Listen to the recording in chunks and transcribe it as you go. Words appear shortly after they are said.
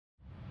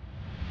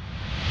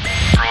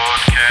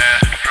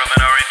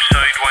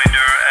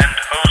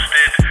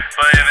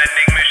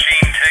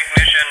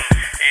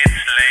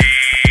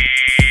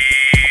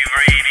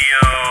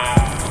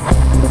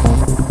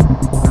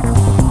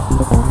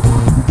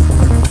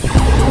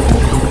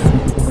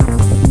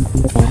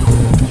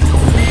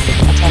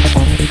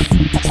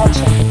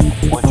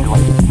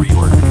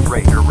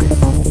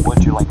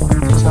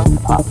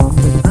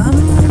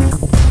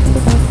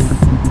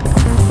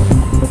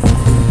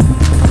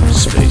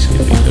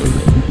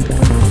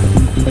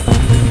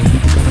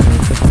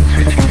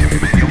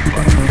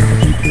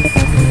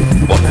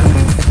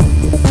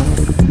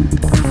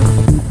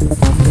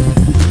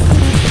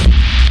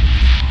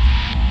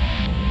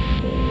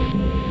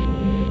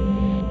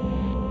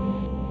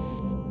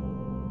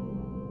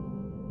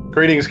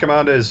Greetings,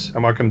 Commanders,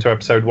 and welcome to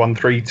episode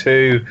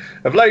 132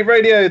 of Lave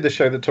Radio, the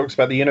show that talks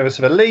about the universe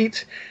of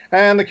Elite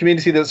and the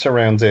community that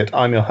surrounds it.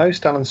 I'm your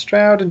host, Alan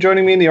Stroud, and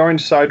joining me in the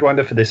Orange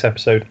Sidewinder for this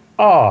episode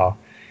are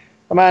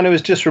a man who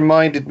has just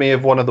reminded me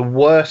of one of the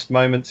worst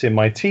moments in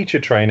my teacher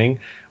training,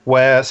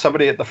 where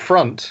somebody at the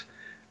front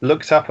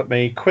looked up at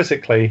me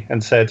quizzically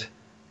and said,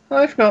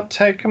 "I've not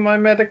taken my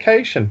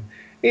medication."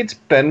 It's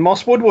Ben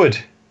Moss Woodward.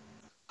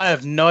 I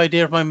have no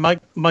idea if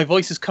my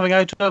voice is coming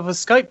out over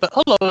Skype, but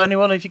hello,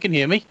 anyone, if you can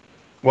hear me.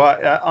 Well,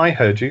 I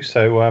heard you,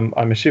 so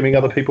I'm assuming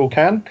other people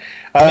can.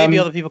 Maybe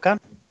other people can.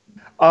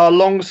 Our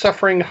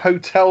long-suffering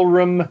hotel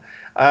room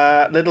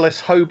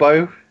littlest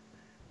hobo,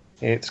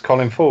 it's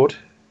Colin Ford.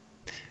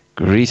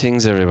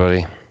 Greetings,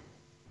 everybody.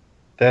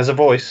 There's a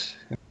voice.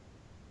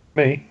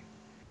 Me.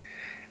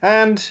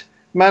 And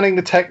manning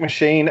the tech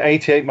machine,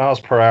 88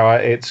 miles per hour,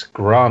 it's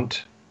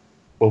Grant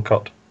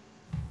Wilcott.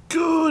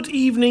 Good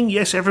evening.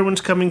 Yes,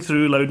 everyone's coming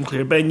through loud and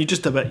clear. Ben, you're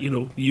just a bit,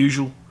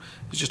 usual.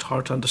 It's just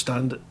hard to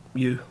understand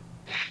you.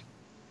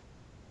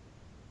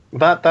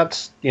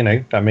 That's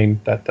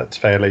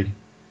fairly...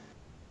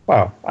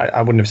 Well,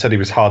 I wouldn't have said he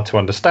was hard to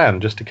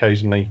understand, just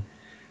occasionally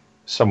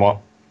somewhat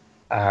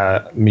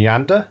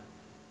meander.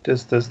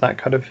 Does that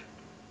kind of...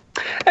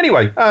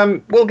 Anyway,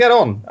 we'll get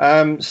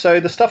on. So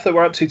the stuff that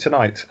we're up to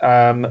tonight...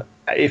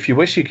 if you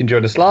wish, you can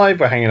join us live.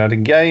 We're hanging out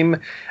in game.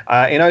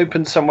 In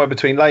open, somewhere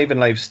between Lave and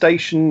Lave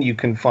Station, you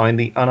can find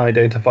the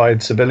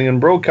Unidentified Civilian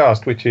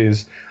Broadcast, which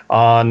is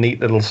our neat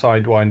little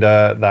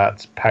sidewinder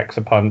that packs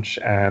a punch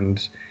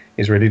and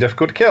is really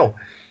difficult to kill.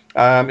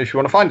 If you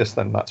want to find us,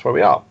 then that's where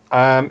we are.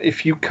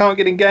 If you can't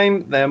get in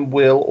game, then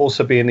we'll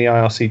also be in the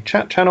IRC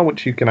chat channel,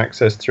 which you can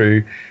access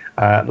through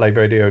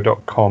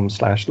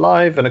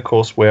laveradio.com/live. And, of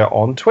course, we're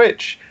on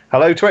Twitch.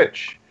 Hello,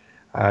 Twitch.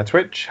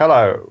 Twitch,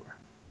 hello.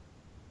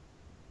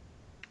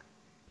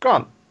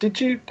 Grant,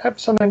 did you have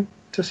something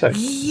to say?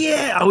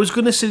 Yeah, I was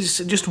going to say,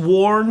 just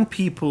warn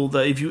people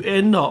that if you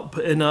end up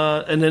in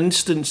an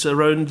instance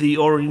around the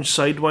Orange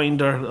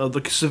Sidewinder, or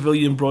the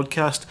civilian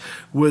broadcast,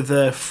 with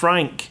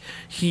Frank,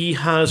 he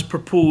has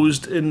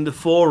proposed in the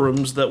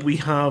forums that we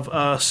have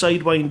a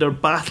Sidewinder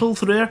battle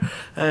there.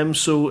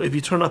 So if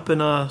you turn up in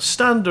a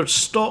standard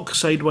stock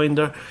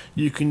Sidewinder,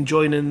 you can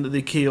join in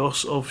the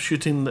chaos of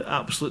shooting the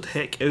absolute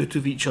heck out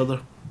of each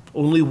other.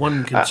 Only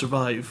one can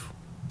survive.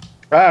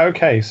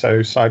 Okay, so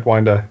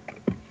Sidewinder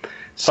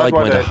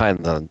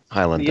Highlander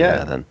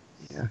there, then.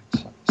 Yeah,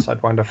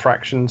 Sidewinder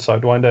Fraction,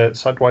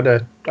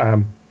 Sidewinder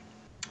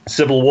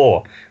Civil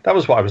War. That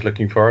was what I was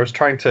looking for. I was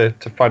trying to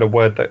find a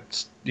word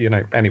that's,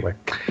 anyway.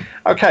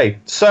 Okay,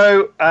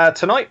 so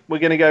tonight we're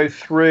going to go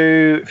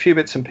through a few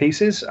bits and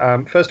pieces.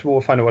 First of all,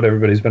 we'll find out what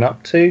everybody's been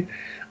up to.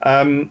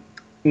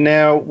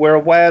 Now, we're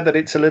aware that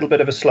it's a little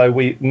bit of a slow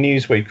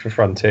news week for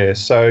Frontier,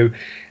 so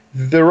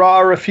there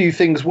are a few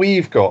things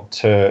we've got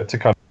to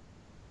kind of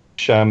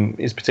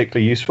is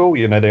particularly useful.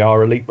 They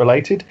are Elite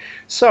related.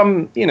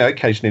 Some,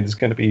 occasionally there's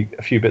going to be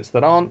a few bits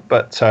that aren't,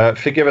 but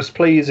forgive us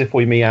please if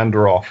we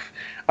meander off,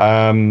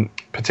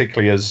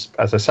 particularly as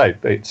I say,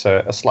 it's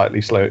a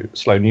slightly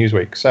slow news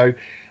week. So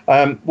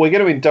we're going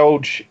to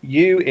indulge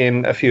you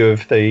in a few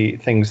of the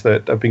things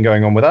that have been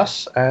going on with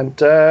us, and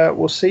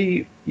we'll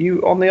see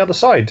you on the other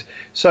side.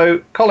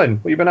 So Colin,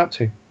 what have you been up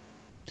to?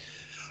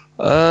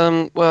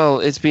 Well,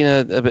 it's been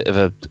a bit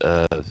of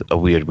a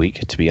weird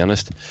week, to be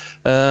honest.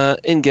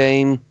 In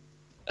game,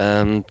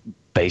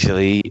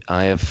 basically,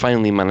 I have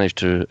finally managed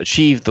to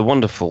achieve the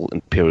wonderful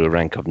Imperial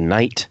rank of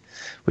Knight,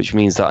 which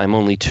means that I'm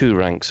only 2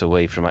 ranks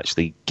away from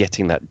actually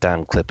getting that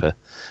damn clipper.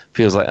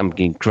 Feels like I'm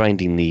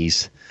grinding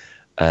these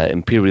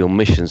Imperial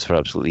missions for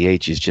absolutely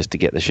ages just to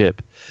get the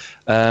ship.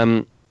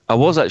 I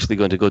was actually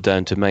going to go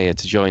down to Maya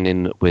to join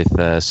in with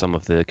some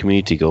of the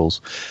community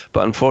goals,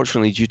 but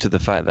unfortunately, due to the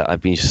fact that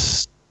I've been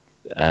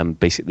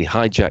basically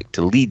hijacked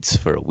to Leeds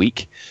for a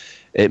week,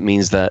 it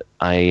means that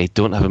I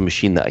don't have a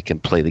machine that I can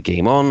play the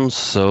game on,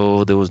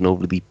 so there was no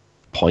really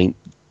point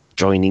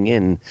joining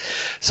in.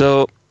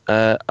 So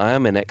I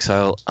am in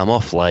exile, I'm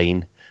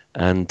offline,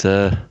 and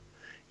I'm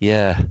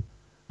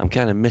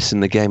kind of missing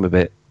the game a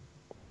bit.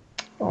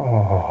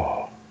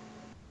 Oh,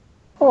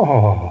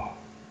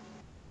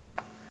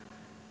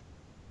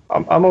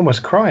 I'm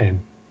almost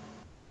crying.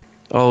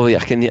 Oh,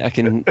 yeah,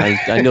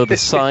 I know the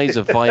size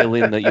of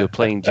violin that you're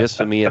playing just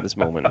for me at this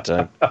moment.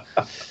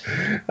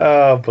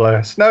 Oh,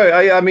 bless. No,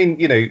 I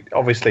mean,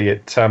 obviously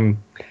it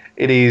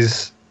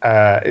is.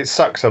 It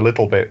sucks a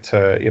little bit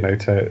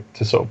to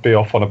sort of be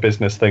off on a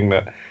business thing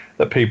that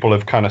people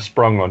have kind of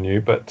sprung on you,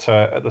 but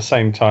at the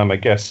same time, I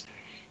guess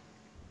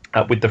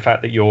with the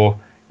fact that you're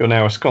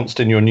now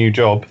ensconced in your new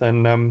job,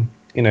 then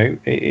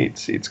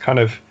it's kind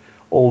of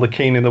all the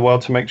keen in the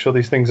world to make sure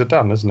these things are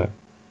done, isn't it?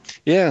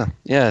 Yeah.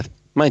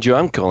 Mind you,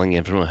 I'm calling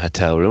in from a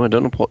hotel room. I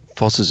don't know what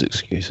Foss's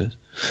excuse is.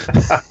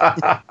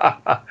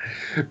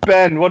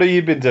 Ben, what have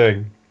you been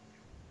doing?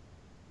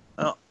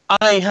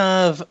 I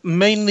have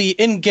mainly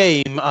in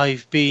game.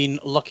 I've been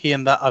lucky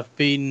in that I've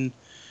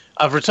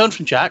returned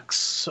from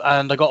Jax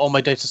and I got all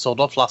my data sold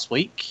off last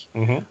week.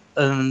 Mm-hmm.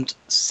 And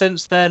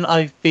since then,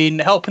 I've been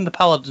helping the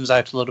Paladins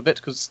out a little bit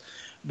because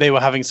they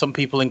were having some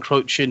people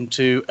encroach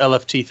into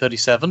LFT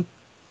 37.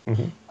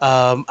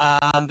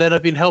 And then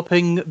I've been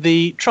helping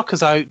the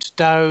truckers out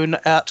down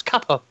at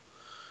Kappa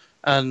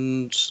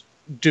and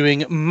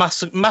doing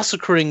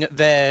massacring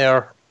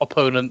their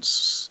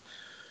opponents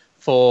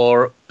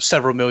for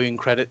several million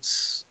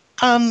credits.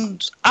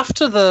 And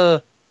after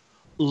the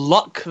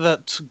luck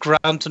that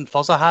Grant and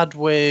Fozza had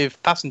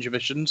with passenger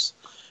missions,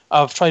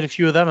 I've tried a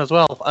few of them as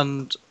well.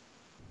 And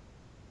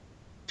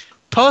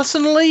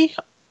personally,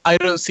 I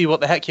don't see what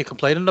the heck you're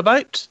complaining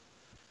about.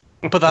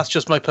 But that's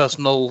just my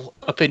personal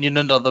opinion,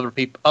 and other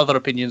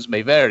opinions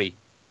may vary.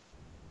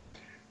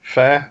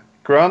 Fair.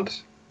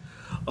 Grant?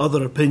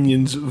 Other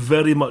opinions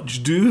very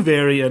much do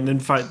vary, and in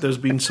fact there's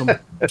been some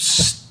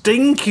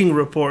stinking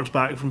reports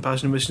back from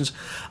passenger missions.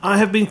 I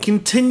have been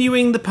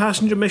continuing the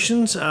passenger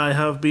missions. I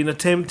have been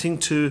attempting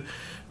to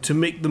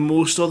make the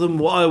most of them.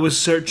 What I was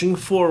searching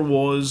for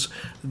was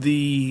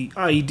the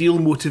ideal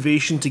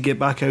motivation to get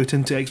back out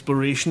into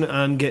exploration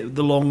and get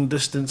the long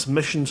distance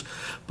missions,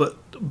 but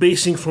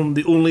basing from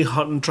the only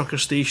hut and trucker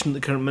station at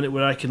the current minute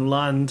where I can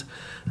land,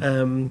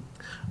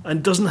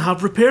 and doesn't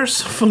have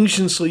repairs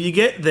function. So you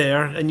get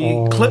there and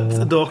you clip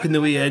the dock on the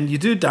way in, you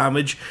do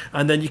damage,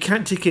 and then you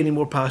can't take any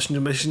more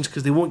passenger missions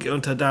because they won't get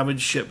onto a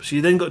damaged ship. So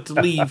you then got to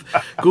leave,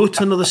 go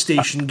to another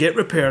station, get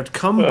repaired,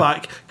 come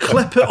back,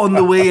 clip it on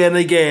the way in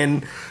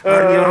again,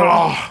 and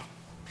you're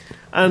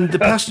and the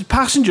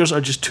passengers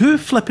are just too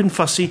flippin'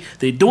 fussy.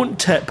 They don't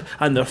tip,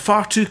 and they're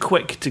far too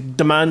quick to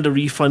demand a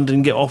refund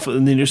and get off at the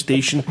nearest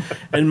station,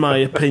 in my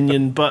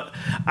opinion. But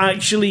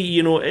actually,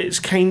 it's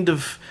kind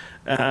of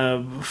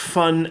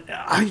fun.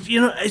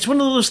 It's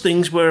one of those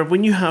things where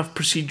when you have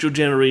procedural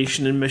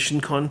generation and mission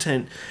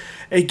content,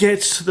 it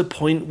gets to the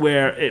point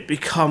where it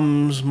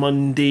becomes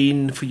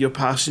mundane for your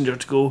passenger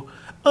to go,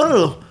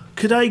 "Oh,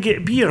 could I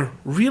get beer?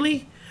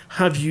 Really?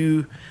 Have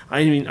you..."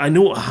 I mean, I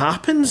know what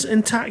happens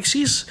in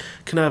taxis.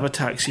 Can I have a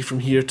taxi from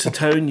here to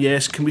town?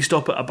 Yes. Can we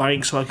stop at a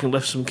bank so I can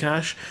lift some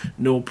cash?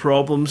 No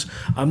problems.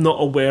 I'm not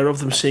aware of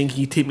them saying, "Can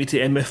you take me to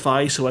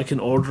MFI so I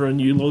can order a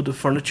new load of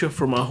furniture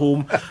for my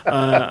home?"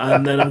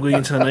 And then I'm going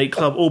into a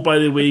nightclub. "Oh, by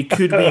the way,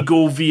 could we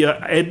go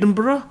via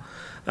Edinburgh?"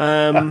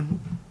 And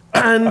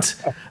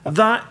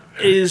that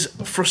is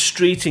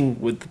frustrating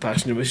with the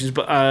passenger missions,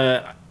 but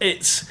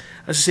it's...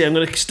 As I say, I'm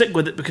going to stick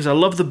with it because I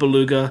love the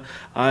Beluga.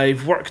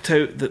 I've worked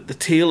out that the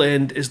tail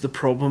end is the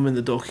problem in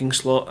the docking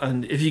slot,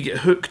 and if you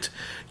get hooked,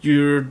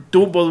 you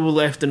don't bother with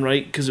left and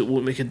right because it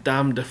won't make a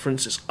damn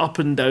difference. It's up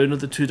and down are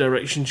the two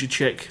directions you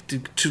check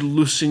to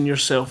loosen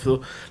yourself,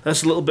 though.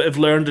 That's a little bit of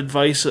learned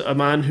advice. A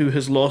man who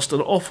has lost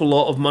an awful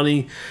lot of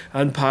money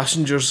and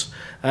passengers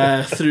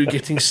through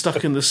getting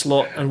stuck in the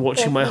slot and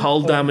watching my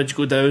hull damage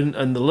go down,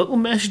 and the little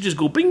messages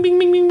go bing, bing,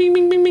 bing, bing, bing,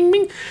 bing, bing, bing,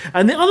 bing.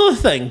 And the other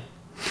thing...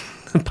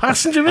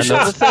 passenger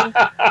missions.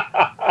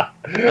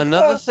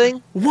 Another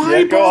thing?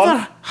 Why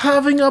bother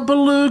having a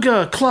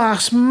Beluga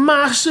class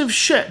massive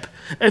ship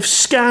if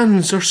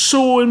scans are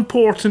so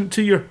important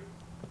to your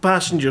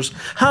passengers?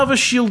 Have a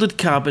shielded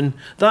cabin.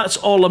 That's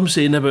all I'm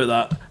saying about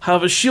that.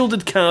 Have a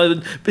shielded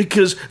cabin,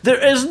 because there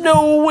is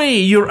no way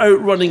you're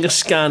outrunning a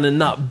scan in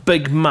that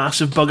big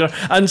massive bugger.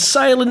 And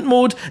silent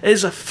mode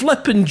is a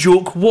flippin'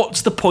 joke.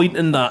 What's the point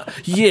in that?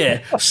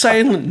 Yeah,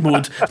 silent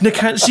mode. I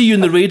can't see you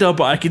in the radar,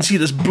 but I can see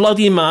this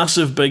bloody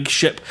massive big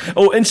ship.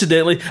 Oh,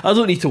 incidentally, I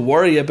don't need to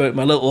worry about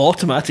my little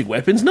automatic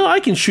weapons. No, I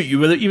can shoot you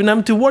without even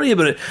having to worry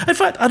about it. In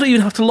fact, I don't even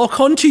have to lock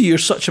onto you. You're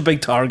such a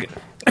big target.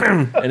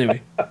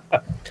 Anyway.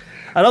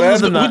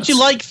 Would you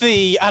like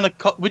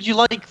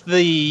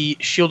the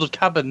shielded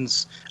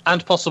cabins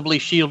and possibly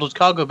shielded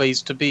cargo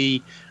bays to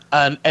be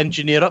an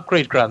engineer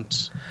upgrade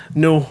grant?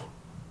 No,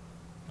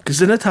 because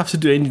then I'd have to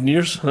do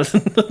engineers. Oh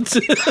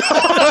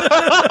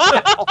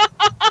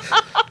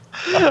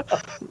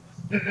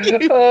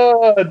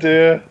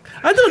dear!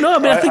 I don't know. I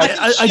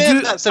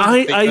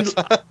mean,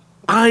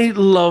 I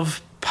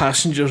love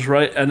passengers,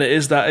 right? And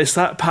it's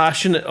that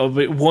passionate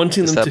about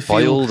wanting them to feel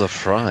boiled or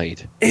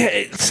fried.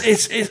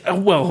 It's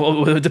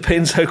well, it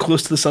depends how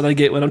close to the sun I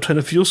get when I'm trying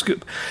to fuel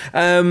scoop.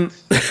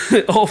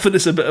 Often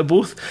it's a bit of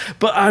both,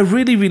 but I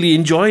really, really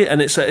enjoy it, and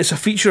it's a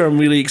feature I'm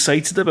really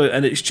excited about,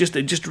 and it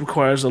just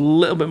requires a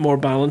little bit more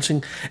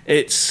balancing.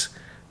 It's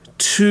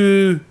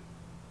too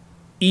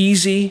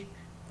easy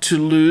to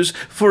lose.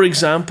 For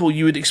example,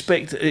 you would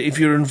expect if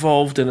you're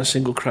involved in a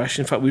single crash.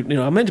 In fact,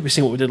 I meant to be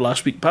saying what we did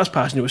last week, past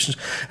passenger missions,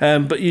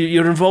 but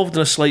you're involved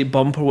in a slight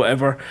bump or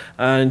whatever,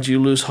 and you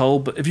lose hull.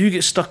 But if you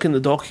get stuck in the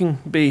docking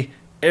bay,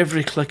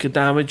 every click of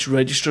damage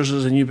registers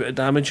as a new bit of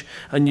damage,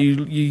 and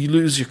you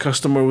lose your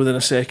customer within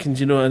a second,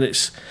 and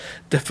it's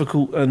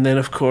difficult. And then,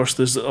 of course,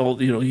 there's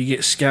all, you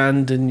get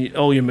scanned and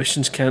all your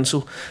missions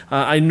cancel.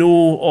 I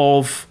know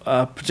of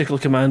a particular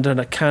commander, and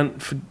I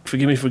can't,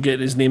 forgive me for getting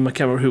his name, I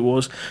can't remember who it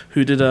was,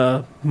 who did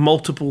a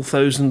multiple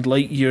thousand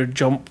light year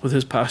jump with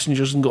his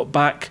passengers and got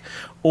back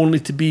only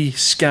to be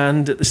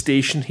scanned at the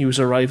station he was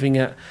arriving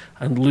at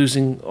and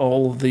losing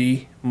all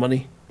the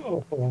money.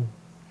 Oh.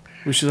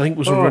 Which I think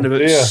was around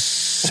about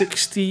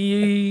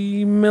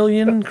 60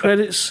 million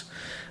credits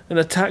in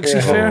a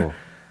taxi fare.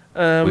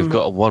 We've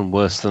got one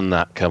worse than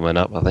that coming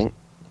up, I think.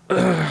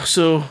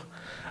 So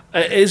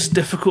it is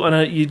difficult,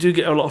 and you do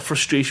get a lot of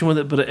frustration with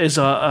it. But it is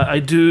I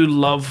do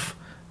love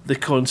the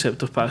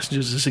concept of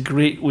Passengers. It's a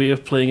great way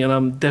of playing, and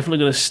I'm definitely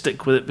going to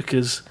stick with it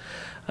because,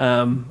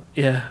 I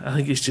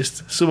think it's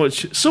just so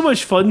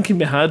much fun can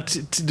be had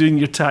to doing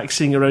your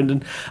taxiing around,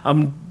 and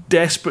I'm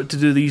desperate to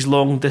do these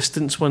long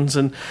distance ones.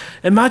 And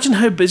imagine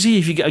how busy,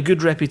 if you get a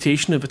good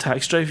reputation of a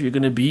taxi driver, you're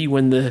going to be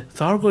when the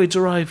Thargoids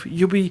arrive.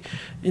 You'll be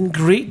in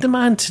great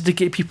demand to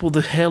get people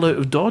the hell out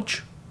of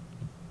Dodge.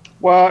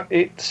 Well,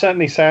 it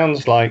certainly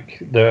sounds like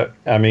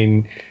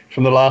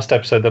from the last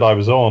episode that I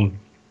was on,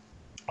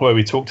 where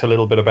we talked a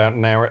little bit about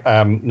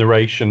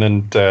narration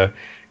and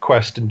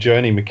quest and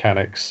journey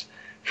mechanics.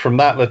 From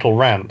that little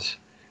rant,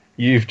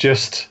 you've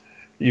just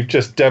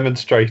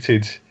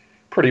demonstrated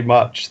pretty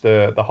much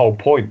the whole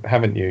point,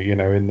 haven't you?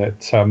 In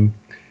that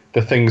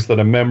the things that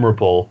are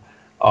memorable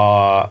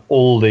are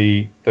all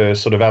the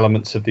sort of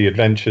elements of the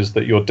adventures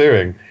that you're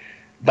doing.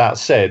 That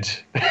said,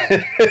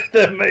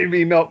 they're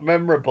maybe not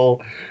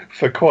memorable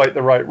for quite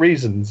the right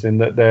reasons, in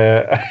that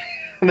they're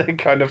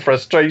kind of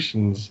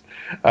frustrations,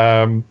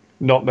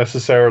 not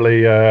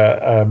necessarily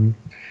the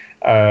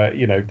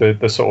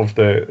sort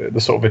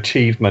of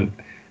achievement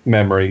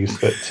memories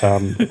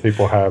that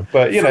people have.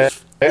 But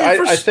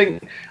I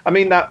think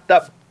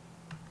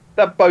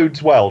that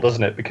bodes well,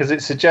 doesn't it? Because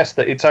it suggests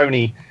that it's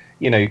only,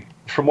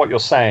 from what you're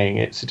saying,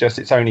 it suggests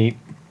it's only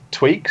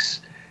tweaks.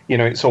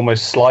 It's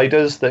almost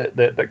sliders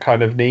that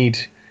kind of need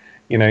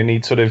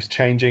sort of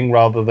changing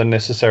rather than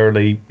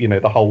necessarily,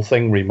 the whole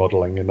thing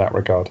remodeling in that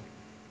regard.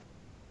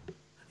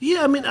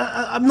 Yeah,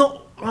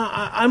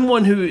 I'm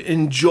one who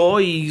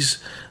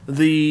enjoys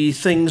the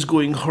things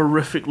going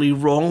horrifically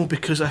wrong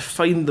because I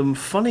find them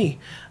funny.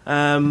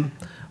 Arriving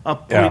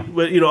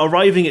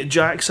at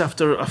Jack's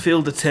after a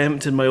failed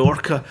attempt in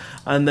Majorca,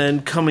 and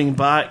then coming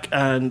back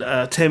and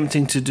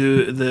attempting to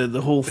do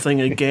the whole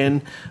thing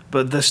again,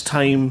 but this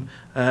time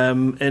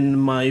in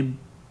my,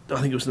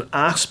 I think it was an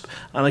Asp,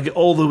 and I get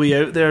all the way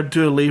out there,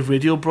 do a live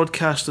radio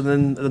broadcast, and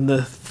then on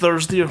the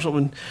Thursday or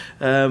something,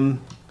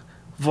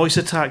 Voice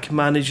Attack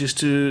manages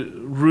to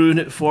ruin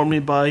it for me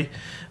by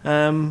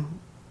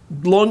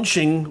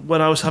launching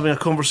when I was having a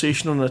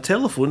conversation on a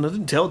telephone. I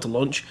didn't tell it to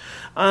launch,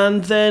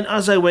 and then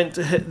as I went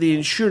to hit the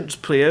insurance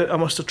payout, I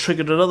must have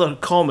triggered another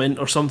comment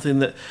or something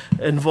that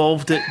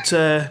involved it.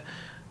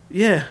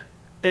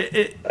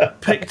 It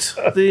picked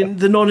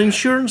the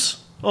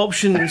non-insurance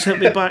option and sent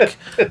me back.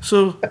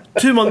 So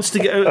 2 months to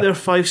get out there,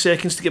 5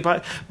 seconds to get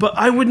back. But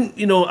I wouldn't,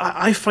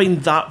 I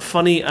find that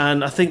funny,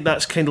 and I think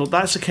that's a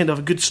kind of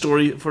a good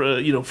story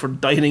for for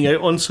dining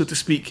out on, so to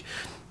speak.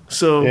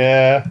 So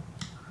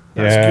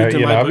that's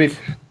good in my book.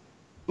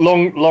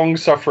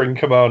 Long-suffering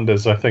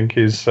commanders, I think,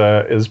 is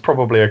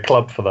probably a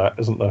club for that,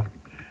 isn't there?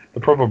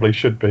 There probably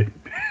should be.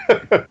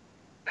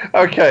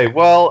 Okay,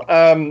 well,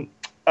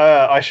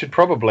 I should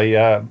probably.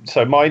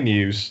 So my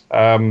news,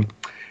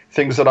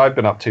 things that I've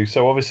been up to.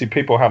 So obviously,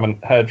 people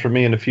haven't heard from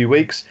me in a few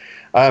weeks.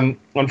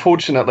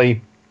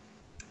 Unfortunately,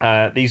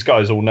 these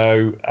guys all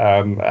know,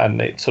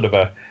 and it's sort of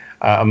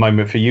a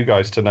moment for you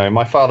guys to know.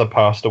 My father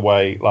passed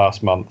away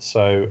last month,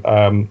 so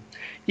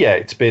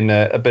it's been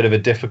a bit of a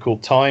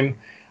difficult time.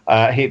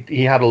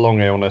 He had a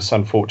long illness,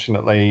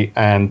 unfortunately,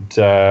 and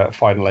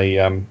finally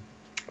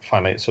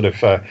it sort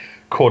of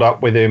caught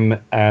up with him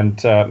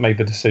and made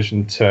the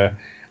decision to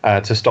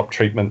stop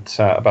treatment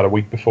about a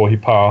week before he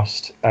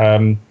passed.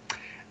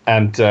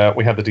 And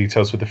we had the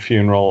details with the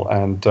funeral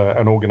and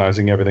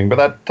organising everything,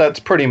 but that's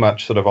pretty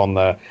much sort of on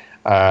the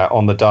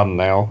done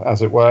now,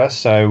 as it were.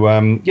 So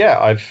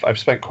I've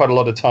spent quite a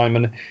lot of time,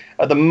 and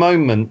at the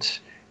moment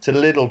it's a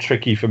little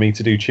tricky for me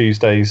to do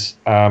Tuesdays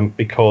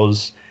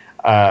because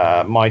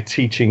my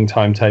teaching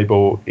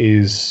timetable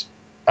is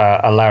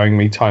allowing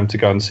me time to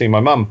go and see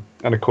my mum,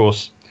 and of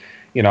course,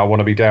 I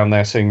want to be down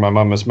there seeing my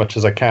mum as much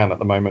as I can at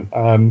the moment.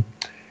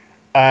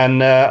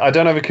 And I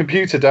don't have a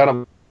computer down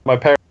at my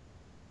parents.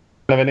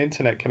 I have an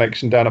internet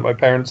connection down at my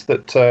parents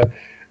that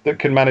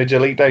can manage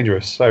Elite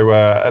Dangerous. So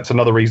that's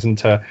another reason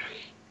to,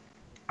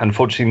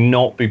 unfortunately,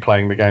 not be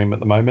playing the game at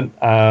the moment.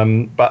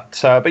 But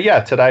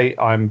today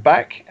I'm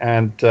back,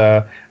 and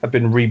I've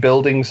been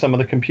rebuilding some of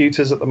the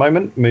computers at the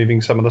moment, moving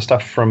some of the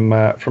stuff from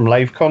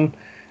LaveCon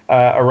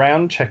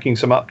around, checking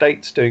some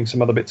updates, doing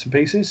some other bits and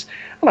pieces,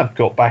 and I've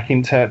got back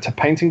into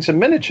painting some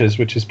miniatures,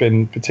 which has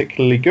been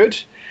particularly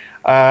good.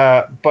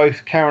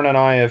 Both Karen and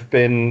I have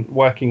been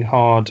working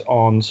hard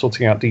on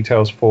sorting out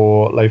details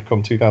for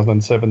LaveCon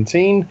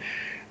 2017.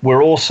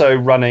 We're also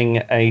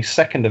running a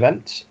second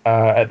event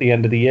at the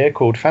end of the year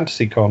called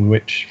FantasyCon,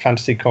 which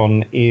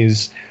FantasyCon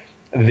is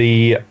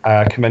the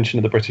convention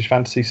of the British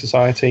Fantasy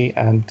Society,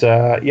 and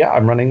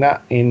I'm running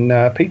that in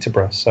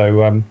Peterborough,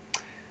 so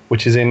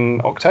which is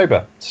in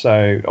October,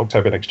 so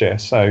October next year.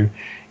 So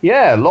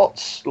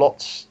lots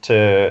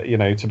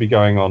to be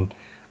going on.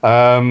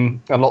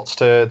 And lots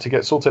to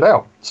get sorted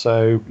out.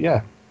 So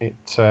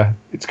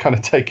it's kind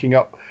of taking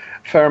up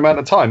a fair amount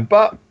of time,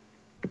 but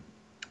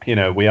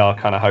we are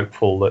kind of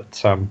hopeful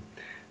that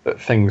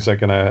things are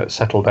going to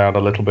settle down a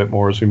little bit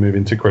more as we move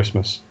into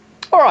Christmas.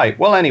 All right.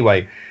 Well,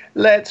 anyway,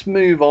 let's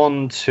move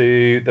on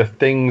to the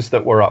things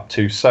that we're up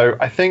to. So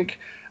I think,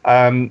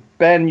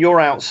 Ben, you're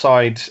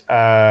outside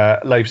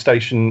Lave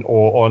Station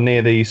or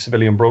near the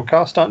civilian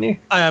broadcast, aren't you?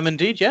 I am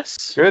indeed,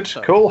 yes. Good,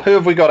 cool. Who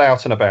have we got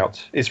out and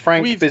about? Is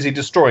Frank busy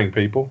destroying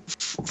people?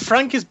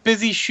 Frank is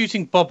busy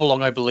shooting Bob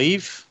along, I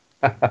believe.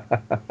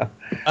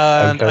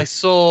 And Okay. I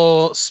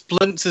saw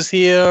Splints is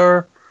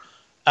here,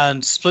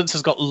 and Splints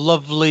has got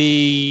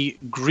lovely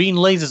green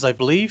lasers, I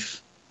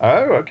believe.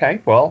 Oh,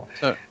 okay. Well,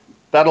 So,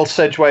 that'll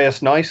segue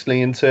us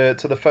nicely into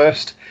the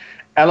first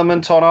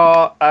element on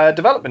our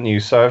development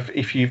news. So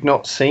if you've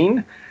not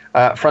seen,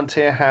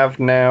 Frontier have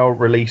now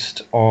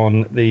released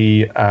on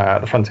the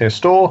Frontier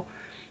store,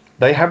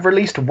 they have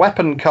released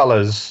weapon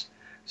colors.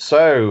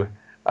 So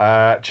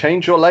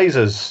change your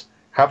lasers.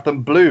 Have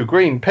them blue,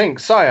 green, pink,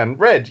 cyan,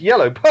 red,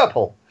 yellow,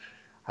 purple.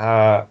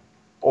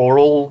 Or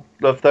all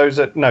of those.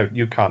 No,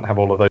 you can't have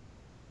all of those.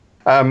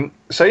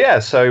 So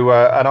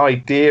an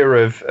idea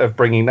of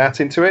bringing that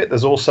into it.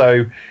 There's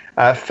also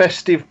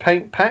festive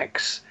paint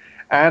packs,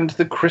 and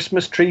the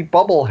Christmas tree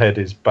bobblehead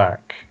is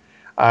back.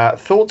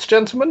 Thoughts,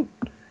 gentlemen?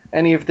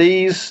 Any of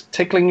these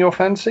tickling your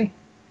fancy?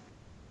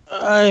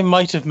 I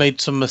might have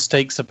made some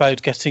mistakes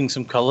about getting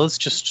some colours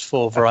just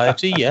for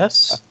variety,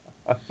 yes.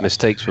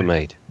 Mistakes were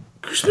made.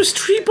 Christmas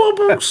tree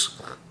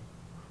baubles.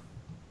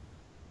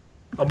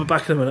 I'll be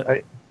back in a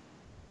minute.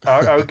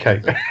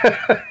 Okay.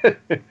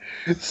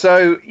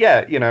 So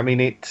yeah, I mean,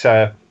 it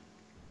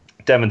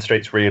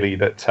demonstrates really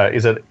that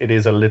it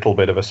is a little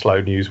bit of a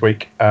slow news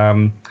week.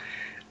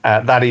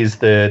 That is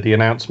the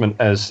announcement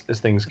as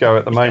things go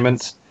at the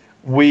moment.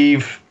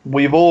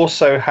 We've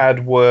also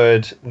had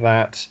word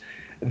that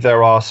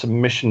there are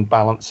some mission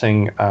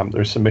balancing.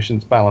 There's some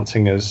missions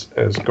balancing has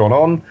gone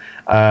on.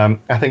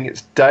 I think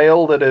it's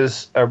Dale that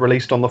has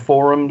released on the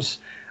forums.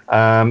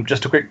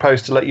 Just a quick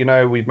post to let you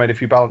know we've made a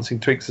few balancing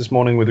tweaks this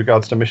morning with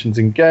regards to missions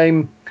in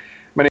game.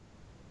 Many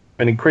have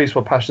been increased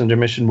while passenger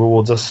mission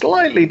rewards are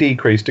slightly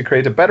decreased to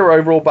create a better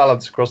overall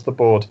balance across the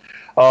board.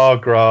 Oh,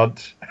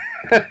 Grant.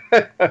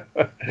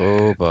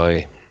 Oh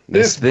boy,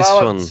 this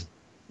balance,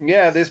 one.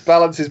 Yeah, this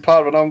balance is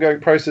part of an ongoing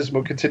process and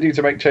will continue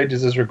to make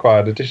changes as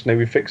required. Additionally,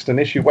 we fixed an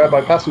issue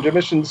whereby passenger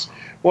missions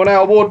will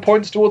now award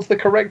points towards the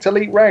correct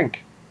elite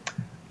rank.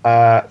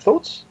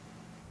 Thoughts?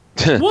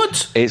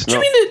 What? It's do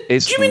not.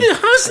 you mean it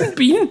hasn't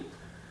been?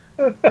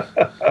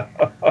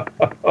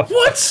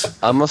 What?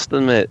 I must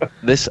admit,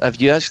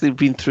 have you actually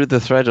been through the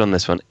thread on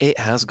this one? It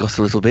has got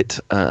a little bit,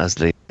 as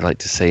they like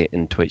to say it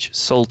in Twitch,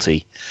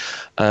 salty.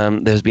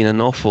 There's been an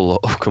awful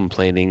lot of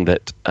complaining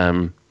that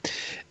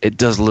it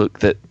does look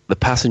that the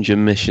passenger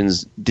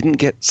missions didn't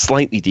get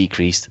slightly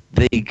decreased,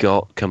 they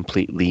got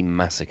completely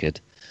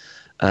massacred.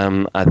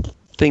 I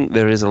think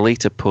there is a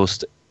later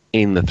post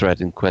in the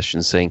thread in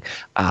question saying,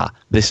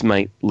 this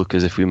might look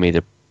as if we made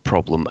a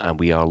problem, and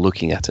we are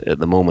looking at it at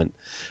the moment,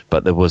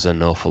 but there was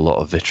an awful lot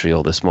of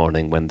vitriol this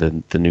morning when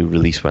the new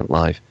release went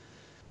live.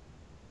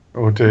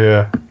 Oh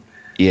dear.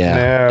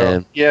 Yeah.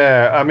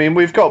 Yeah, I mean,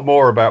 we've got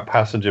more about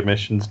passenger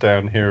missions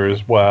down here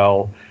as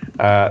well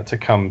to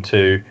come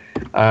to.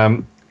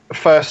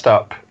 First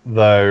up,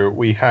 though,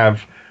 we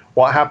have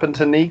what happened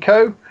to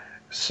Nico.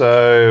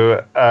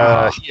 So,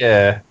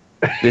 yeah.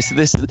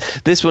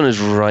 This one is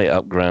right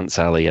up Grant's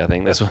alley, I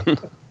think, this one.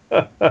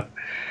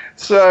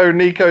 So,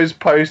 Nico's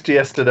post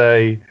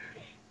yesterday,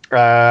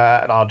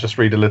 and I'll just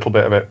read a little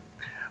bit of it.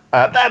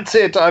 That's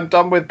it. I'm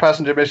done with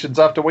passenger missions.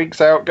 After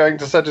weeks out, going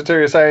to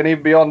Sagittarius A and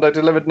even beyond, I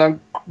delivered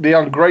the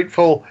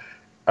ungrateful...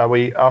 Are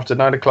we after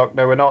 9 o'clock?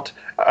 No, we're not.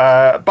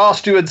 Bar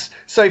stewards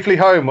safely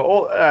home.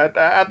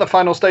 At the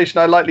final station,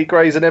 I lightly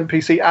graze an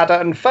NPC adder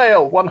and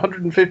fail.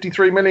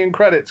 153 million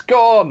credits.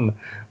 Gone.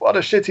 What a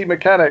shitty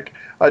mechanic.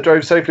 I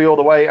drove safely all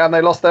the way, and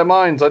they lost their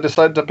minds. I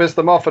decided to piss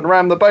them off and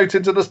ram the boat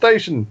into the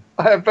station.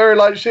 I have very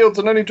light shields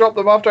and only dropped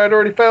them after I'd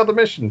already failed the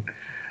mission.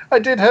 I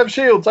did have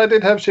shields.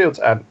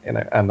 And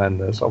and then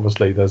there's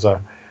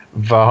a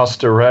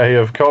vast array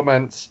of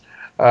comments.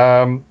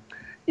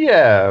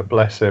 Yeah,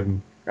 bless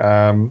him.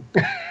 I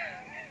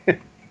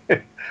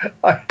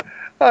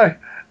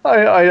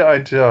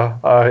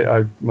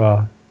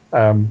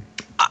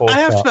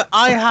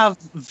have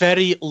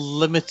very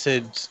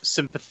limited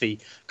sympathy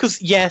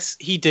because yes,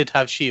 he did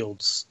have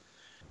shields,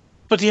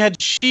 but he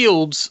had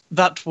shields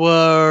that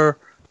were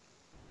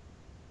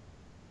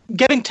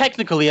getting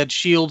technical. He had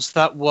shields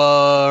that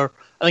were,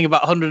 I think,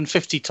 about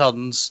 150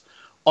 tons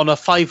on a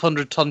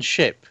 500-ton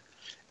ship.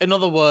 In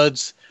other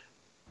words,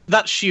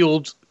 that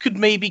shield could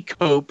maybe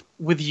cope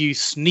with you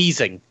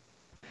sneezing.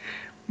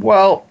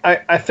 Well,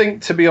 I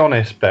think, to be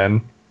honest,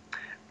 Ben,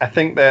 I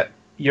think that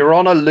you're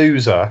on a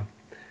loser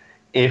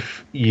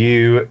if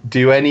you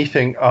do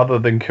anything other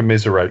than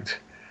commiserate.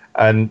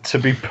 And to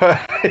be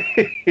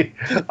perfect,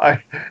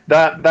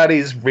 that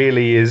is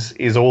really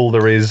is all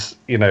there is.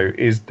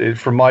 Is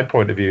from my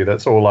point of view,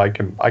 that's all I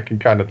can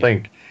kind of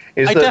think.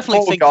 I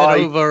definitely think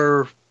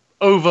that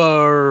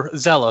over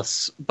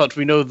zealous, but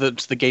we know that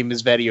the game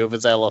is very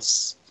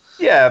overzealous.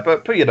 Yeah,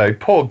 but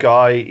poor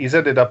guy. He's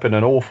ended up in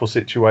an awful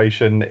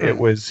situation. It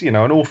was, an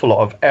awful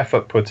lot of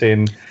effort put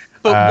in.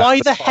 But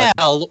why the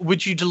hell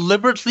would you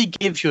deliberately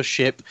give your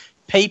ship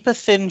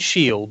paper-thin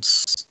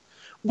shields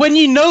when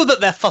you know that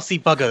they're fussy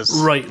buggers?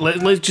 Right.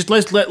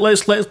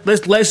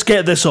 Let's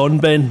get this on,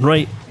 Ben.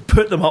 Right.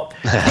 Put them up.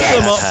 Put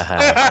them up.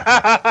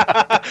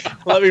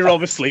 Let me roll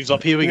my sleeves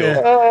up. Here we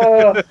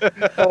go.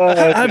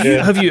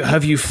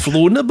 Have you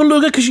flown a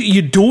beluga? Because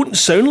you don't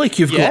sound like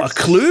you've got a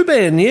clue,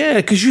 Ben. Yeah,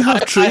 because you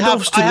have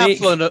trade-offs to make.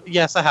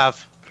 Yes, I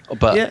have.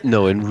 But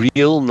no, in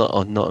real, not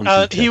on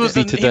Beta. He was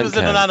in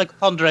an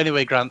anaconda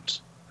anyway,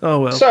 Grant.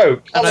 Oh well.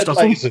 So,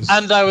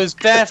 and I was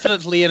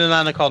definitely in an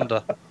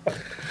anaconda.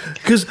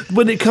 Because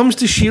when it comes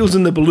to shields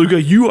in the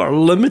beluga, you are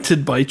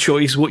limited by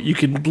choice. What you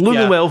can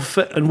blooming well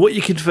fit, and what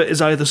you can fit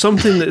is either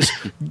something that's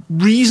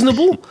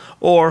reasonable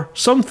or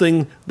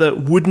something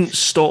that wouldn't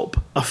stop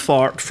a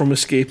fart from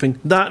escaping.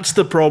 That's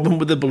the problem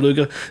with the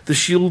beluga. The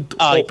shield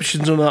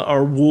options on that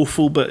are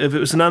woeful. But if it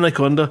was an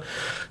anaconda,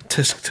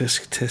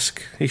 tisk.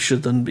 He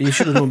should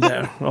have known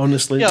better.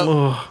 Honestly,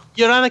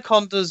 your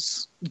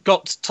anaconda's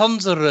got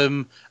tons of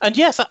room, and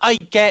yes, I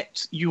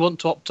get you want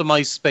to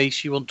optimize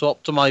space, you want to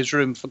optimize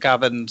room for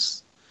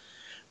cabins,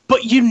 but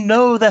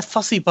they're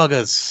fussy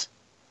buggers.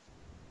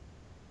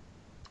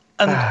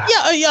 And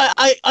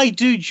I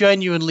do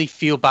genuinely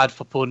feel bad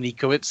for poor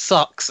Nico. It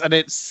sucks, and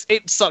it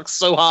sucks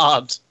so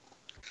hard.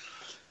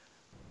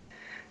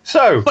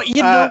 So, but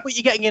you know what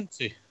you're getting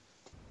into.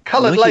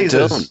 Coloured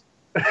lasers.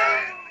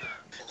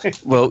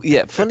 Well,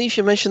 yeah, funny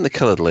you mention the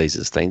coloured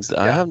lasers things.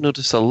 I have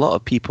noticed a lot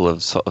of people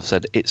have sort of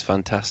said it's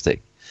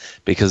fantastic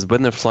because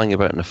when they're flying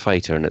about in a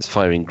fighter and it's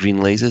firing green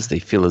lasers, they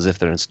feel as if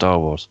they're in Star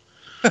Wars.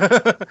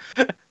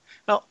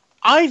 Now,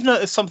 I've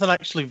noticed something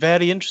actually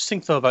very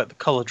interesting though about the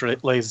coloured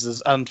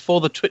lasers, and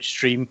for the Twitch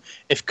stream,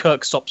 if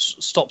Kirk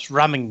stops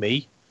ramming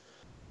me,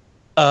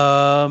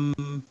 I'll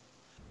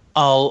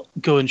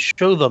go and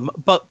show them.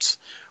 But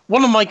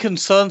one of my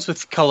concerns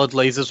with coloured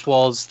lasers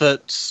was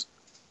that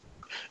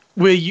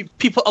a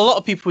lot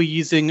of people were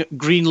using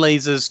green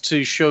lasers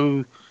to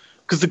show,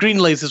 because the green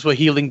lasers were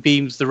healing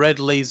beams, the red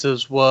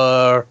lasers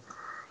were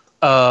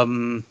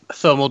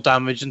thermal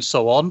damage and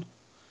so on.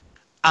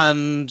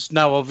 And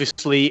now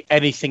obviously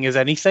anything is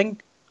anything.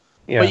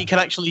 Yeah. But you can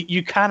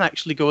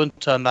actually go and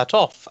turn that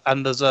off,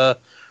 and there's a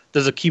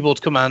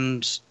keyboard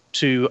command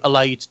to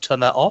allow you to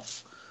turn that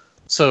off.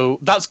 So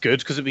that's good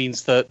because it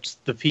means that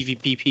the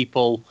PvP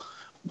people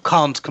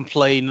can't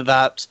complain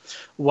that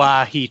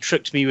he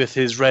tricked me with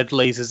his red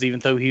lasers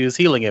even though he was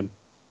healing him.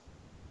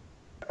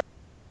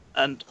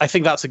 And I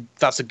think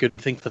that's a good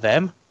thing for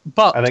them.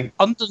 But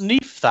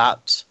underneath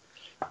that,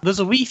 there's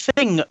a wee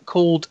thing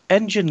called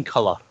engine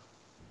colour.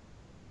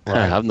 Right.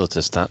 I have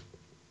noticed that.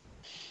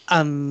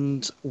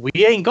 And we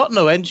ain't got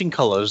no engine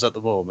colours at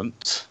the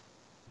moment.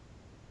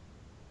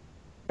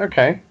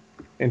 Okay,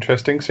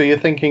 interesting. So you're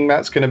thinking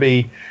that's going to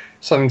be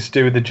something to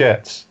do with the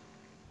jets?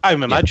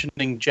 I'm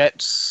imagining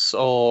jets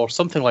or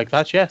something like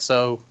that, yeah.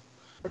 So,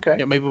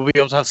 maybe we'll be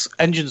able to have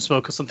engine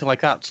smoke or something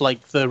like that,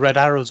 like the Red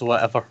Arrows or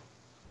whatever.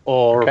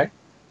 Or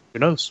who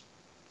knows?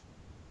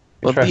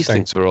 Well, these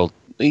things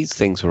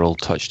were all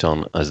touched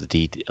on as on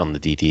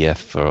the DDF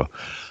for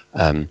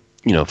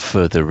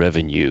further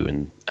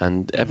revenue,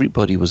 and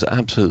everybody was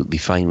absolutely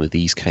fine with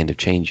these kind of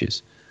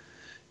changes.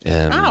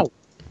 Ow!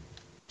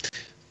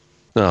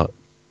 No,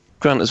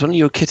 Grant, has one of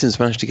your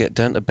kittens managed to get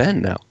down to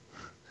Ben now?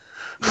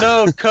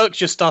 No, Kirk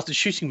just started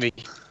shooting me.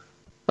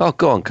 Oh,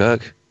 go on,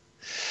 Kirk.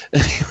 I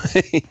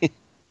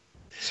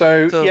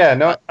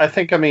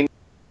think,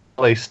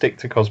 they stick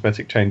to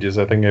cosmetic changes.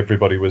 I think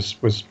everybody was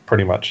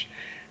pretty much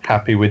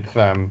happy with,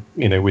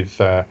 with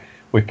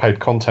paid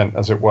content,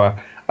 as it were.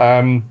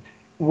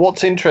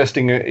 What's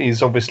interesting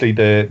is obviously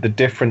the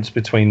difference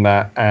between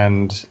that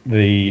and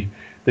the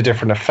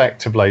different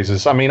effect of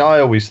lasers. I mean, I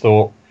always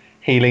thought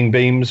healing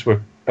beams were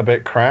a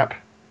bit crap.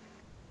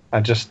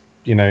 I just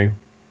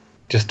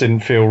didn't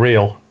feel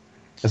real,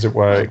 as it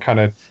were. It kind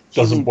of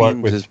doesn't work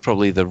with. Is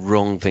probably the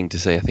wrong thing to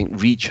say. I think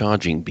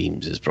recharging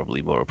beams is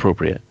probably more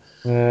appropriate.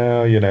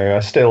 I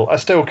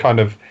still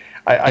kind of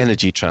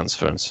energy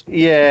transference.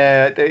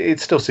 Yeah, it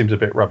still seems a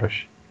bit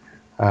rubbish.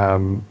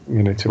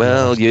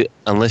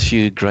 Unless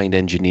you grind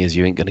engineers,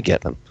 you ain't going to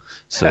get them.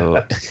 So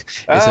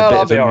it's a bit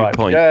of a moot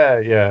point.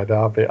 Yeah,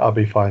 I'll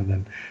be fine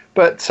then.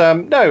 But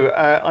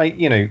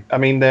the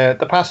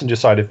passenger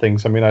side of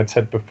things. I mean, I'd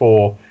said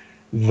before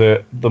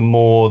that the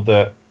more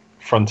that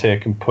Frontier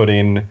can put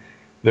in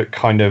that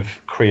kind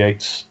of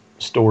creates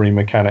story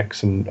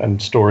mechanics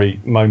and story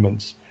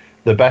moments,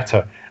 the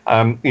better.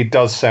 It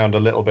does sound a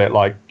little bit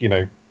like,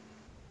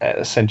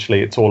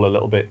 essentially it's all a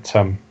little bit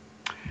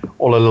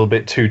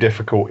too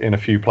difficult in a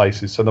few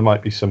places. So there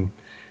might be some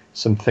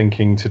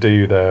thinking to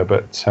do there.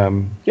 But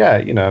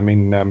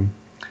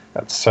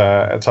that's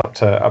it's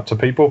up to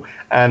people.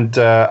 And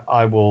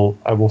I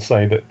will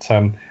say that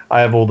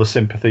I have all the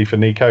sympathy for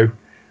Nico.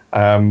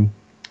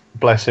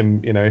 Bless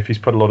him. If he's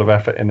put a lot of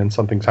effort in and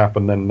something's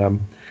happened, then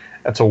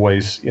it's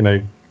always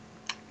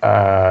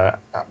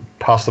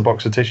pass the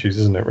box of tissues,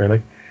 isn't it?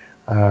 Really.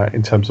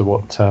 in terms of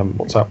what's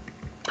up.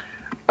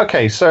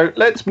 Okay, so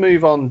let's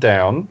move on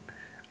down.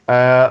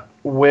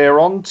 We're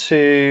on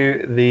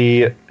to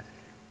the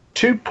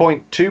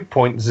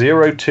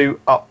 2.2.02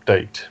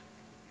 update.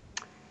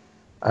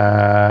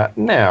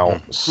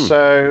 Now,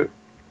 so...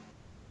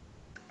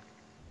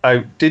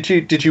 Oh, did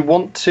you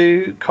want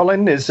to,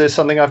 Colin? Is there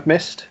something I've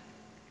missed?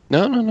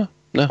 No.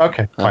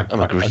 Okay, fine. I'm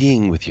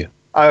agreeing with you.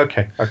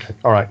 Okay,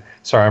 all right.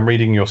 Sorry, I'm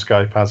reading your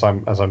Skype as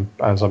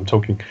I'm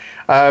talking.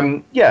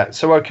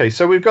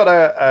 So we've got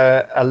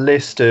a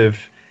list of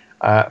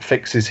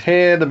fixes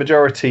here. The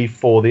majority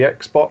for the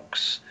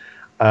Xbox,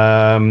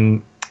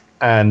 and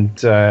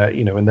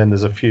then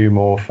there's a few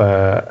more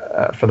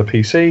for the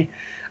PC.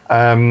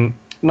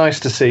 Nice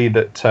to see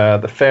that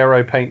the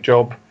Pharaoh paint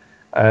job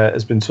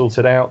has been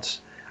sorted out.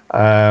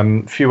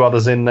 Few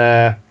others in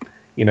there,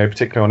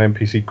 particularly on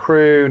NPC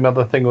Crew,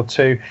 another thing or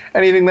two.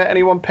 Anything that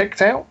anyone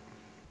picked out?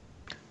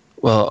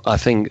 Well, I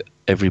think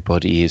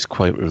everybody is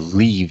quite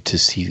relieved to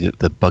see that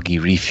the buggy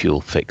refuel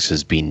fix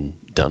has been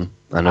done.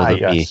 I know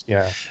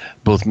that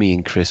both me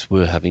and Chris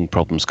were having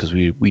problems because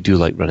we do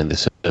like running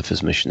the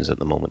surface missions at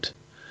the moment.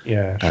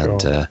 Yeah, sure.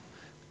 And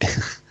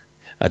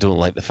I don't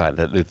like the fact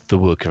that the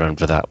workaround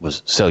for that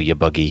was sell your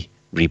buggy,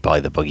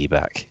 rebuy the buggy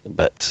back.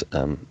 But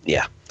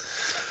yeah.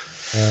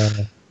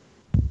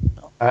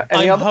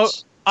 Any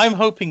others? I'm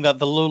hoping that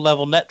the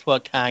low-level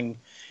network hang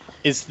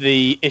is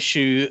the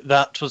issue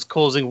that was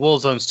causing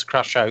Warzones to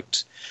crash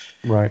out.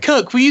 Right.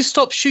 Kirk, will you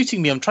stop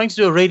shooting me? I'm trying to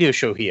do a radio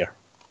show here.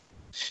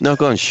 No,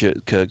 go on,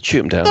 Kirk.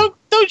 Shoot him down.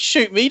 Don't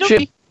shoot me.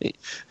 That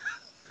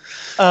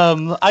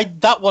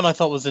one I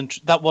thought was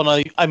that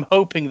one I'm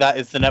hoping that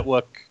is the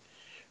network,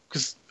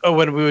 because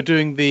when we were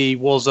doing the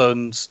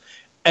Warzones,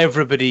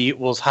 everybody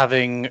was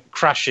having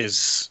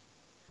crashes.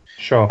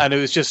 Sure. And it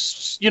was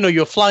just,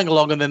 you're flying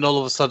along and then all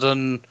of a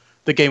sudden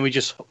the game would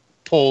just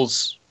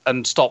pause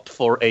and stop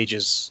for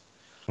ages.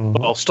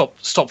 Mm-hmm. Well,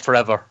 stop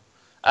forever.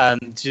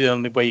 And the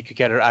only way you could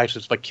get it out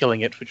was by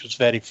killing it, which was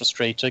very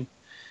frustrating.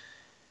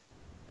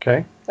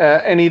 Okay.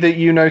 Any that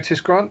you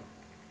noticed, Grant?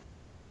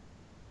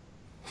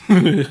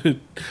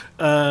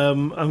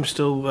 I'm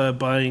still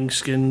buying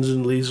skins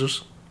and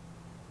lasers.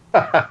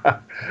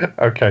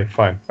 Okay,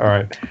 fine. All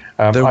right.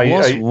 There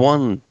was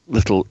one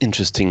little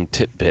interesting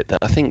tidbit that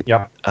I think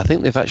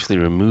they've actually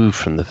removed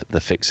from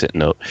the fix-it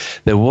note.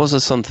 There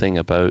was something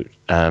about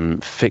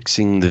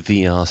fixing the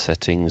VR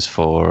settings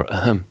for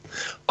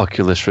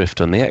Oculus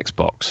Rift on the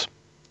Xbox,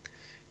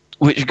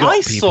 which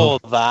got people...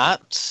 saw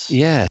that.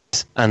 Yes,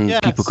 and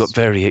people got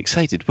very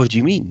excited. What do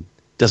you mean?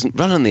 Doesn't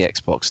run on the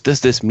Xbox? Does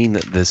this mean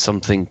that there's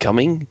something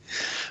coming?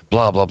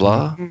 Blah blah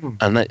blah. Mm-hmm.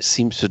 And that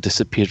seems to have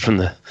disappeared from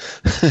the.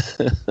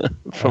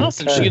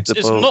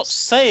 It's not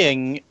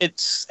saying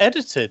it's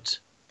edited.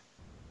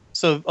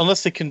 So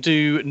unless they can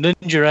do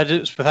Ninja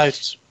edits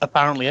without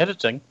apparently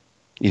editing.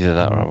 Either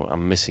that or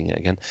I'm missing it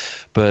again.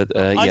 But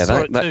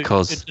that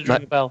caused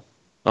that. Bell.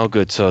 Oh,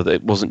 good. So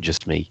it wasn't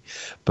just me,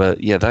 but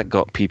that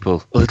got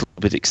people a little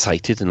bit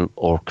excited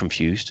or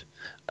confused.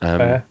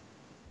 But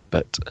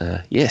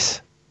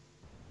yes.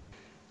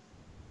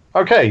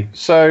 Okay,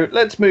 so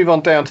let's move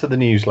on down to the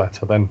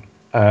newsletter then.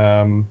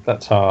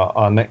 That's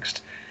our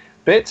next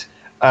bit.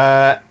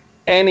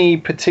 Any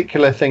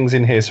particular things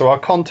in here? So our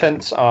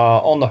contents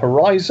are On the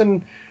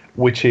Horizon,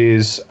 which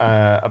is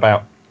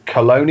about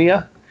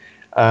Colonia.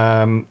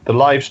 The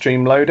live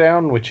stream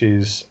lowdown, which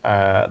is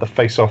the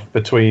face-off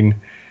between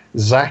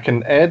Zach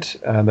and Ed.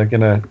 They're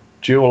going to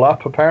duel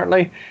up,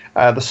 apparently.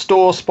 The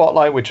store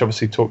spotlight, which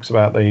obviously talks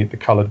about the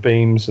coloured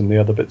beams and the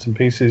other bits and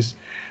pieces.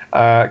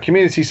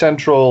 Community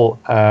Central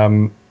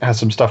has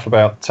some stuff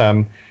about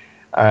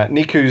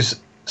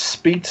Niku's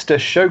Speedster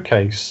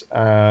Showcase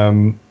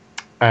and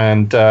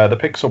the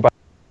Pixel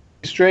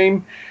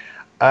stream,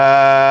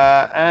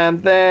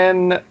 and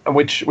then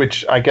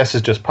which I guess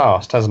has just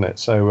passed, hasn't it?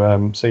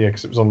 So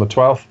because it was on the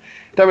 12th.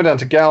 Then we're down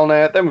to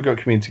Galnet. Then we've got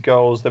Community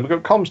Goals. Then we've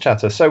got Comms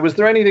Chatter. So was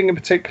there anything in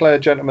particular,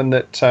 gentlemen,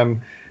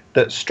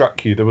 that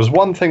struck you? There was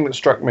one thing that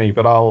struck me,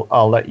 but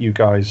I'll let you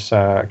guys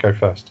go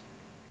first.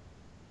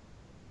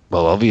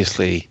 Well,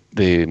 obviously,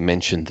 they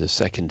mentioned the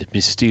second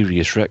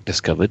mysterious wreck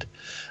discovered.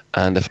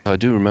 And if I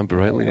do remember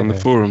rightly, on the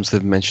forums,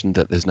 they've mentioned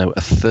that there's now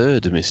a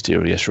third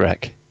mysterious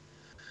wreck.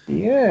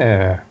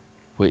 Yeah.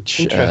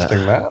 Which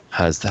that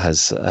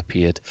has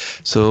appeared.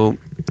 So,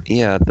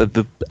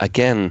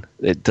 again,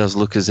 it does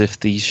look as if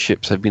these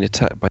ships have been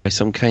attacked by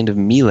some kind of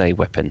melee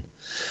weapon,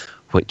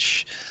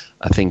 which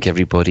I think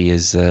everybody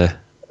is...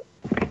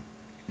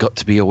 got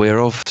to be aware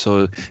of.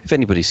 So if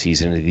anybody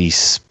sees any of these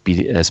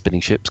spinning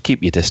ships,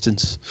 keep your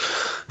distance.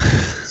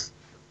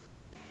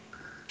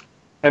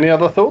 Any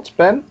other thoughts,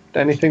 Ben?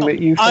 Anything that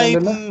you found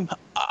in there?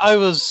 I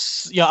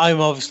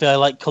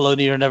like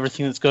Colonia and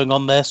everything that's going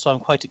on there, so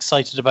I'm quite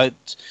excited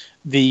about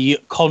the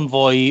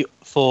convoy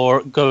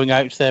for going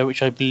out there,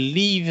 which I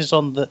believe is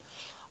on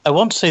I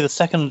want to say the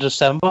 2nd of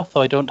December,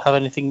 though I don't have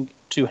anything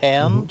to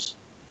hand.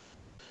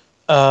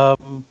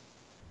 Mm-hmm.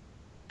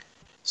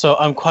 So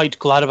I'm quite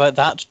glad about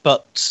that,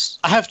 but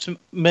I have to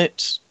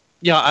admit,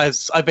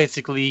 as I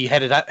basically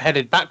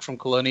headed back from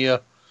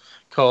Colonia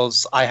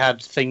because I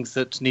had things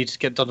that needed to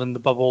get done in the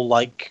bubble,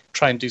 like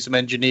try and do some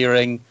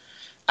engineering,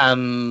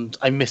 and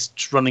I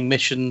missed running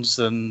missions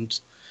and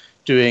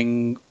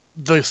doing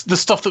the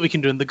stuff that we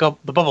can do in the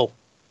bubble.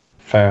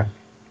 Fair.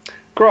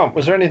 Grant,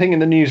 was there anything in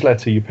the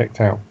newsletter you picked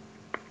out?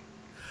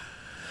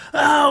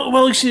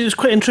 Well, actually, it was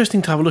quite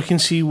interesting to have a look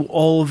and see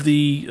all of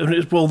the. I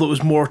mean, it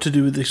was more to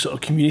do with the sort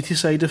of community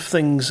side of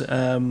things,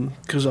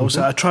 because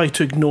I try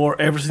to ignore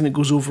everything that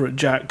goes over at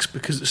Jack's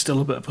because it's still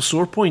a bit of a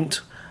sore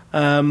point.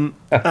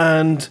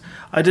 And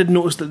I did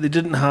notice that they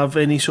didn't have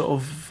any sort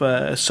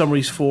of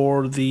summaries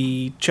for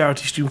the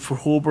charity stream for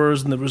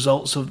Hobers and the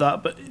results of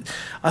that. But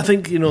I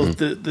think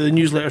the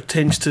newsletter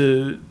tends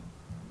to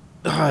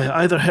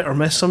either hit or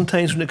miss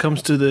sometimes when it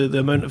comes to the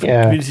amount of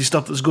community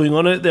stuff that's going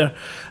on out there.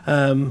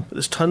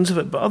 There's tons of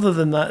it, but other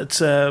than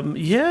that,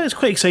 it's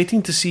quite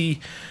exciting to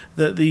see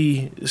that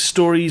the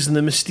stories and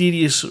the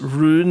mysterious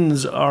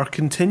runes are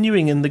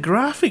continuing, and the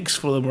graphics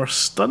for them are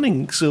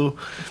stunning. So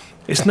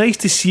it's nice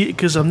to see it,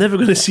 because I'm never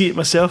going to see it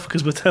myself,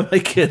 because by the time I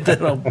get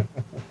there, I'll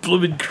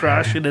blooming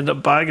crash and end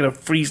up bagging a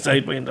free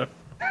Sidewinder.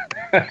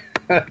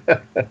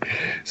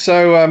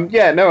 So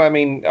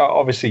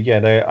obviously,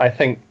 I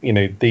think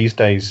these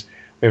days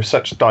we have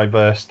such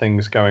diverse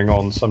things going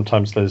on.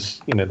 Sometimes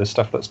there's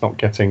stuff that's not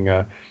getting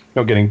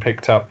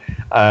picked up.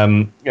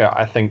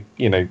 I think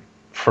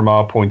from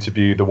our point of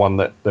view, the one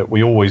that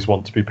we always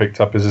want to be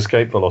picked up is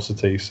escape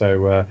velocity.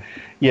 So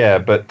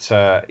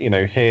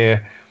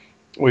here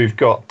we've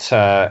got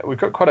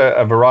quite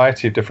a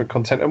variety of different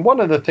content, and one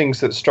of the things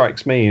that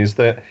strikes me is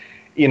that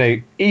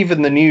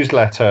even the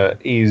newsletter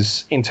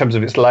is, in terms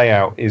of its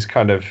layout, is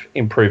kind of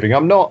improving.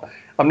 I'm not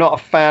a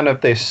fan of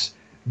this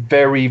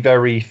very,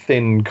 very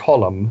thin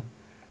column,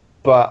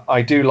 but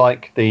I do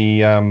like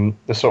the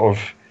sort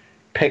of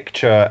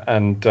picture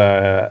and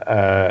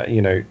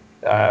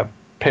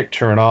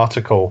picture and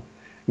article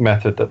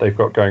method that they've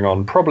got going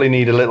on. Probably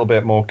need a little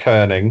bit more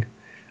kerning,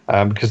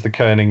 because the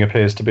kerning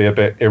appears to be a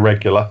bit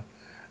irregular.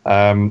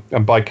 And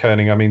by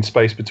kerning, I mean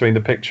space between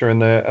the picture and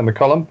the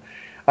column.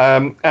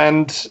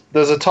 And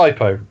there's a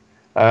typo,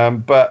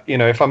 but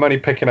if I'm only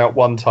picking out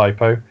one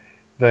typo,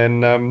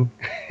 then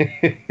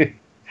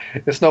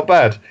it's not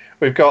bad.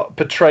 We've got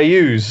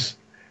Betrayu's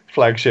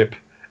flagship,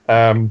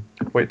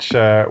 which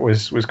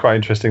was quite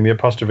interesting. The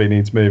apostrophe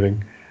needs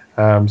moving.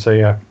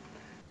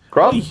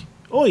 Grant?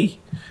 Oi.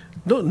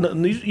 No,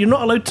 you're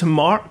not allowed to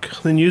mark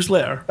the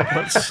newsletter.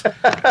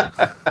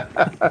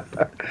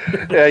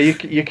 Yeah,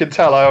 you can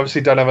tell I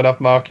obviously don't have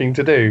enough marking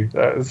to do.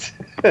 I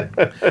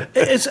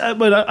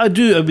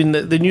do. I mean,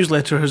 the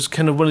newsletter is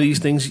kind of one of these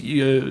things.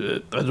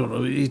 I don't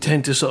know. You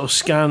tend to sort of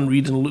scan,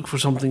 read, and look for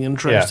something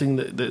interesting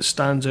that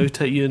stands out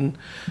at you,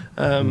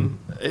 and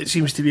it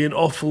seems to be an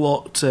awful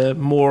lot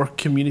more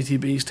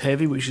community-based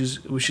heavy, which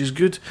is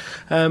good.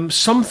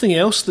 Something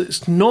else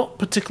that's not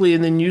particularly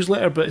in the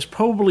newsletter, but it's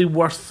probably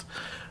worth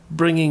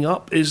bringing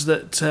up, is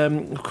that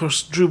of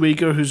course Drew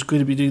Wager, who's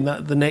going to be doing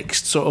the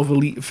next sort of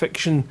Elite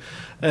Fiction,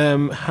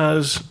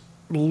 has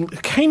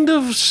kind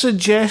of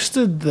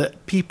suggested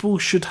that people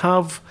should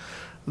have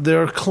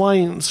their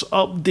clients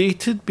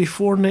updated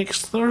before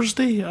next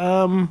Thursday.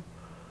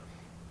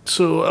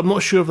 So I'm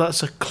not sure if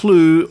that's a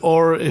clue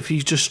or if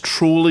he's just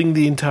trolling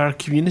the entire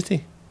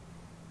community.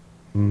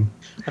 I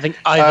think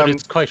either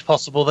it's quite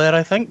possible there,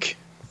 I think.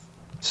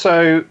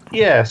 So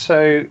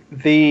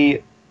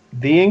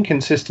the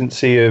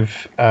inconsistency of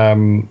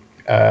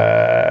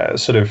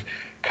sort of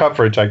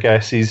coverage, I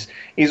guess, is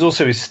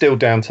still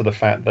down to the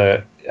fact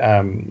that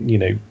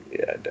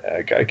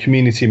a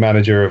community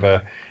manager of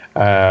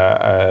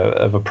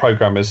a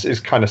program is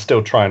kind of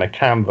still trying to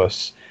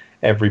canvass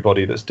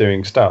everybody that's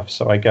doing stuff.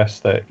 So I guess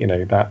that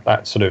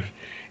that sort of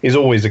is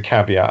always a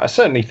caveat. I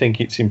certainly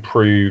think it's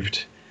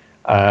improved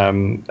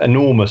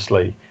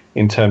enormously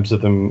in terms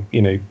of them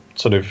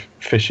sort of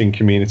fishing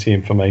community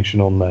information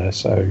on there.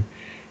 So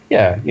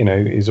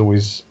is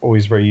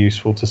always very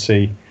useful to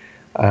see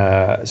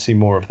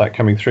more of that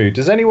coming through.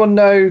 Does anyone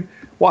know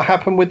what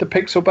happened with the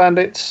Pixel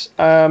Bandits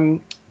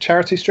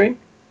charity stream?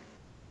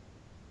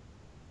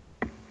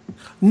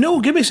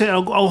 No, give me a second.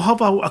 I'll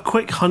have a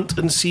quick hunt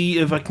and see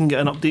if I can get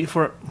an update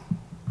for it.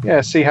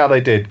 Yeah, see how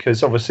they did,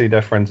 because obviously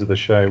they're friends of the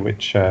show,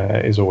 which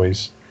is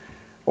always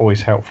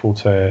helpful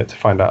to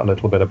find out a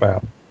little bit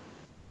about.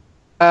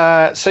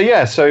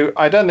 So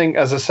I don't think,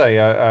 as I say,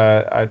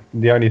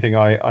 the only thing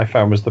I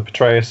found was the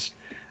Petraeus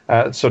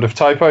sort of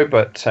typo,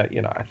 but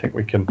I think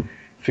we can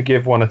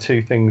forgive one or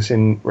two things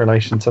in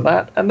relation to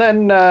that. And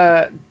then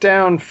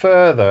down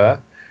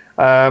further,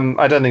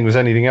 I don't think there was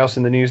anything else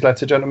in the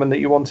newsletter, gentlemen, that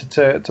you wanted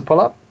to pull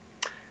up.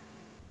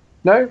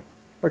 No?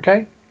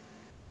 Okay.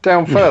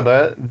 Down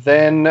further,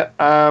 then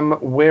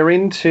we're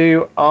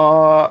into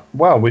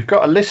we've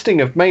got a listing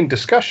of main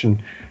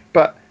discussion,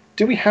 but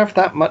do we have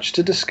that much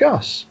to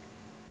discuss?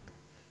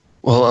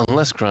 Well,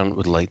 unless Grant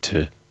would like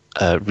to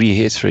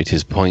reiterate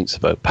his points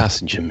about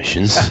passenger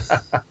missions.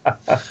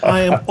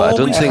 I am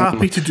always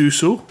happy to do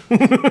so.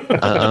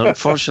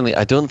 Unfortunately,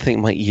 I don't think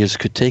my ears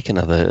could take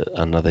another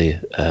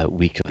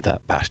week of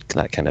that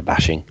kind of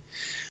bashing.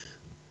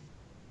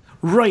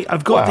 Right,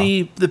 I've got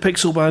the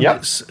Pixel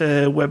Bandits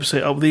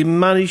website up. They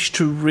managed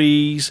to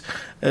raise,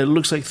 it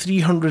looks like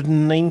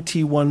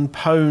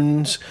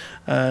 £391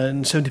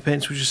 and 70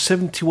 pence, which is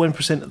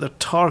 71% of their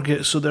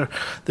target. So their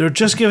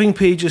Just Giving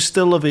page is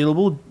still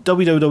available,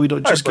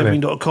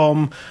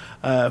 www.justgiving.com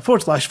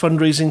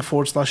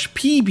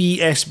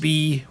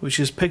 /fundraising/PBSB,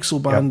 which is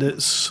Pixel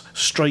Bandits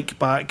Strike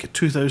Back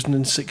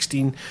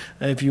 2016,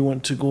 if you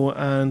want to go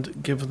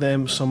and give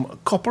them some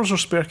coppers or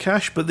spare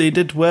cash. But they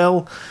did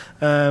well,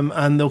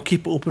 and they'll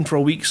keep it open for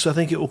a week, so I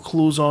think it will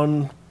close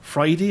on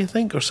Friday, I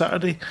think, or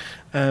Saturday.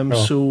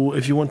 So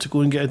if you want to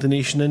go and get a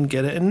donation in,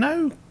 get it in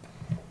now.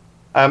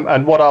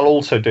 And what I'll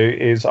also do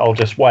is I'll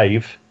just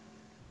wave,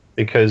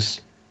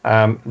 because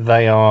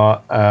they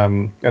are,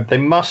 they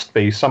must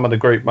be, some of the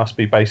group must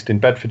be based in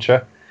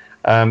Bedfordshire.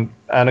 And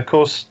of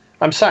course,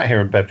 I'm sat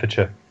here in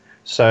Bedfordshire.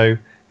 So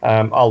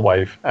I'll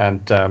wave,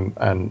 and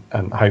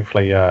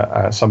hopefully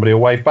somebody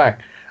will wave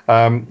back.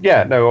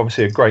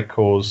 Obviously a great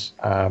cause.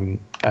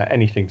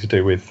 Anything to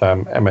do with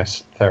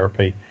MS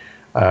therapy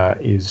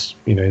is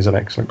an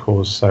excellent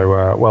cause.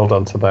 So well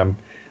done to them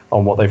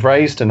on what they've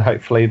raised, and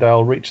hopefully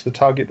they'll reach the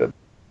target that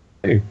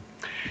they do.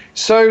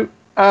 So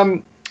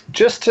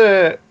just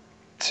to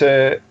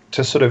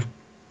sort of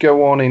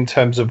go on in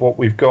terms of what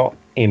we've got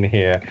in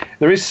here,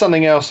 there is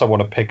something else I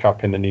want to pick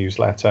up in the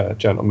newsletter,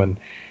 gentlemen,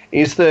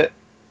 is that,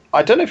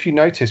 I don't know if you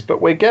noticed, but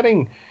we're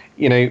getting,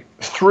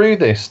 through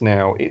this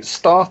now, it's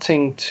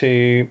starting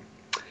to,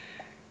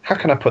 how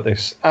can I put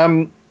this?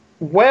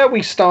 Where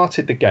we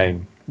started the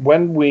game,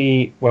 when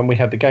we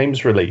had the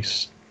game's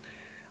release,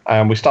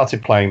 and we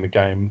started playing the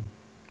game,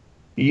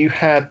 you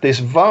had this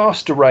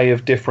vast array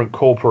of different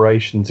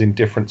corporations in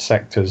different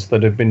sectors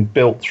that have been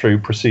built through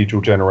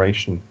procedural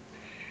generation.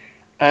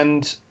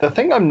 And the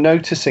thing I'm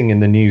noticing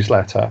in the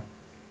newsletter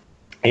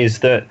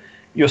is that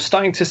you're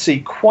starting to see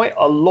quite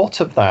a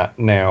lot of that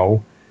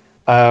now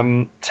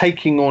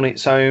taking on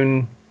its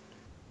own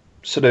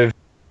story,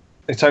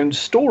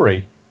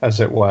 as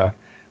it were.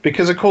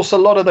 Because, of course, a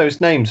lot of those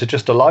names are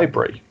just a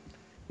library,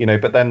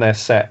 but then they're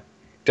set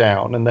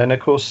down. And then, of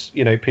course,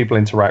 people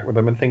interact with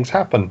them and things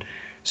happen.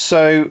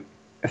 So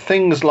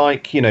things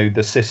like,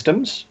 the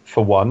systems,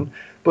 for one,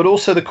 but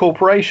also the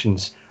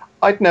corporations.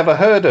 I'd never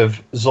heard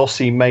of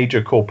Zossi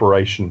Major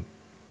Corporation,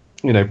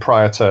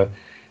 prior to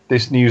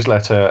this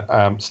newsletter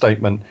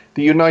statement.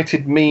 The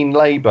United Mean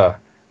Labour,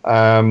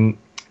 and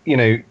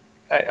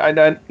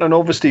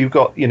obviously you've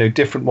got,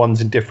 different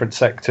ones in different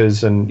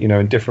sectors and,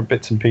 in different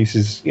bits and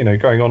pieces,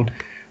 going on.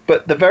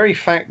 But the very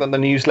fact that the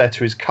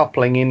newsletter is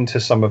coupling into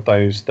some of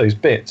those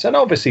bits, and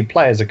obviously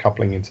players are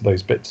coupling into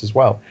those bits as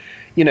well,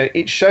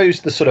 it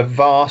shows the sort of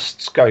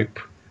vast scope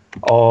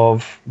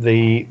of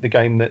the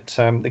game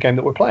that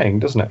we're playing,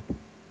 doesn't it?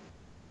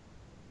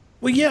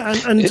 Well, yeah,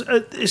 and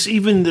it's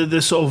even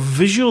the sort of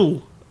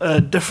visual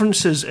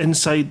differences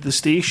inside the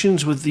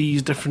stations with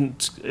these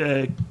different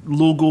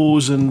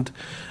logos and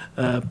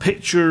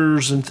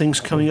pictures and things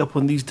coming up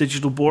on these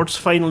digital boards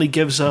finally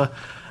gives a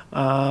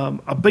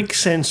big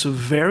sense of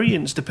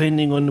variance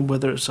depending on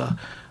whether it's a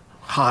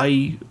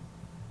high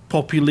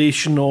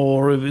population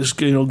or if it's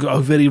got a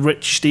very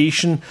rich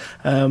station.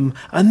 And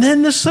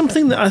then there's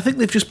something that I think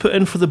they've just put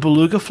in for the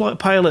Beluga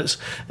pilots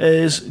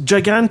is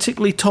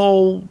gigantically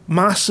tall,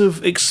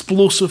 massive,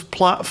 explosive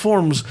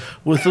platforms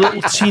with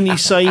little teeny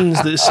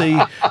signs that say,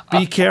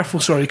 "Be careful."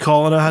 Sorry,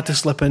 Colin, I had to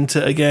slip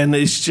into it again.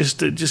 It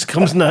just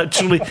comes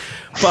naturally.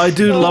 But I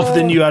do love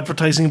the new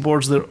advertising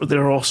boards.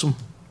 They're awesome.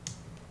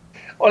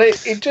 Well,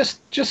 it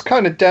just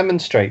kind of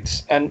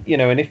demonstrates, and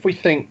and if we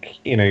think,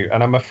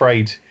 and I'm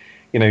afraid,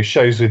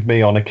 shows with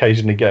me on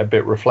occasionally get a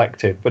bit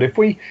reflective. But if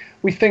we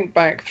think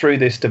back through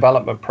this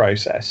development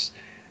process,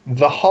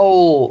 the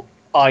whole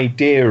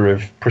idea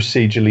of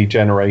procedurally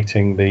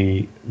generating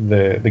the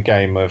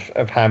game,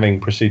 of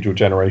having procedural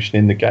generation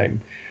in the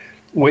game,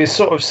 we're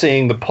sort of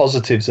seeing the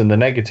positives and the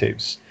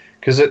negatives.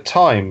 Because at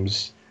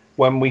times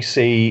when we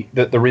see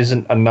that there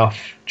isn't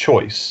enough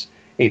choice,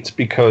 it's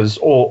because,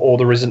 or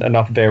there isn't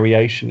enough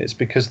variation, it's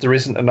because there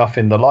isn't enough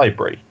in the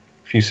library,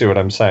 if you see what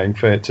I'm saying,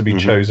 for it to be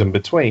chosen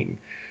between.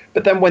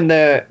 But then when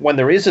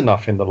there is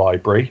enough in the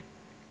library,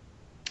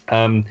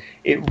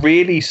 it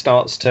really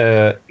starts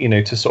to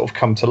sort of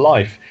come to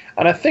life.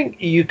 And I think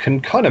you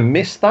can kind of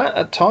miss that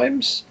at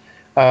times.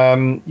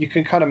 You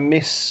can kind of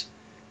miss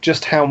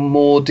just how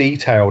more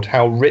detailed,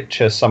 how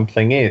richer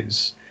something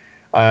is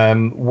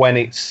when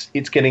it's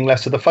getting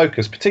less of the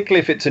focus, particularly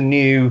if it's a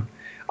new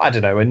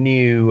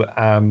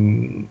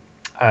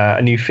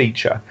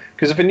feature.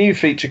 Because if a new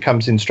feature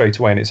comes in straight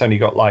away and it's only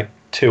got like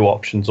 2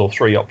 options or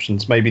 3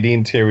 options, maybe the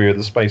interior of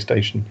the space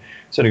station,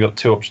 it's only got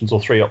 2 options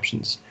or 3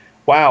 options.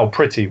 Wow,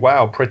 pretty,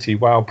 wow, pretty,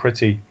 wow,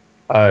 pretty.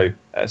 Oh,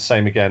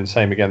 same again,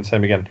 same again,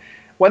 same again.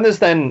 When there's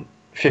then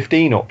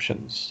 15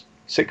 options,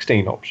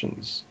 16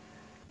 options,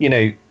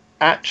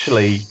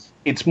 actually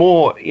it's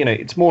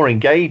more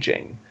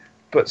engaging,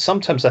 but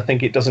sometimes I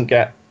think it doesn't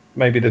get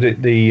maybe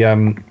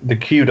the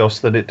kudos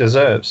that it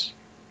deserves.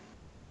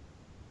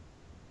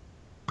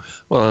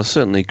 Well, I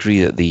certainly agree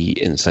that the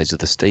insides of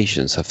the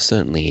stations have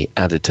certainly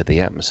added to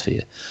the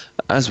atmosphere,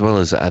 as well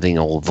as adding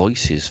all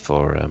voices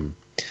for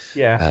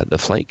the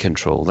flight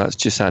control. That's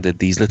just added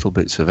these little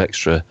bits of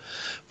extra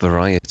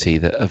variety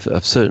that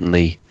have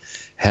certainly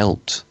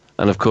helped.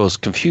 And, of course,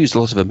 confused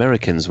a lot of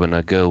Americans when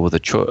a girl with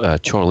a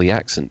Chorley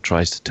accent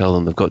tries to tell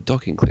them they've got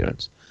docking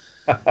clearance.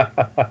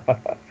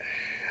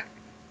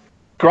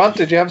 Grant,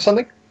 did you have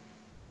something?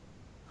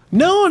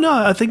 No,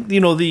 I think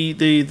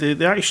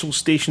the actual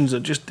stations are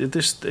just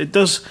it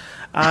does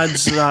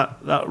adds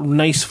that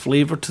nice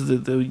flavour to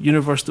the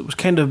universe that was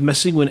kind of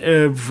missing when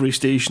every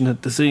station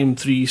had the same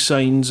three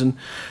signs, and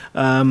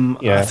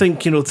I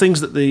think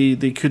things that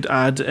they could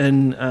add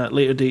in at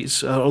later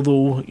dates.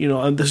 Although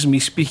and this is me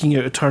speaking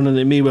out of turn, and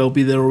it may well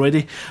be there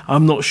already.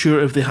 I'm not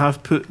sure if they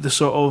have put the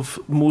sort of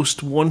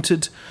most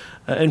wanted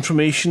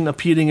information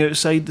appearing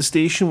outside the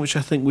station, which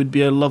I think would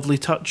be a lovely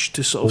touch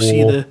to sort of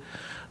see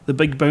the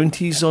big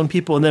bounties on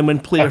people, and then when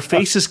player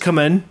faces come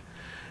in,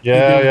 you'll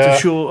be able to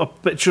show a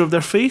picture of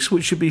their face,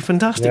 which should be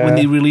fantastic when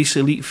they release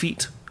Elite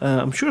Feet.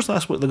 I'm sure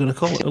that's what they're going to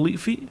call it, Elite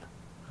Feet.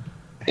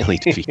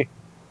 Elite Feet.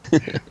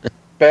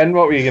 Ben,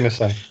 what were you going to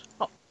say?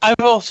 I've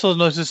also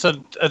noticed, I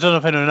don't know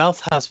if anyone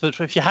else has, but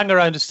if you hang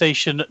around a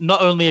station, not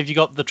only have you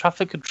got the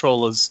traffic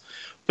controllers,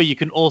 but you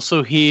can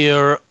also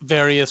hear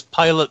various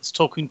pilots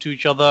talking to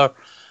each other.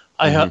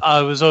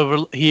 I was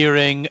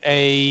overhearing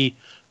a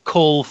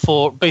call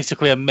for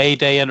basically a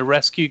mayday and a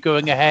rescue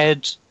going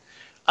ahead,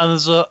 and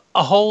there's a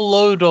whole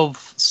load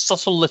of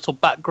subtle little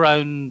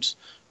background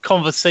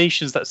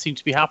conversations that seem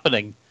to be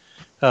happening.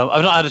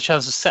 I've not had a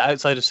chance to sit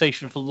outside a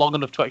station for long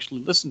enough to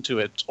actually listen to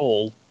it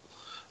all,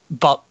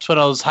 but when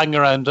I was hanging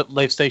around at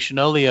Lave Station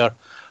earlier,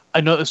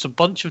 I noticed a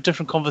bunch of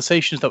different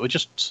conversations that were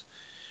just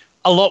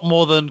a lot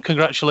more than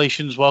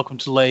congratulations, welcome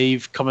to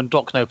Lave, come and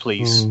dock now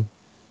please.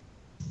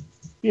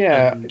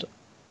 Yeah. And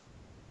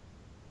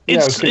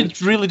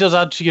it really does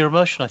add to your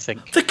immersion, I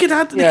think. They could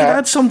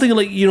add something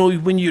like,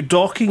 when you're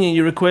docking and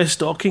you request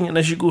docking, and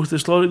as you go through the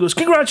slot, it goes,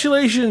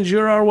 congratulations,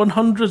 you're our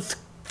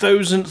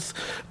 100,000th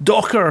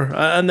docker.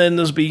 And then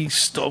there's be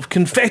stuff,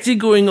 confetti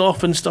going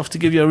off and stuff to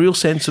give you a real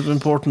sense of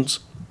importance.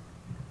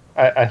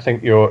 I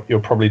think you're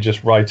probably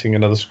just writing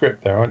another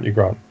script there, aren't you,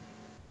 Grant?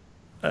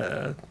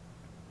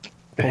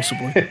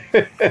 Possibly.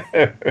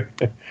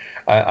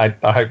 I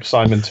hope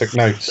Simon took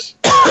notes.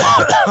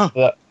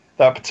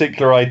 That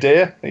particular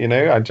idea,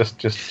 I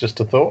just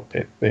a thought.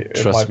 It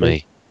Trust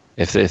me,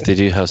 if they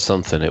do have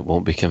something, it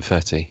won't be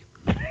confetti.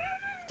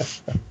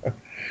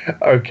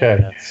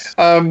 Okay. Yes.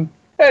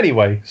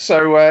 Anyway,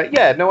 so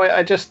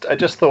I just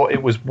thought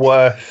it was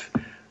worth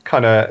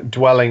kind of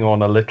dwelling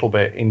on a little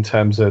bit in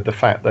terms of the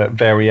fact that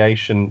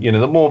variation,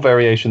 the more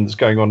variation that's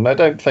going on. And I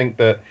don't think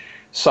that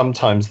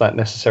sometimes that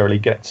necessarily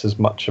gets as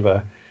much of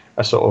a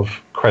sort of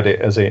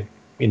credit as it,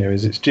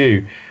 as it's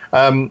due.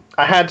 I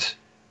had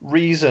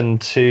reason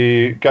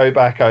to go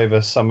back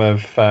over some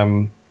of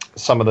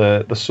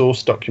the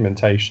source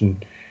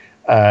documentation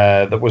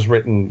that was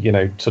written,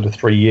 sort of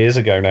 3 years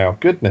ago now.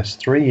 Goodness,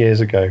 3 years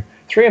ago,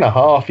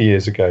 3.5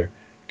 years ago.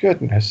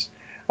 Goodness.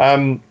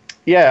 I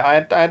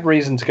had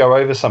reason to go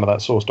over some of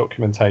that source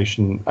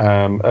documentation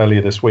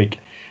earlier this week,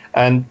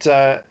 and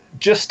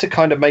just to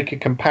kind of make a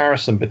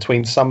comparison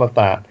between some of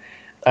that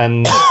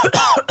and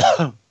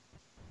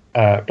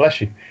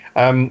bless you.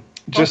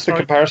 Just the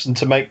comparison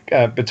to make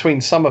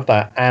between some of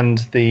that and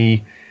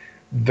the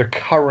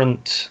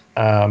current,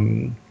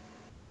 the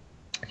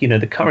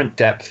current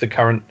depth, the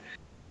current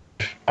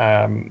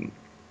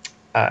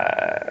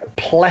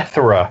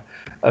plethora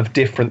of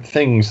different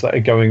things that are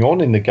going on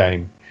in the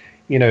game.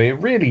 It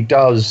really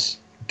does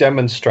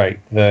demonstrate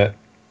that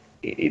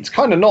it's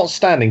kind of not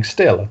standing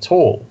still at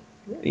all.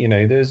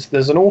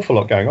 There's an awful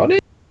lot going on.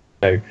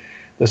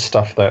 There's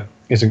stuff that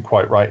isn't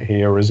quite right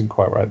here or isn't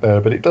quite right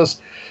there, but it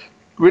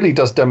really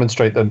does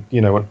demonstrate that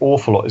an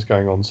awful lot is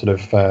going on, sort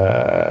of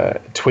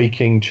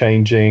tweaking,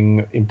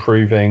 changing,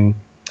 improving.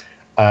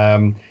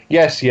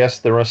 Yes,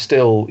 there are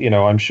still,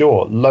 I'm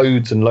sure,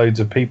 loads and loads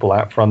of people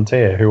at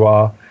Frontier who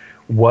are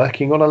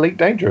working on Elite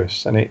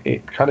Dangerous, and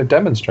it kind of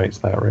demonstrates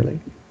that, really.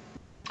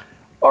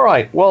 All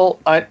right, well,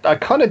 I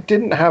kind of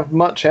didn't have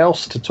much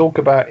else to talk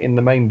about in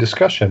the main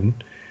discussion.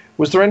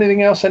 Was there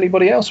anything else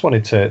anybody else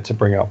wanted to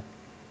bring up?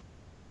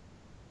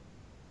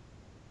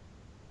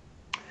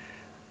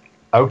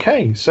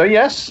 Okay, so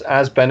yes,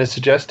 as Ben has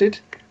suggested,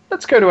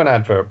 let's go to an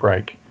advert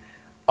break.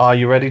 Are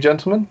you ready,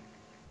 gentlemen?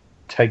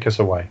 Take us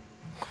away.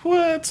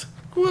 What?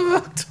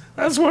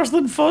 That's worse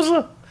than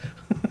Fuzzer.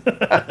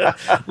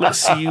 Let's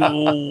see.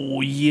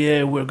 Oh,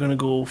 yeah, we're going to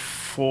go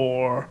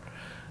for...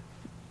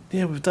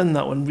 Yeah, we've done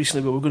that one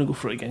recently, but we're going to go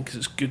for it again because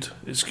it's good.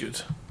 It's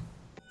good.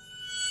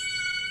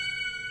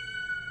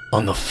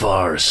 On the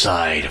far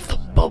side of the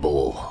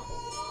bubble...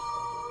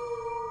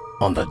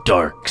 On the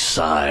dark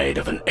side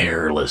of an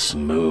airless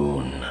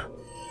moon.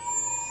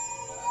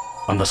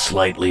 On the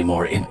slightly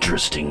more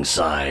interesting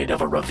side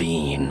of a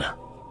ravine.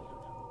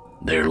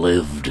 There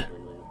lived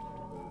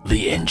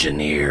the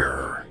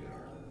Engineer.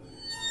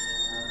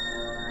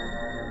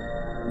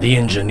 The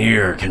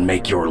Engineer can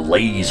make your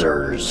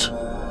lasers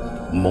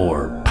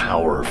more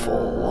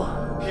powerful.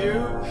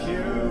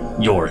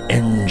 Your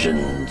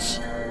engines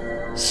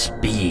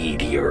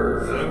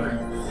speedier.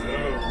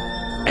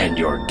 And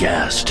your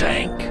gas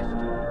tank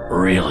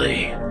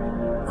really,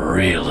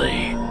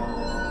 really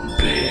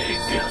big.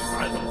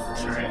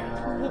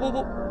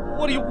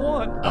 What do you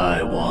want?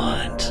 I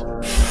want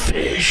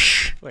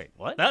fish. Wait,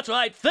 what? That's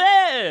right,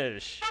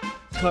 fish!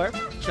 Carp,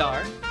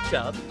 char,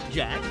 chub,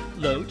 jack,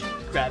 loach,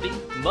 crabby,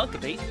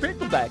 muckabait,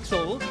 prickleback,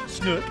 sole,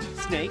 snook,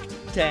 snake,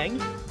 tang,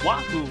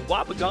 wahoo,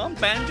 wapagon,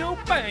 banjo,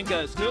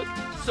 banga, snook,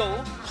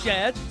 sole,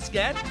 shad,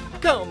 scat.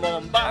 Come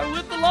on by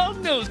with the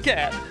long-nosed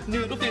cat.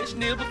 Noodlefish,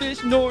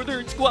 nibblefish,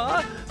 northern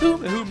squaw,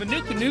 hooma hooma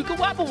nooka nooka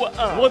wappa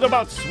wah. What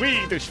about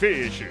Swedish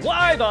fish?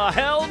 Why the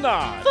hell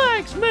not?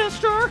 Thanks,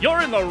 mister!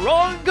 You're in the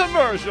wrong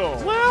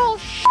commercial. Well,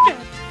 shit!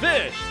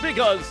 Fish,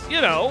 because,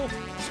 you know,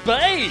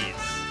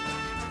 space!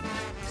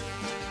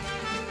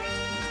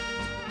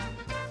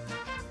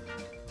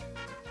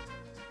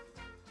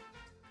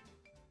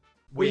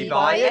 We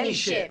buy any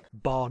ship.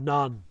 Bar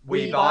none.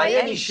 We buy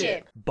any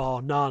ship.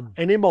 Bar none.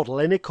 Any model,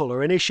 any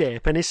colour, any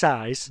shape, any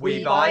size.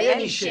 We buy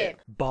any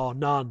ship. Bar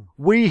none.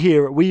 We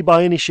here at We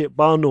Buy Any Ship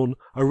Bar None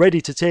are ready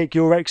to take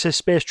your excess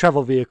space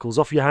travel vehicles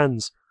off your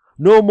hands.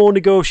 No more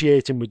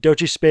negotiating with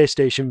dodgy space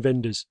station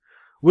vendors.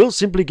 We'll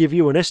simply give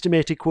you an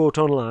estimated quote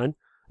online.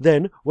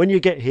 Then, when you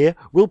get here,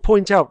 we'll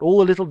point out all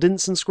the little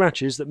dents and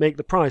scratches that make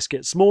the price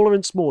get smaller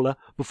and smaller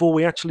before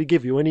we actually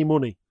give you any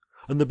money.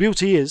 And the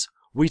beauty is,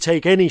 we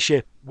take any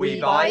ship. We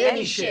buy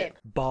any ship.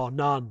 Bar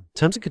none.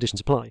 Terms and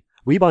conditions apply.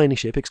 We Buy Any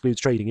Ship excludes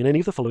trading in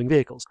any of the following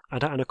vehicles: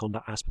 Adder,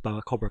 Anaconda, Asp,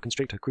 Boa, Cobra,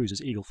 Constrictor,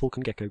 Cruisers, Eagle,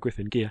 Falcon, Gecko,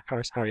 Griffin, Gear,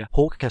 Harris, Harrier,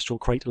 Hawk, Kestrel,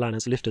 Crate,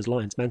 Lanas, Lifters,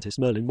 Lions, Mantis,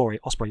 Merlin, Moray,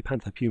 Osprey,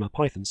 Panther, Puma,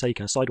 Python,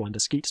 Saker, Sidewinder,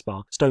 Skeet,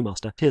 Spar,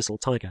 Stowmaster, Tearsel,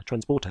 Tiger,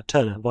 Transporter,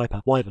 Turner,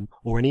 Viper, Wyvern,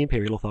 or any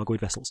Imperial or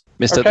Thargoid vessels.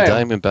 Mr. Okay. the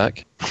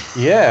Diamondback.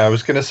 Yeah, I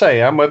was going to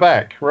say, and we're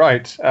back.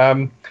 Right.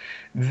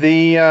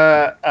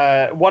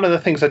 The one of the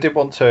things I did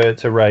want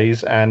to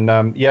raise,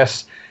 and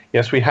yes,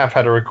 we have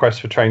had a request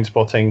for train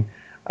spotting,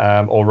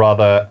 or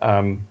rather,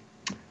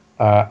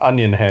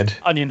 Onion Head.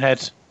 Onion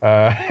Head.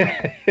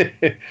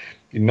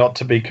 Not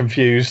to be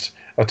confused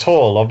at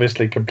all.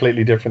 Obviously,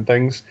 completely different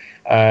things.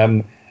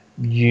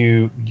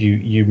 You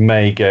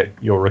may get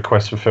your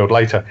request fulfilled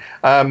later.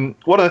 One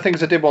of the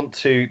things I did want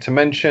to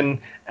mention,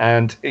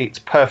 and it's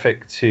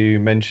perfect to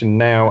mention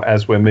now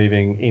as we're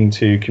moving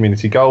into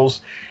community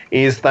goals,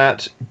 is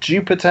that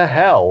Jupiter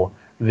Hell,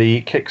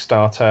 the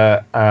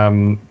Kickstarter,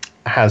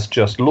 has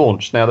just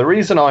launched. Now, the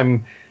reason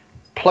I'm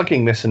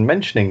plugging this and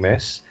mentioning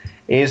this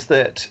is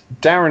that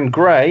Darren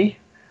Gray,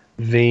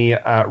 the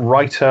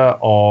writer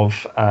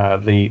of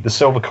the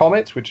Silver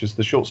Comet, which is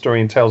the short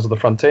story in Tales of the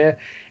Frontier,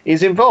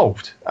 is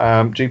involved.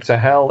 Jupiter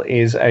Hell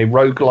is a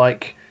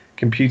roguelike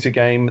computer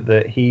game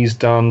that he's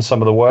done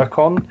some of the work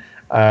on,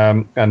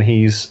 and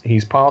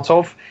he's part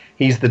of.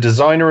 He's the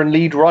designer and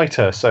lead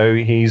writer, so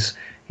he's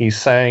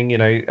saying,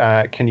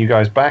 can you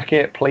guys back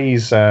it?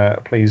 Please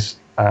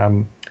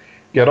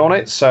get on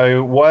it.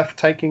 So worth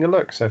taking a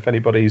look. So if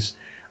anybody's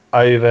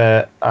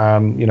over at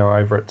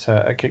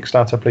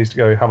Kickstarter, please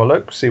go have a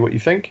look, see what you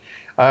think.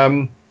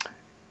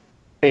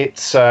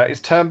 It's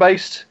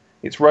turn-based,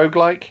 it's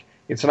roguelike,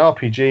 it's an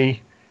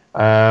RPG,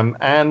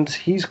 and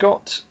he's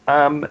got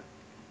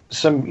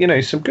some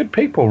good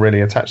people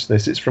really attached to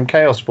this. It's from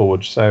Chaos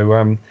Forge,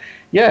 so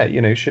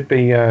should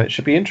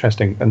be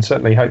interesting, and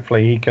certainly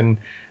hopefully he can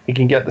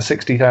get the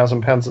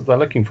 £60,000 that they're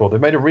looking for.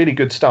 They've made a really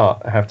good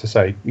start, I have to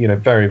say,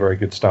 very, very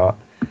good start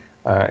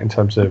in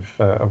terms of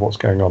what's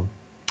going on.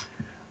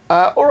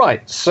 All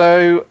right,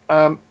 so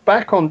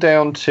back on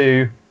down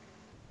to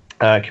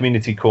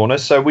Community Corner.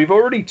 So we've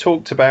already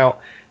talked about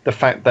the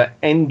fact that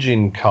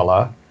engine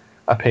color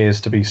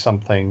appears to be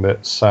something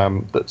that's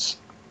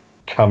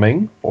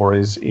coming, or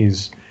is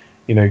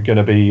going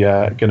to be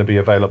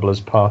available as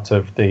part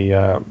of the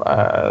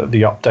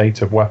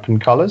update of weapon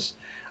colors.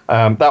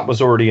 That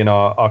was already in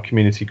our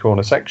Community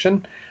Corner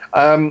section.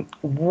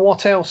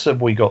 What else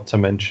have we got to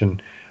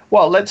mention?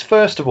 Well, let's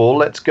go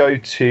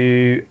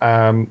to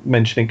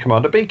mentioning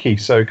Commander Beaky.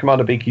 So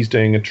Commander Beaky's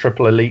doing a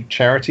Triple Elite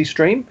charity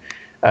stream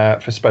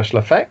for Special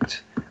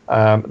Effect.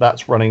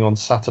 That's running on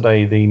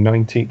Saturday, the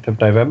 19th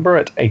of November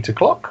at 8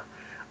 o'clock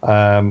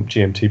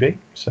GMTV.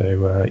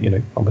 So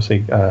obviously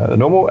the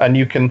normal, and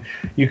you can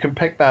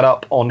pick that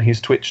up on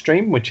his Twitch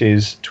stream, which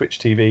is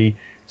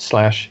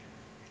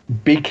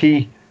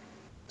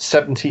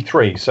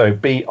twitch.tv/Beaky73. So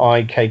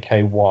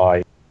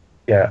BIKKY.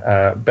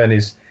 Yeah, Ben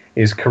is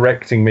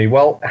correcting me.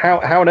 Well, how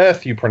on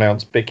earth you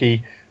pronounce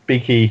Beaky?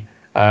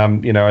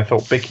 I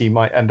thought Bicky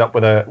might end up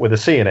with a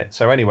C in it.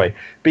 So anyway,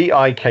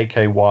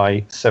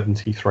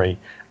 BIKKY73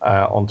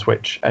 on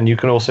Twitch, and you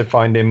can also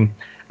find him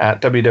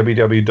at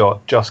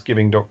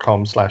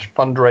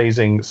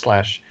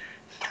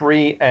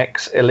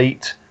www.justgiving.com/fundraising/3x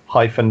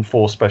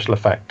elite-4 special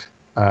effect.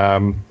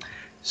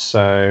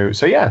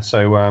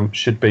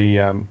 Should be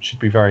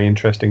very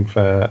interesting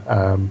for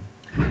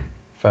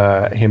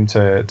him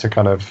to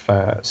kind of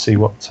see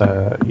what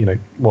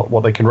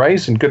they can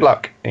raise, and good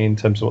luck in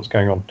terms of what's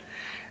going on.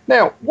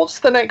 Now, what's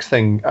the next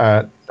thing?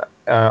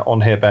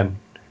 on here, Ben.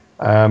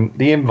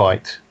 The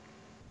invite.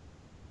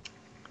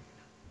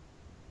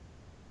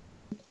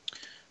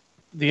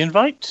 The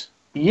invite?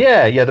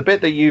 Yeah, the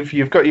bit that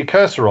you've got your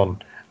cursor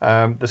on.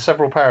 The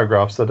several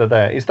paragraphs that are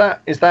there. Is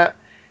that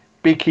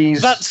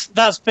Bicky's?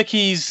 That's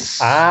Bicky's.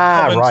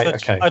 Right.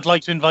 Okay. I'd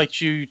like to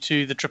invite you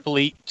to the Triple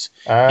Eat.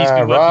 He's right.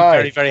 been working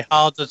very, very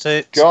hard at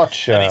it.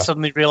 Gotcha. And he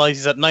suddenly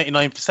realizes at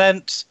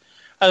 99%.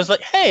 I was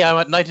like, hey, I'm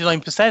at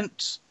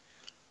 99%.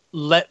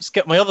 Let's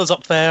get my others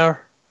up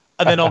there,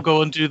 and then I'll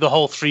go and do the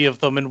whole 3 of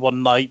them in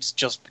one night,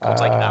 just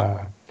because I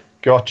can.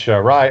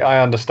 Gotcha. Right, I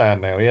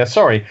understand now. Yeah,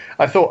 sorry.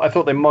 I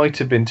thought they might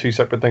have been 2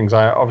 separate things.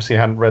 I obviously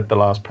hadn't read the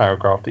last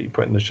paragraph that you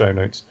put in the show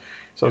notes,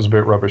 so it was a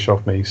bit rubbish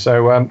of me.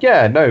 So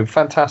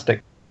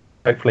fantastic.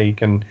 Hopefully you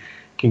can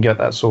get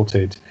that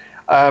sorted.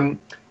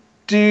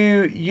 Do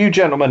you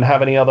gentlemen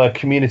have any other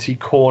community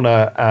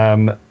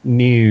corner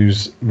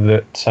news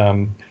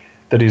that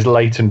is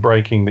late and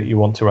breaking that you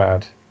want to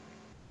add?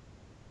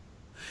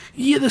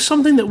 Yeah, there's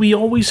something that we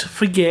always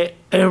forget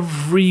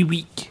every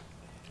week.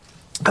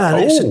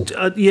 And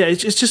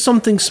it's just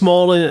something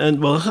small,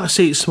 and well, I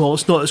say it's small.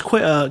 It's not. It's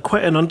quite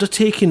an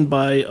undertaking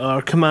by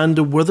our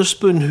Commander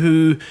Witherspoon,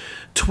 who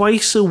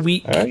twice a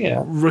week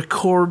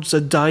records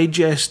a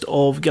digest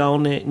of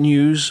Galnet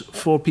news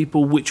for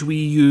people, which we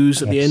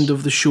use at the end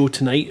of the show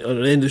tonight, or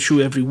at the end of the show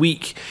every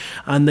week,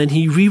 and then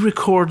he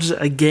re-records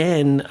it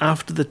again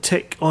after the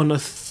tick on a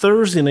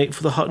Thursday night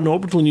for the Hutton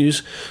Orbital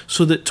news,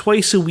 so that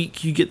twice a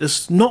week you get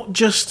this not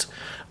just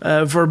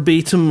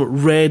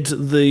verbatim read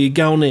the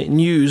Galnet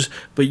news,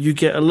 but you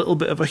get a little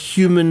bit of a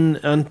human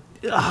and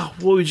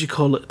what would you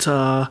call it?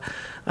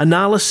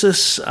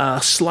 Analysis,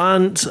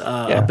 slant,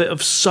 a bit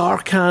of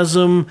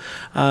sarcasm,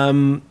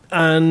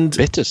 and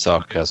bit of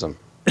sarcasm.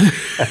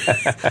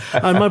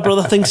 And my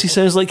brother thinks he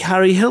sounds like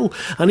Harry Hill,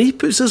 and he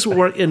puts his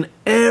work in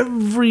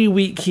every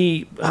week.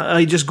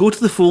 I just go to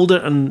the folder,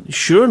 and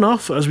sure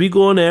enough, as we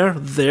go on air,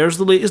 there's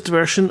the latest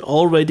version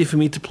all ready for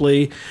me to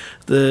play.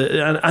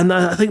 And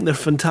I think they're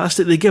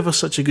fantastic. They give us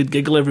such a good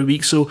giggle every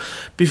week. So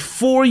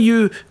before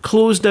you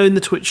close down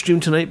the Twitch stream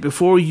tonight,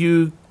 before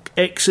you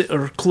exit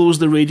or close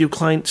the radio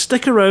client,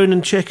 stick around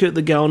and check out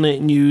the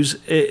Galnet news.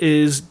 It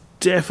is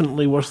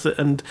definitely worth it,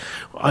 and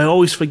I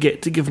always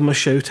forget to give them a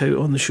shout out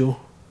on the show.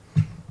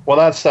 Well,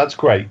 that's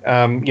great.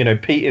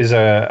 Pete is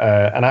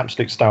an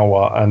absolute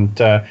stalwart,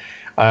 and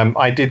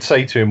I did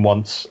say to him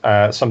once,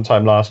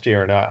 sometime last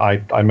year, and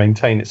I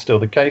maintain it's still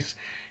the case.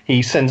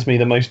 He sends me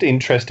the most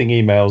interesting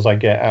emails I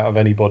get out of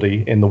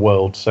anybody in the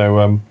world.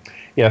 So,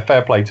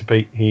 fair play to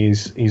Pete.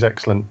 He's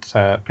excellent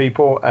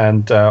people,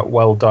 and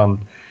well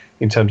done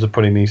in terms of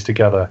putting these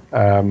together.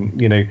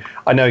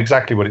 I know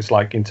exactly what it's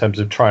like in terms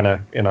of trying to,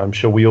 I'm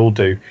sure we all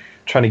do,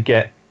 trying to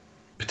get,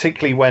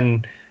 particularly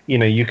when,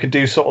 you can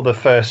do sort of the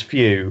first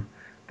few,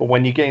 but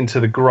when you get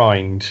into the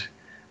grind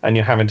and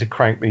you're having to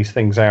crank these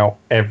things out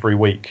every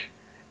week,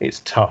 it's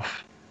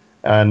tough.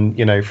 And,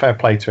 fair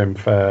play to him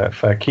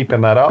for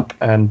keeping that up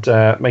and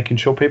making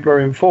sure people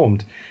are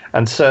informed.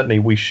 And certainly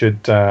we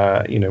should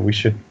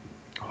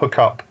hook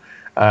up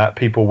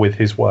people with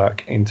his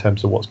work in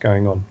terms of what's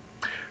going on.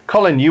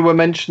 Colin, you were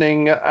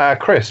mentioning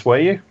Chris, were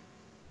you?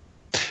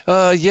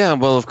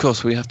 Well, of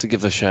course, we have to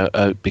give a shout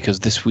out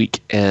because this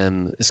week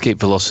Escape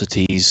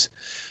Velocity's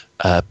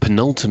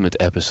penultimate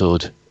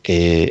episode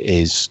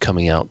is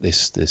coming out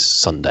this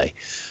Sunday.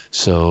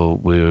 So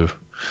we're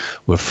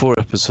 4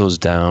 episodes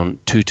down,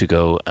 2 to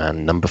go,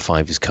 and number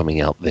 5 is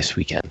coming out this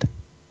weekend.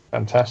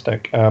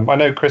 Fantastic. I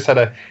know Chris had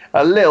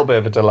a little bit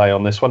of a delay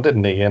on this one,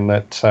 didn't he? In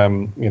that,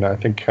 I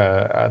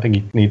think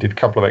he needed a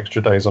couple of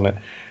extra days on it.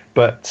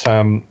 But,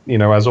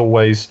 as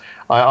always,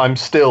 I'm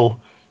still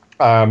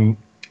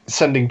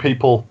sending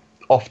people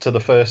off to the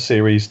first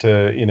series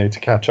to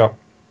catch up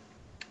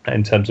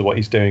in terms of what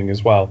he's doing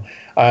as well.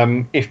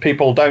 If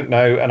people don't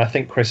know, and I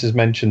think Chris has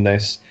mentioned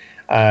this,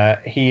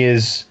 he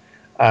is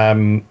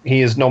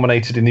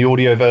nominated in the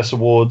Audioverse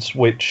Awards,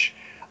 which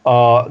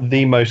are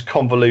the most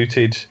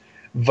convoluted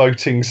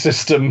voting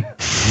system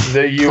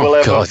that you will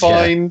ever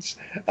find.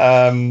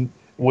 Yeah.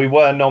 We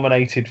were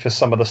nominated for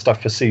some of the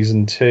stuff for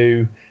season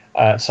 2.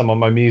 Some of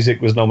my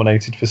music was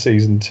nominated for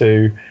season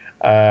 2,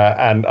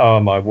 and oh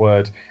my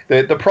word,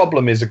 the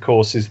problem is, of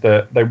course, is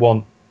that they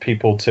want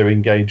people to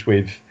engage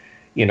with,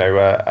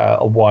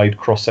 a wide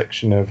cross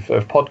section of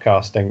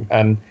podcasting,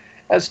 and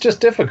it's just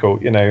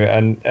difficult,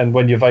 and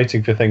when you're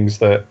voting for things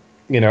that,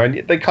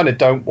 and they kind of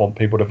don't want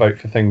people to vote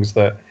for things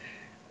that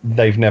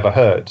they've never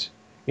heard,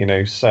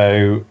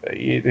 so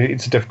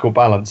it's a difficult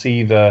balance.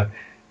 Either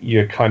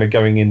you're kind of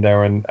going in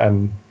there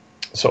and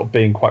sort of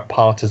being quite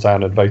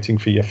partisan and voting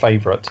for your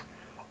favourite,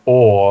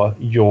 or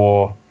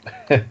you're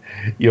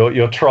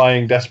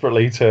trying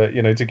desperately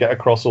to get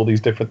across all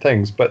these different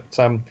things. But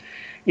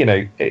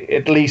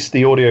at least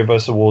the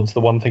Audioverse Awards,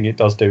 the one thing it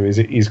does do is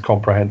it is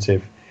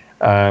comprehensive.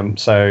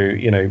 So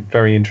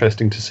very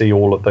interesting to see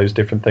all of those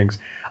different things.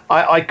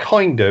 I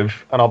kind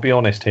of, and I'll be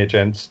honest here,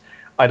 gents,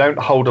 I don't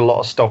hold a lot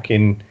of stock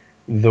in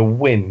the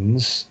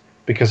wins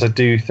because I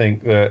do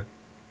think that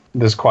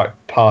there's quite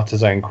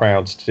partisan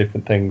crowds to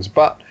different things.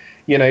 But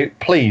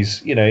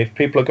please, if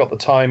people have got the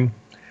time,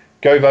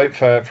 go vote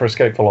for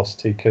Escape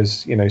Velocity,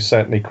 because,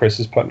 certainly Chris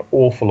has put an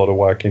awful lot of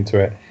work into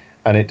it,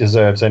 and it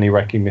deserves any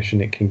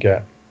recognition it can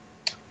get.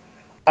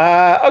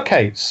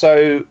 Okay,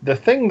 so the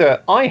thing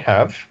that I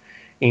have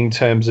in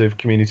terms of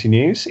community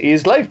news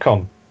is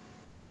LaveCon.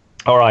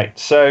 All right,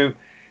 so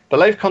the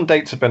LaveCon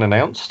dates have been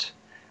announced.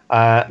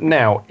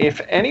 Now,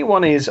 if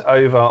anyone is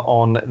over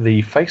on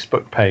the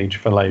Facebook page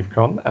for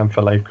LaveCon and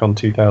for LaveCon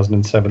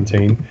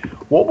 2017,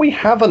 what we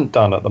haven't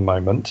done at the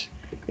moment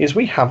is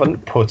we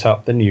haven't put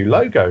up the new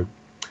logo.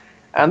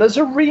 And there's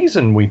a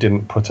reason we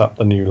didn't put up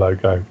the new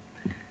logo.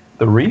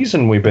 The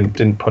reason we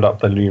didn't put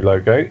up the new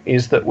logo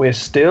is that we were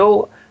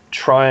still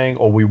trying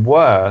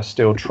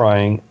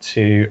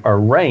to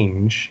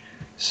arrange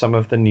some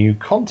of the new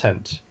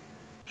content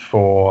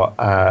for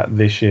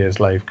this year's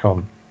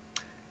LaveCon.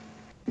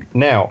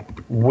 Now,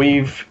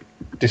 we've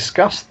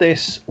discussed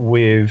this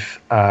with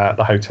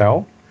the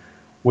hotel.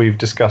 We've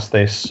discussed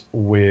this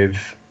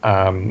with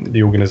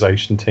the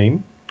organisation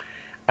team.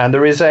 And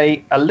there is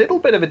a little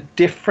bit of a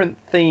different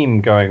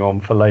theme going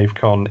on for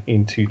LaveCon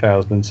in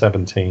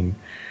 2017.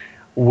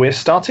 We're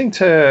starting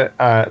to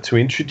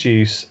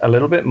introduce a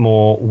little bit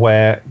more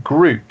where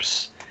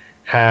groups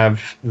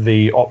have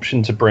the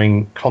option to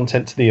bring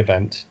content to the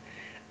event.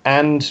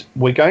 And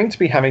we're going to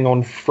be having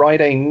on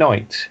Friday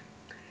night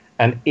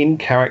an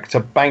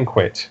in-character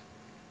banquet.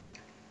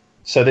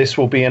 So this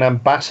will be an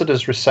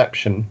ambassador's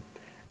reception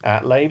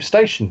at Lave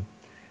Station.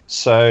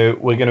 So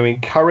we're going to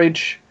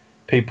encourage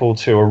people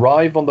to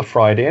arrive on the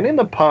Friday. And in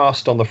the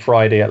past, on the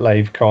Friday at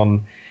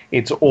LaveCon,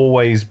 it's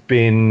always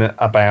been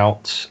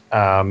about,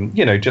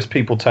 just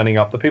people turning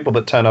up. The people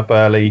that turn up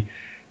early,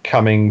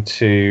 coming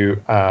to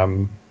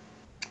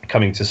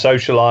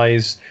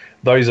socialize.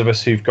 Those of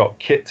us who've got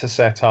kit to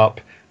set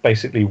up,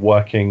 basically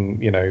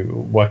working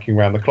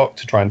around the clock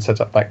to try and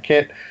set up that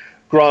kit.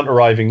 Grant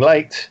arriving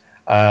late.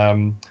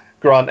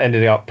 Grant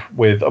ending up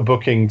with a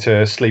booking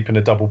to sleep in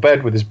a double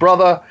bed with his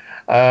brother.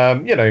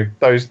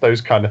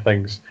 Those kind of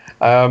things.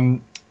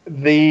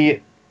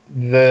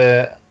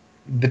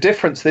 The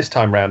difference this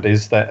time round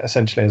is that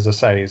essentially, as I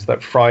say, is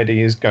that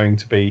Friday is going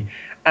to be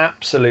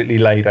absolutely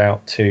laid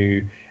out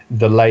to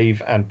the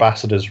Lave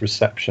Ambassadors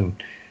reception.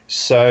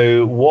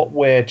 So what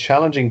we're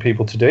challenging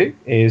people to do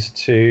is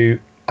to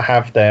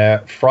have their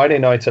Friday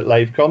night at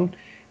LaveCon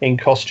in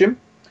costume,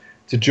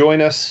 to join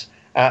us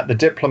at the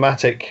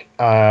diplomatic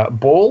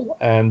ball,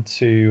 and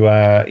to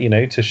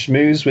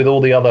schmooze with all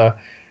the other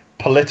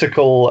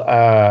political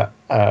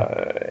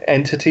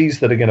entities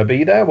that are going to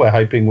be there. We're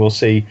hoping we'll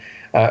see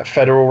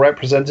federal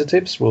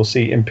representatives, we'll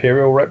see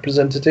imperial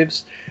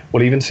representatives,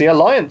 we'll even see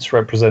alliance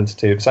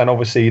representatives, and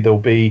obviously there'll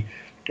be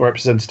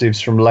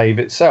representatives from Lave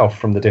itself,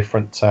 from the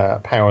different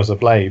powers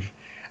of Lave.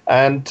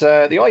 And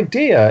the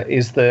idea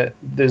is that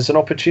there's an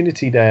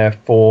opportunity there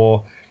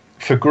for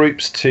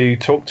groups to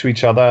talk to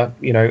each other,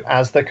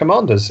 as their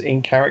commanders,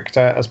 in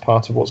character, as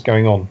part of what's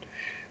going on.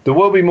 There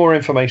will be more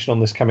information on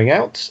this coming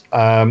out.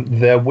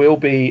 There will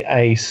be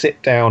a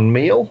sit-down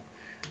meal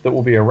that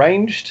will be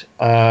arranged.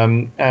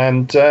 So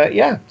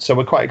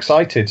we're quite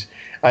excited.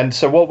 And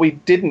so what we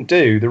didn't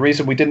do, the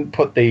reason we didn't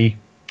put the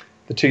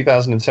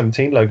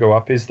 2017 logo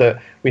up, is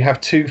that we have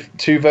two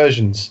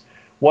versions.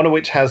 One of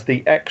which has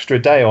the extra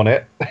day on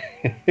it,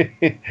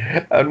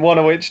 and one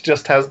of which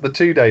just has the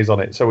 2 days on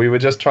it. So we were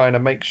just trying to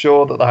make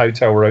sure that the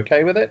hotel were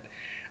okay with it.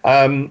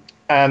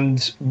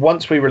 And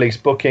once we release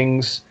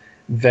bookings,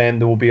 then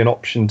there will be an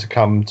option to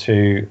come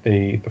to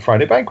the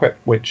Friday banquet,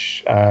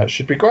 which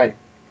should be great.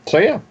 So,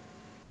 yeah.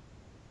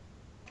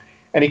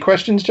 Any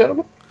questions,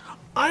 gentlemen?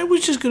 I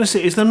was just going to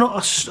say, is there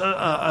not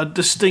a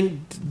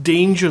distinct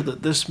danger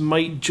that this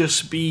might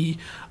just be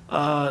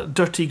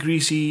dirty,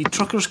 greasy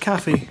truckers'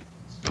 cafe?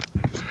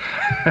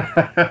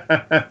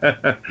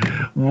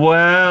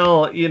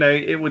 Well,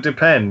 it would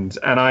depend.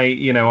 And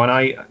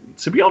I,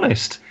 to be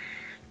honest,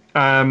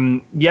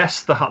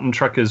 yes, the Hutton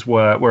Truckers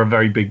were a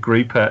very big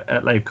group at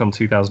LaveCon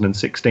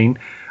 2016.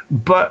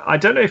 But I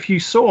don't know if you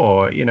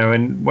saw,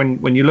 and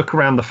when you look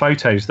around the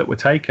photos that were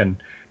taken,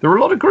 there were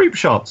a lot of group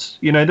shots.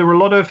 There were a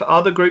lot of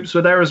other groups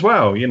were there as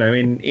well,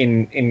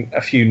 in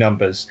a few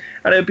numbers.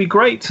 And it would be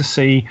great to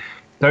see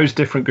those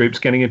different groups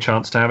getting a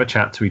chance to have a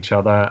chat to each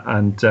other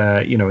and,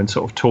 and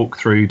sort of talk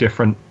through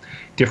different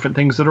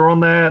things that are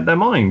on their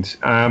mind.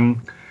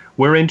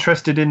 We're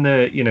interested in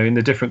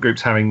the different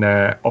groups having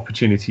their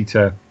opportunity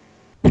to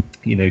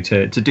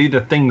do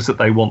the things that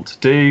they want to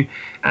do,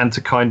 and to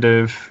kind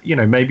of,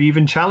 maybe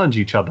even challenge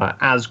each other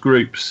as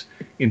groups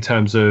in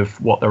terms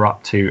of what they're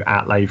up to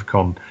at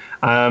LaveCon.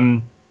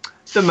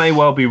 There may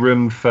well be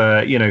room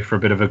for, for a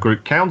bit of a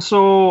group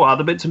council,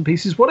 other bits and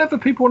pieces, whatever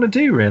people want to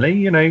do,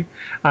 really,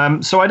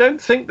 So I don't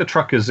think the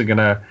truckers are going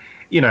to,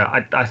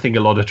 I think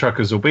a lot of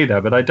truckers will be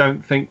there, but I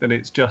don't think that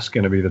it's just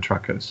going to be the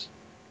truckers.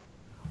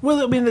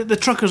 Well, I mean, the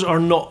truckers are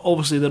not,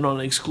 obviously, they're not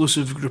an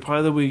exclusive group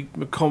either. Very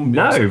it's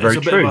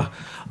true. Bit of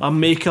a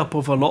make-up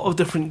of a lot of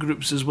different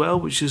groups as well,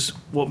 which is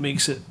what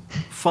makes it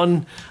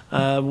fun.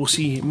 We'll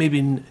see,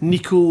 maybe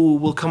Nico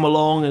will come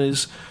along and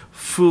his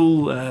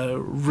full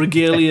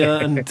regalia,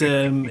 and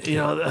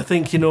I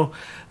think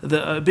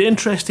that it'd be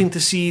interesting to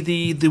see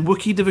the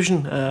Wookiee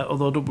division.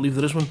 Although I don't believe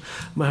there is one,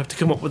 might have to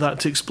come up with that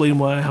to explain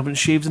why I haven't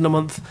shaved in a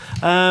month.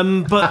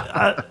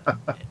 But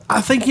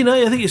I think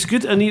I think it's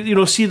good, and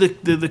see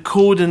the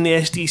code and the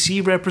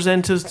SDC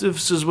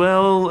representatives as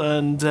well,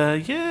 and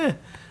it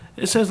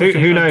sounds like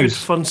who a knows? good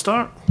fun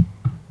start.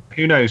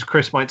 Who knows?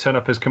 Chris might turn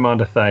up as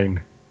Commander Thane.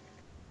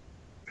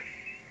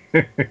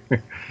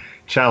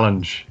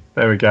 Challenge.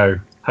 There we go.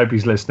 Hope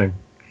he's listening.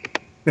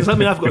 Does that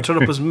mean I've got to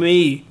turn up as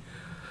me?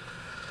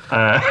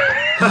 I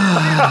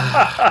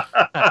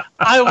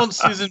want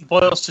Susan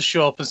Boyles to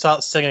show up and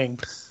start singing.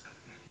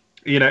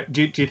 Do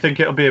you think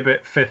it'll be a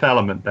bit Fifth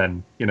Element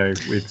then?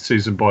 With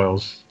Susan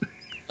Boyles.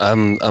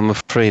 I'm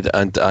afraid,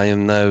 and I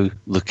am now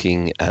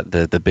looking at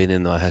the bin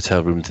in my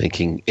hotel room,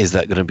 thinking, is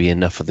that going to be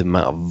enough for the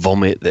amount of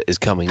vomit that is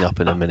coming up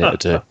in a minute or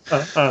two?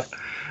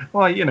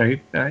 Well,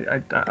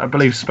 I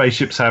believe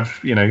spaceships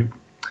have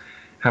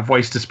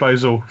waste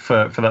disposal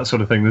for that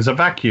sort of thing. There's a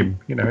vacuum,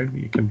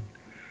 you can.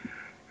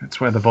 That's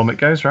where the vomit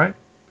goes, right?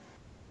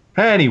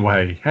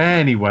 Anyway.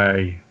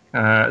 So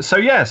I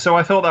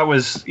thought that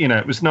was,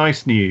 it was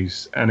nice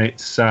news, and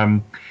it's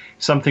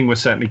something we're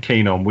certainly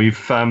keen on.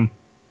 We've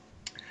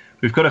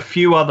got a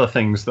few other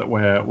things that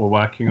we're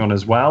working on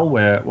as well.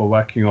 We're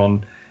working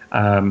on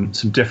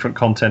some different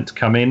content to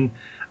come in.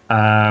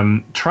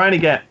 Trying to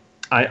get.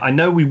 I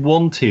know we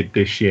wanted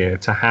this year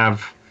to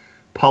have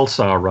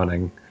Pulsar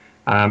running,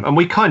 and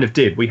we kind of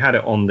did. We had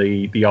it on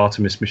the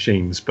Artemis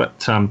machines,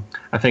 but I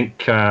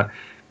think, the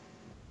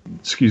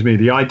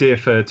idea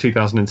for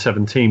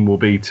 2017 will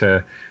be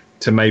to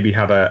maybe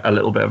have a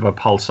little bit of a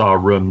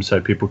Pulsar room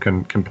so people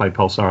can play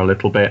Pulsar a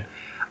little bit.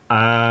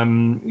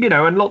 And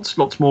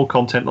lots more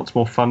content, lots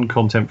more fun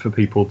content for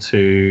people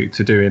to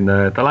do in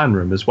the LAN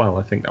room as well.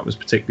 I think that was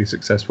particularly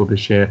successful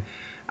this year,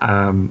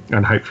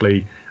 and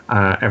hopefully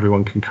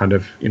everyone can kind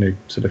of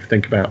sort of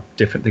think about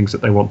different things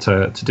that they want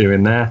to do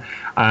in there.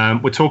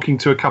 We're talking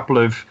to a couple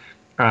of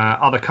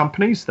other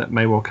companies that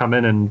may well come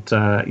in and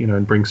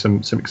and bring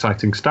some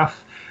exciting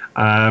stuff.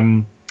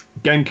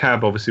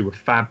 GameCab obviously were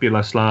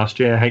fabulous last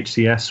year.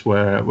 HCS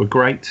were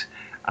great.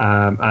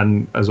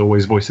 And as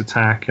always, Voice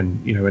Attack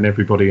and and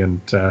everybody and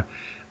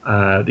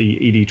the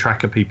ED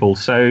Tracker people.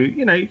 So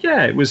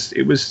it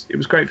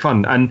was great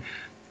fun. And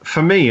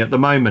for me at the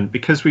moment,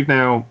 because we've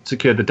now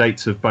secured the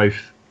dates of both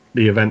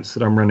the events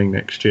that I'm running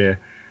next year,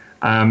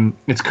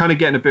 it's kind of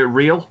getting a bit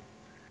real,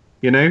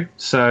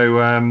 So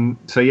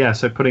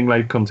putting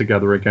LaveCon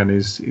together again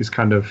is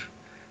kind of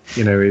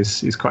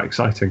is quite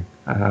exciting.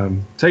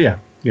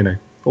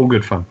 All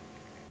good fun.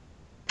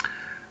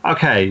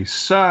 Okay,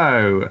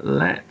 so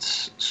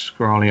let's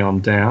scroll on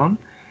down.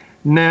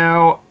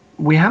 Now,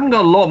 we haven't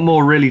got a lot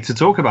more really to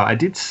talk about. I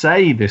did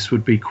say this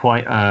would be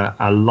quite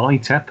a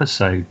light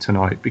episode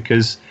tonight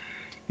because,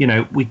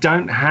 we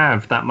don't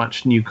have that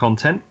much new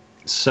content.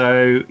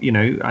 So,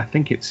 I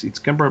think it's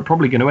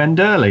probably going to end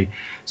early.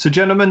 So,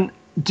 gentlemen,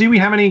 do we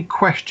have any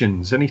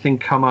questions? Anything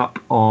come up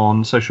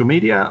on social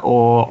media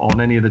or on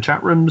any of the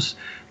chat rooms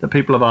that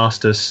people have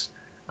asked us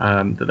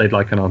that they'd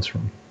like an answer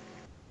on?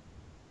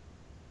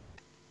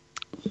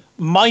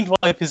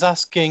 Mindwipe is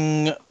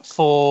asking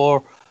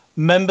for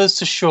members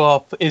to show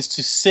up is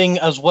to sing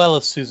as well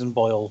as Susan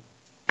Boyle.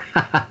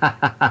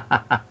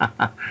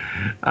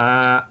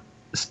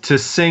 To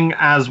sing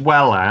as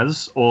well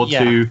as, or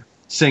to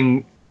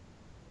sing.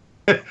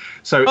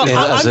 So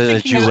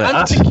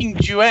I'm thinking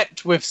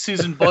duet with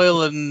Susan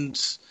Boyle and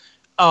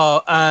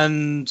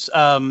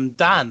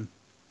Dan.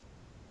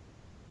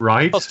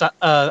 Right.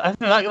 I think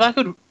that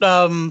could.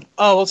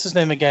 What's his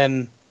name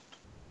again?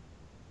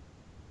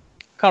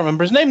 Can't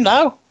remember his name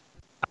now.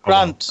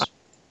 Grant.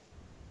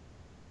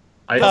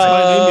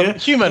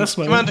 Human.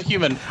 Commander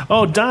Human.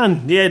 Oh,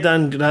 Dan. Yeah,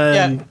 Dan.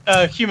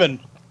 Human.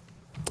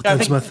 Yeah, I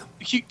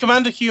think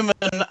Commander Human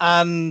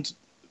and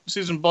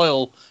Susan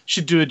Boyle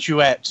should do a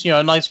duet.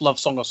 A nice love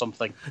song or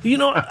something.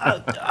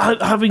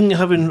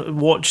 Having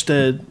watched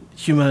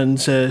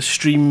Human's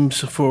streams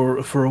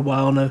for a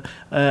while now,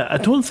 I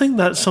don't think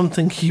that's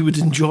something he would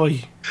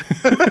enjoy.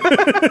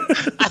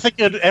 I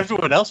think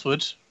everyone else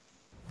would.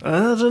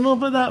 I don't know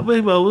about that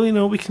way. Well,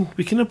 we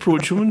can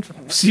approach him and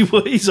see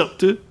what he's up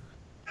to.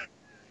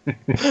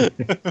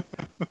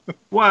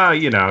 Well,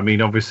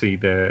 obviously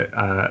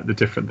the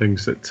different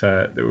things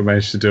that we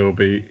managed to do will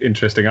be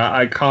interesting.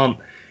 I can't,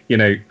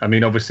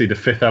 obviously the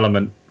Fifth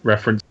Element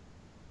reference,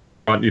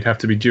 you'd have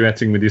to be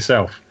duetting with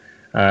yourself,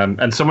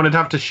 and someone would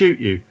have to shoot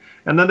you,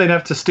 and then they'd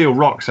have to steal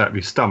rocks out of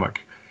your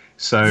stomach.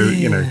 So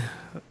that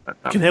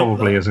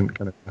probably isn't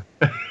going to.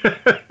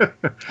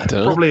 I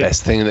don't know. The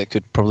best thing that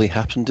could probably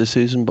happen to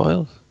Susan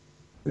Boyle.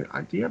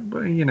 Yeah,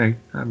 but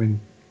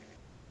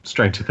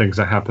stranger things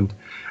that happened.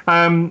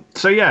 The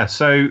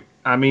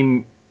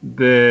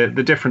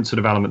different sort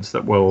of elements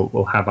that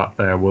we'll have up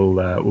there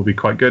will be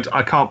quite good.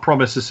 I can't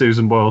promise a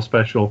Susan Boyle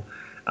special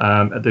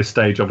at this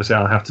stage. Obviously,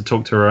 I'll have to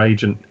talk to her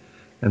agent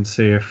and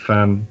see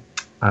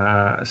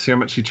how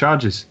much she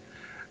charges,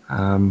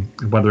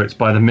 whether it's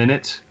by the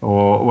minute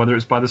or whether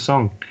it's by the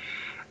song.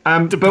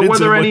 But were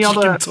there any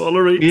other?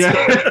 Tolerate. Yeah.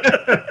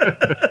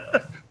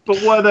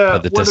 But were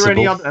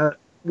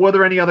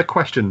there any other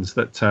questions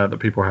that that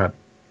people had?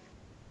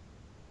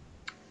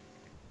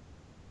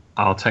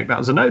 I'll take that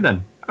as a no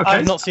then. Okay.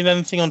 I've not seen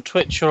anything on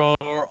Twitch or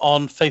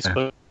on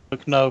Facebook.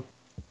 No.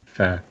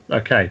 Fair.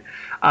 Okay.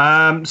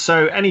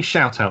 So any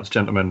shout-outs,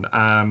 gentlemen?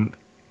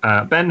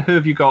 Ben, who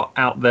have you got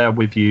out there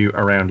with you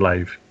around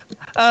Lave?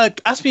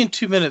 Ask me in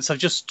 2 minutes. I've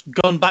just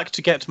gone back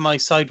to get my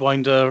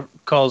Sidewinder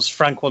because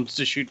Frank wanted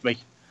to shoot me.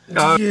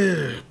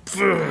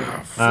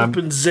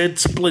 Flipping Z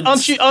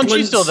splints. Aren't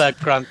you still there,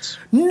 Grant?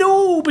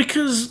 No,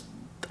 because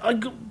I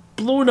got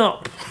blown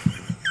up.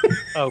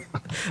 Oh.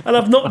 And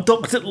I've not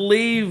docked at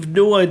Lave.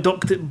 No, I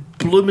docked at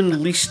bloomin'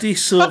 Leasty,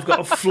 so I've got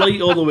a flight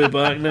all the way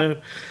back now.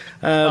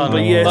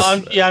 But yes.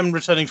 I'm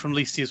returning from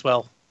Leasty as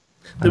well.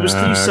 There was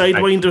 3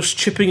 Sidewinders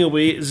chipping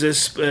away at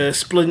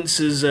Splints'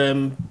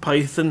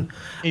 Python.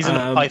 He's in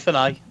a Python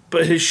eye.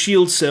 But his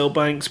shield cell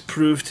banks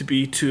proved to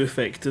be too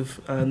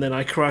effective, and then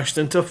I crashed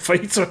into a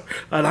fighter,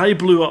 and I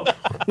blew up.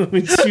 I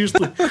mean,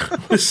 seriously,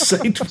 this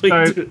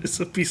Sidewinder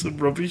is a piece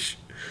of rubbish.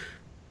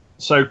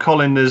 So,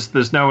 Colin,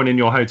 there's no one in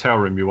your hotel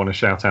room you want to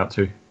shout out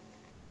to?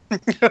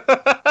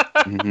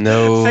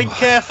 No. Think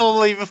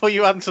carefully before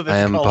you answer this. I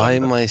am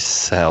Colin. by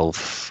myself.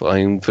 For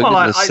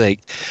goodness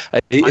sake.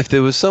 If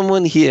there was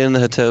someone here in the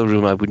hotel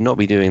room, I would not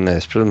be doing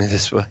this. Put me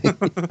this way.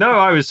 No,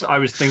 I was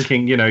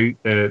thinking,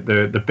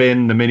 the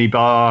bin, the mini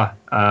bar,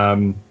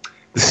 the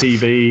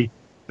TV.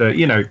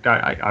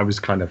 I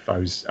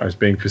was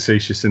being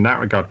facetious in that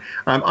regard.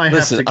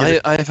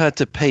 I've had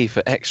to pay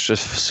for extra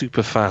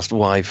super fast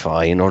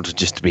Wi-Fi in order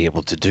just to be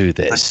able to do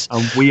this.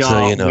 And we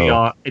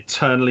are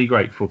eternally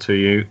grateful to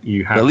you.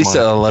 You have. At least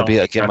I'll be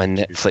able to get my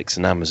Netflix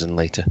and Amazon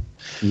later.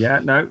 Yeah,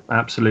 no,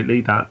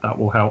 absolutely. That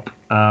will help.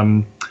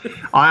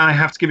 I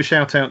have to give a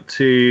shout out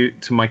to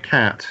my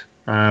cat,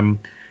 who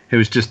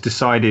has just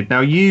decided.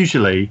 Now,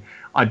 usually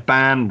I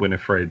ban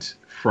Winifred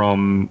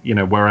from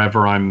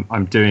wherever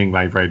I'm doing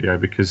Lave Radio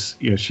because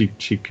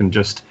she can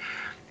just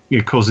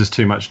causes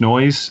too much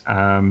noise.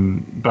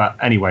 But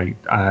anyway,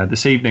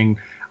 this evening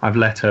I've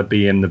let her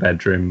be in the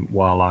bedroom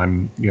while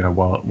I'm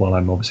while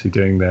I'm obviously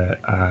doing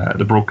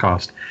the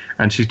broadcast,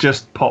 and she's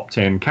just popped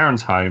in.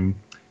 Karen's home,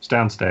 it's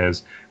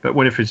downstairs, but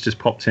Winifred's just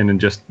popped in and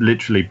just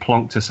literally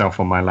plonked herself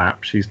on my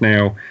lap. She's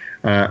now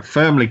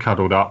firmly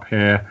cuddled up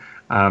here.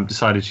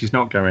 Decided she's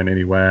not going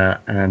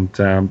anywhere, and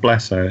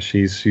bless her,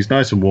 she's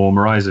nice and warm.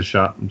 Her eyes are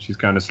shut, and she's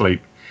going to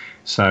sleep.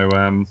 So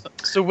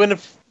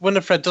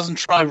Winifred doesn't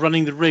try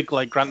running the rig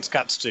like Grant's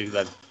cats do,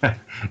 then.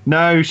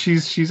 No,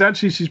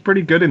 she's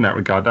pretty good in that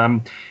regard.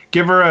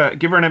 Give her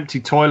an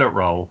empty toilet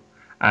roll,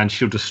 and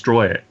she'll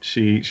destroy it.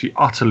 She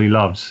utterly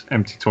loves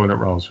empty toilet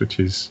rolls, which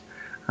is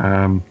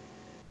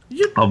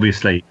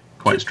obviously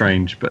quite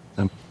strange, but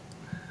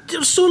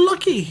you're so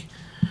lucky.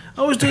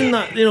 I was doing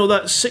that,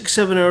 that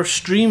 6-7 hour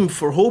stream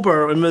for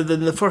Hobart, and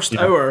within the first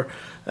hour,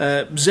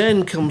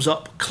 Zen comes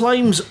up,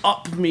 climbs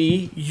up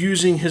me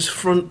using his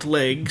front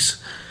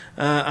legs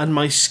and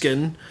my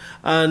skin,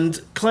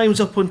 and climbs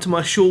up onto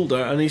my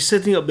shoulder, and he's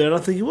sitting up there, and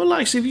I'm thinking, well,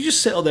 actually, if you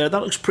just settle there,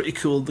 that looks pretty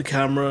cool, the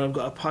camera, I've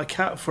got a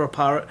cat for a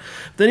parrot.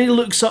 Then he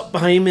looks up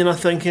behind me, and I'm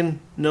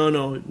thinking,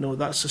 no,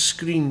 that's a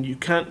screen, you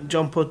can't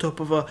jump on top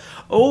of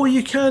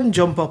you can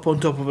jump up on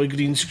top of a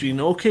green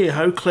screen, okay,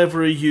 how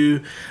clever are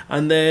you?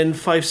 And then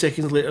 5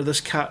 seconds later,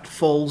 this cat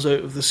falls out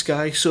of the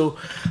sky. So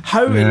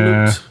how it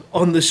looked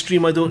on the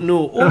stream, I don't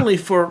know. Only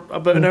for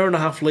about an hour and a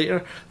half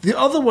later, the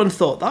other one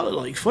thought, that looked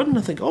like fun,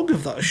 I think, I'll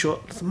give that a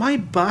shot. My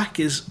back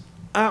is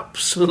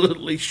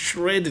absolutely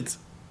shredded.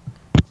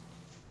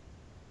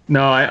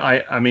 No,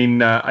 I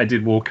mean, I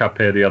did walk up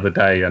here the other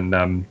day,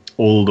 and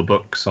all the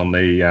books on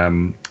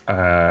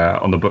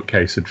the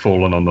bookcase had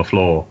fallen on the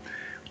floor,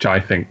 which I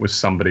think was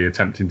somebody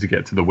attempting to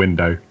get to the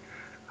window.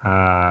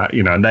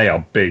 And they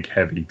are big,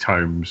 heavy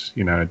tomes.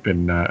 Had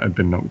been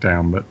knocked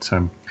down, but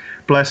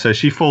bless her,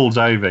 she falls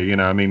over.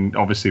 I mean,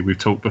 obviously we've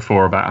talked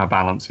before about her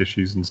balance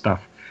issues and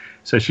stuff.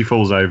 So she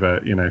falls over.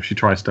 If she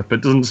tries stuff, but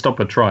it doesn't stop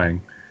her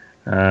trying.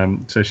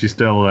 So she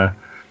still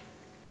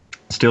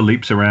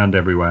leaps around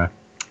everywhere.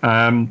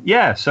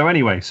 So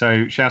anyway,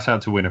 so shout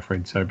out to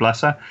Winifred. So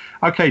bless her.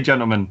 Okay,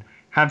 gentlemen,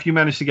 have you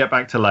managed to get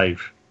back to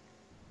Lave?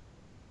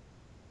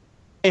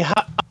 There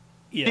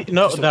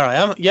I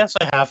am. Yes,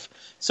 I have.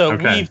 So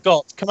We've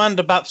got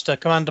Commander Baxter,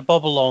 Commander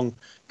Bobalong,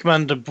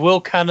 Commander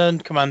Will Cannon,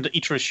 Commander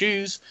Eater of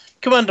Shoes,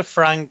 Commander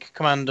Frank,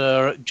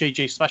 Commander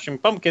JJ Smashing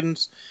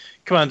Pumpkins,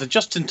 Commander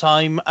Just in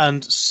Time,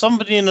 and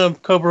somebody in a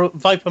Cobra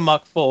Viper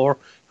Mark IV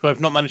who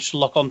I've not managed to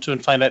lock onto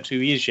and find out who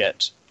he is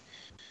yet.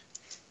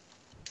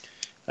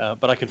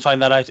 But I can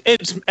find that out.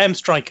 It's M.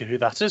 Striker who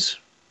that is.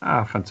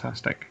 Ah,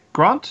 fantastic.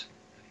 Grant,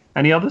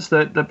 any others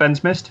that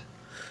Ben's missed?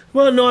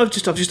 Well, no, I've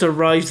just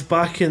arrived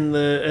back in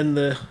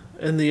the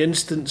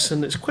instance,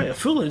 and it's quite a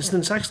full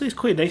instance actually. It's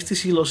quite nice to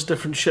see lots of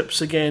different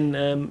ships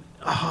again.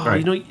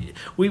 Right.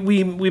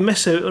 We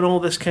miss out on all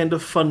this kind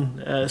of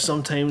fun.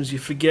 Sometimes you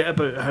forget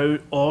about how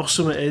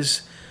awesome it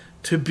is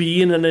to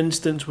be in an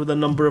instance with a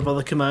number of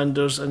other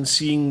commanders and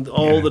seeing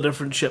all the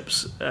different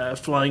ships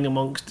flying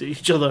amongst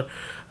each other.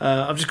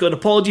 I've just got an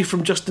apology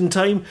from Just in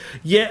Time.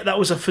 Yeah, that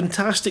was a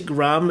fantastic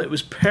ram. It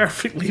was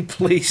perfectly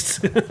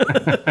placed.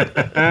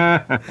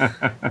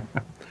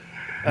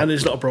 And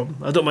it's not a problem.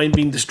 I don't mind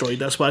being destroyed.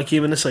 That's why I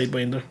came in a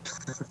Sidewinder.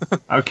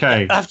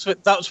 Okay.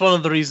 That's one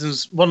of the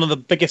reasons, one of the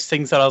biggest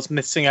things that I was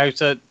missing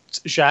out at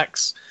Jacques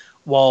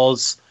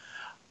was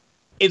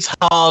it's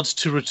hard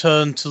to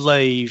return to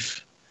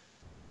Lave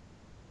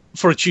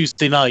for a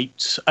Tuesday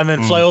night and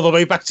then fly all the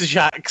way back to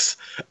Jacques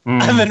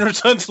and then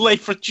return to Lave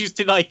for a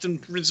Tuesday night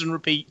and rinse and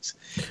repeat.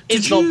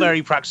 It's not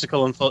very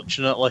practical,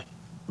 unfortunately.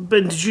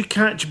 Ben, did you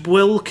catch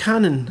Bwyll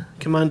Cannon?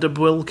 Commander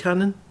Bwyll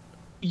Cannon?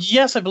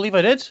 Yes, I believe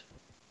I did.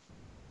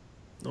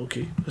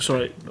 Okay, that's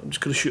alright. I'm just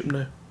going to shoot him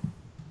now.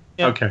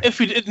 Yeah, okay. If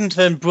we didn't,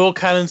 then Bwyll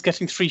Cannon's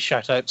getting 3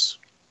 shoutouts.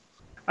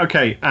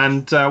 Okay,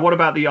 and what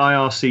about the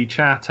IRC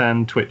chat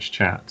and Twitch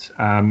chat?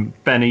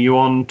 Ben, are you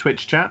on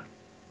Twitch chat?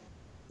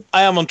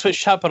 I am on Twitch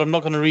chat, but I'm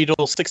not going to read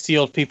all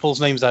 60-odd people's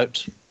names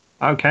out.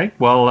 Okay,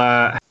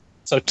 well...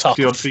 so tough.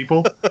 60-odd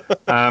people.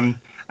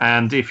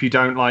 And if you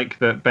don't like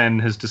that Ben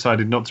has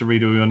decided not to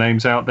read all your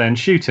names out, then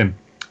shoot him.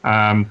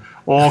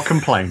 Or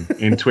complain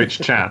in Twitch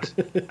chat.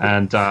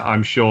 And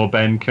I'm sure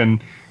Ben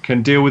can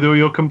deal with all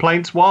your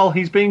complaints while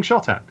he's being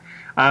shot at.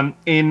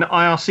 In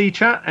IRC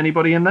chat,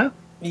 anybody in there?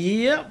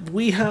 Yep,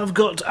 we have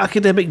got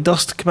Academic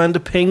Dust, Commander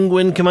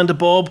Penguin, Commander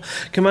Bob,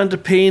 Commander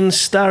Payne,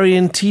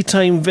 Starion, Tea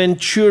Time,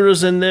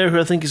 Ventura's in there, who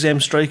I think is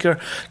M Striker,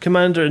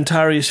 Commander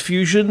Antarius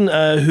Fusion,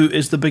 who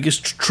is the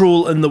biggest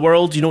troll in the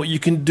world. You know what you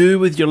can do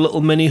with your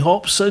little mini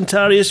hops,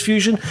 Antarius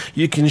Fusion?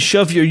 You can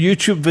shove your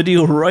YouTube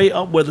video right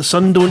up where the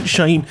sun don't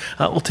shine.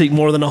 That will take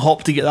more than a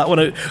hop to get that one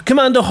out.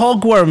 Commander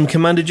Hogworm,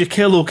 Commander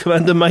Jakello,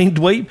 Commander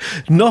Mindwipe,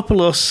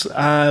 Nopolos,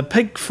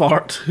 Pig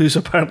Fart, who's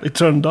apparently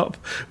turned up,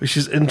 which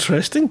is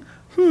interesting.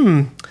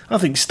 I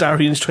think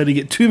Starion's trying to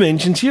get 2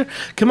 mentions here.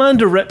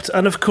 Commander Ripped,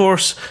 and of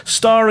course,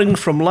 starring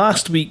from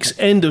last week's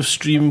end of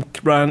stream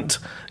rant,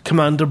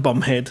 Commander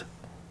Bumhead.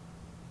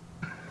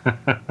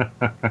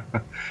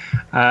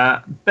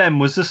 Ben,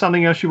 was there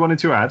something else you wanted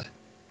to add?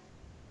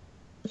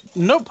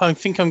 Nope, I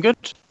think I'm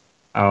good.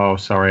 Oh,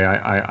 sorry,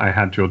 I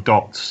had your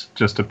dots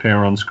just appear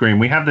on screen.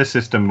 We have this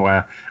system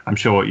where I'm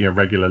sure your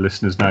regular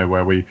listeners know,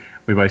 where we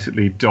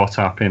basically dot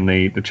up in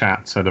the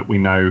chat so that we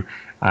know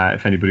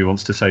if anybody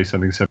wants to say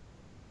something. So I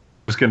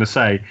was going to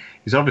say,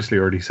 he's obviously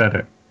already said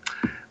it.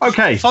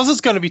 Okay. Fuzz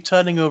is going to be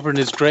turning over in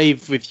his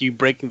grave with you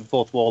breaking the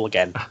fourth wall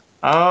again.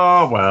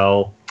 Oh,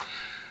 well.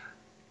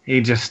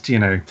 He just,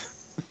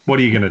 what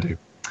are you going to do?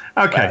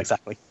 Okay. Well,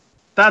 exactly.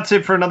 That's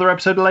it for another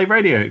episode of Lave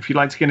Radio. If you'd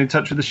like to get in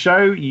touch with the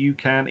show, you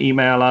can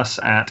email us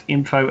at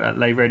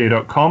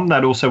info@laveradio.com.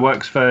 That also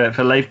works for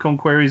LaveCon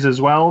queries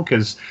as well,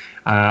 because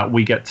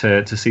we get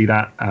to see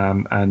that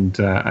and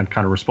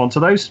kind of respond to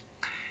those.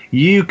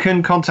 You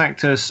can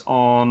contact us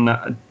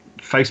on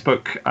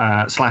Facebook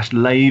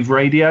 /Lave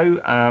Radio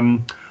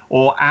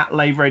or at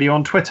Lave Radio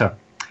on Twitter.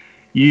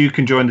 You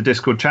can join the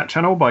Discord chat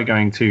channel by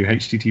going to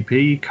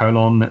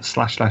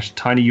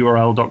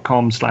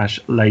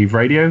http://tinyurl.com/Lave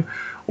Radio,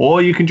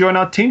 or you can join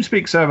our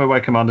TeamSpeak server where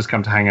commanders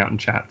come to hang out and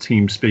chat,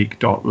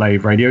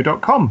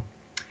 teamspeak.laveradio.com.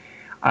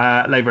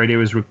 Lave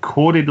Radio is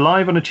recorded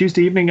live on a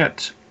Tuesday evening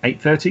at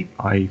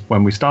 8:30,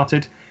 when we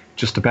started,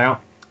 just about,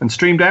 and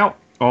streamed out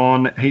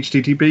on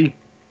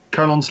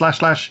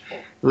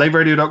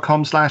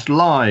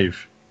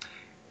http://laveradio.com/live.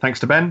 Thanks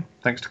to Ben,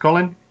 thanks to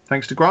Colin,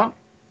 thanks to Grant,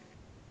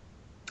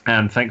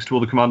 and thanks to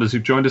all the commanders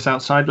who've joined us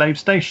outside Lave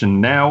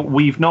Station. Now,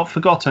 we've not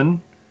forgotten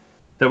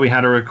that we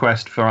had a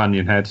request for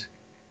Onion Head.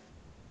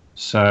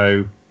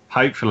 So,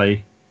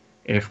 hopefully,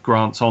 if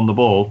Grant's on the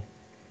ball,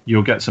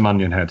 you'll get some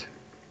Onion Head.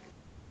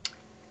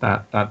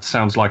 That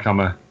sounds like I'm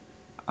a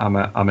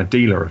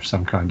dealer of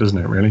some kind, doesn't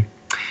it, really?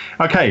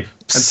 Okay,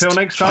 until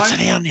next time. What's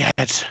an Onion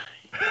Head?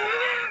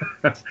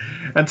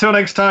 Until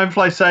next time,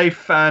 fly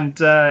safe, and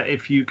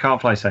if you can't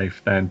fly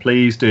safe, then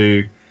please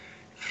do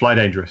fly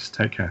dangerous.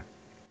 Take care.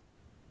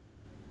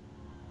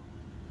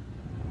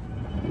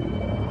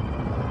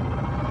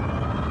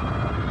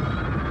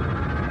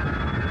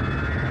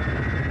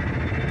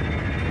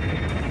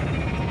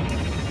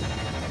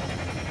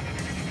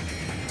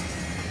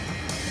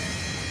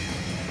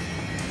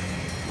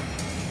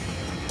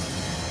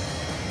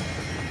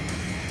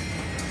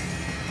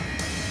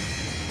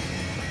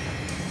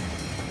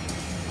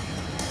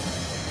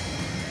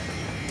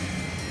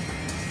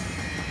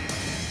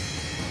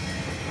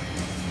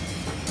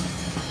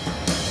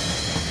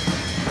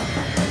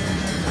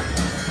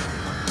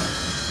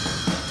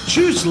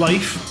 Choose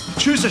life,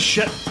 choose a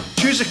ship,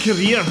 choose a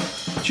career,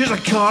 choose a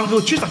cargo,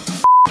 choose a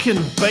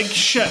fucking big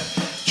ship,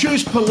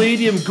 choose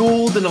palladium,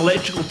 gold and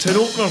electrical tin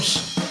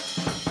openers.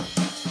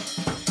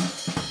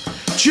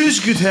 Choose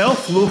good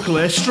health, low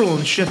cholesterol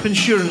and ship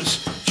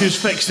insurance, choose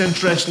fixed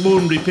interest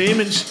loan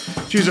repayments,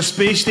 choose a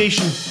space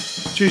station,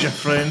 choose your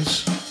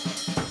friends.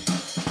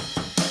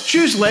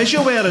 Choose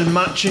leisure wear and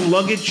matching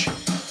luggage,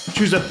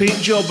 choose a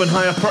paint job and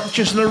hire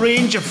purchase in a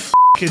range of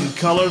fucking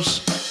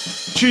colours.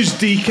 Choose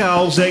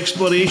Decal's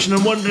exploration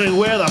and wondering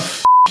where the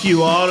f***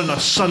 you are on a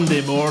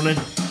Sunday morning.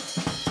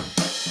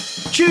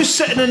 Choose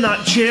sitting in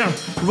that chair,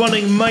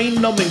 running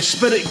mind-numbing,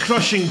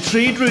 spirit-crushing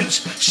trade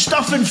routes,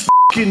 stuffing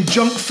f***ing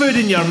junk food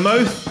in your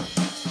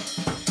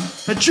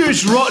mouth. And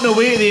choose rotting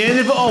away at the end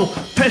of it all,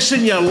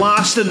 pissing your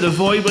last in the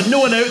void with no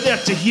one out there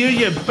to hear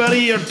you,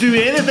 bury or do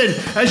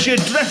anything as you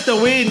drift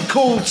away in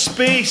cold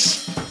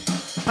space.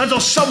 Until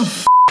some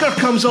f***er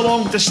comes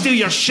along to steal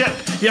your ship,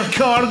 your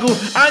cargo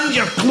and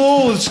your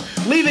clothes,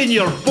 leaving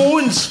your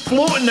bones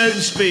floating out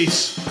in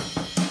space.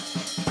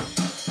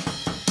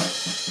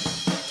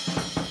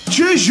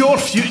 Choose your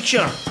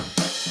future.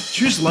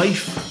 Choose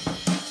life.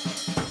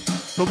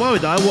 But why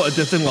would I want to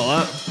do a thing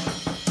like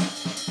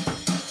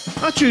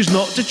that? I choose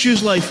not to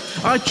choose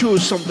life. I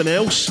chose something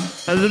else.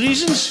 And the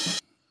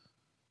reasons?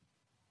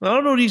 There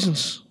are no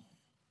reasons.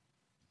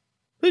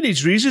 Who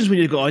needs reasons when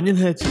you've got onion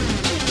head?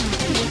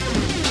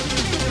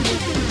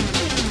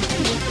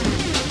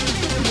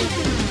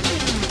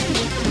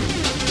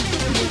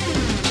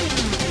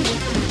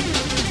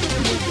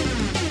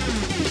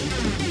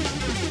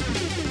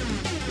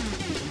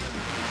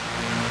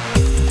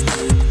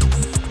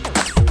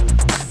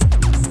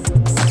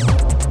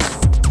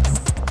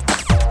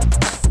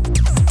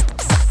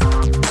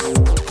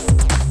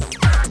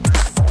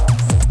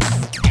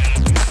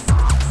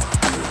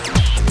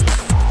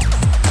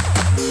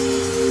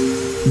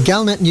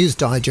 Galnet News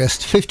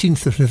Digest,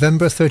 15th of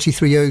November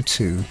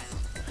 3302.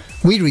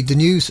 We read the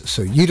news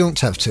so you don't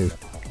have to.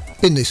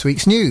 In this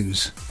week's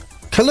news,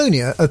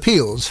 Colonia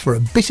appeals for a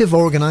bit of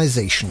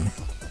organisation.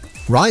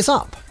 Rise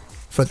up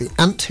for the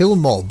Anthill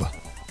Mob.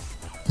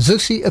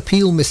 Zosi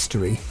Appeal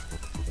Mystery.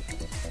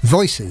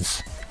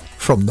 Voices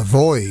from the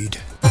Void.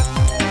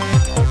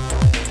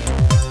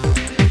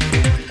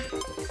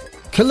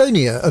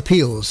 Colonia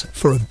appeals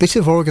for a bit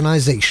of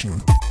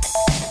organisation.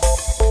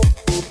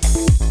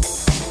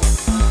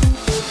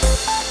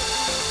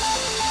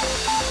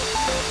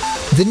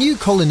 The new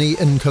colony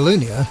in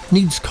Colonia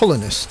needs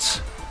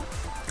colonists.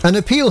 An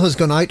appeal has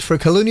gone out for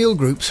colonial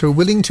groups who are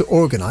willing to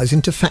organise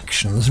into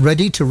factions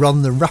ready to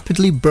run the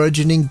rapidly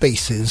burgeoning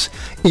bases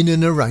in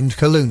and around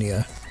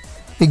Colonia.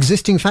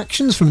 Existing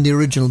factions from the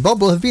original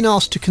bubble have been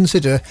asked to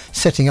consider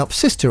setting up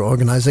sister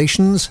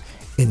organisations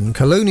in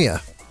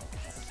Colonia.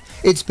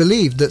 It's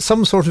believed that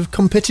some sort of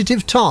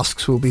competitive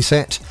tasks will be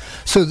set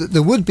so that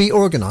the would-be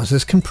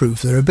organisers can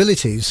prove their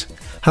abilities.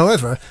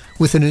 However,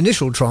 with an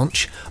initial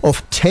tranche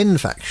of 10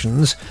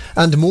 factions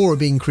and more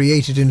being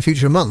created in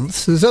future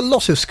months, there's a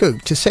lot of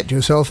scope to set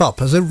yourself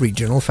up as a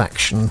regional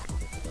faction.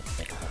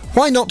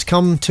 Why not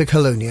come to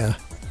Colonia,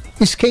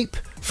 escape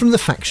from the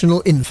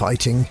factional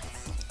infighting,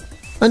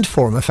 and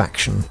form a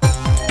faction?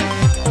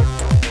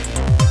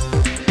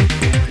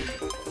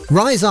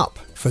 Rise up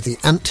for the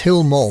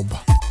Anthill Mob.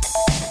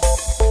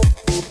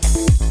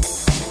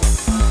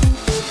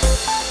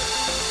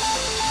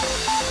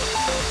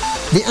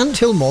 The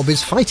Anthill Mob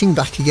is fighting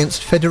back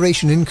against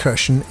Federation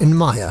incursion in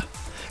Maya.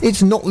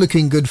 It's not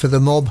looking good for the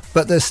mob,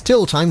 but there's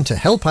still time to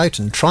help out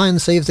and try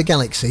and save the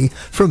galaxy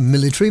from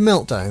military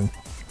meltdown.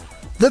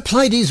 The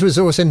Pleiades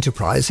Resource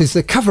Enterprise is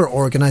the cover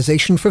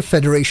organisation for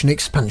Federation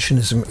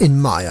expansionism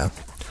in Maya.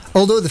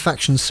 Although the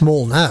faction's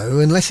small now,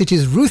 unless it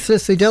is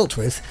ruthlessly dealt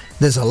with,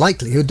 there's a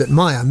likelihood that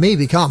Maya may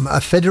become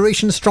a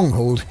Federation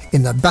stronghold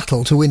in the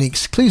battle to win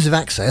exclusive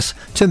access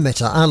to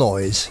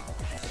meta-alloys.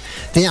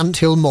 The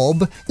Anthill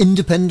Mob,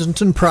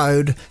 independent and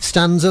proud,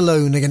 stands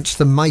alone against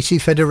the mighty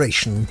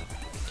Federation.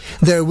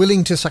 They're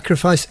willing to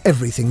sacrifice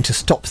everything to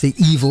stop the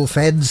evil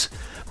Feds,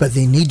 but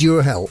they need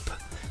your help.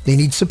 They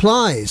need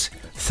supplies,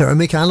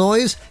 thermic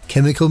alloys,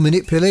 chemical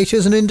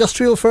manipulators and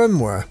industrial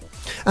firmware.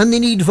 And they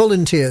need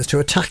volunteers to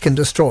attack and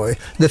destroy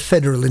the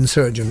Federal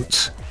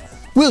insurgents.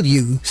 Will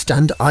you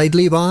stand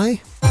idly by?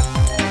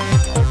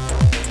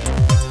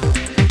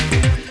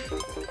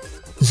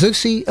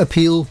 Zosi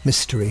Appeal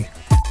Mystery.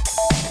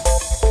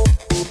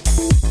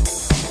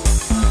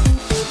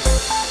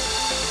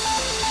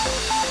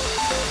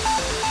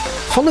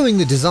 Following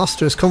the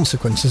disastrous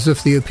consequences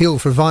of the appeal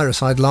for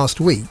Viricide last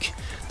week,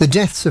 the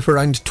deaths of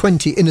around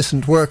 20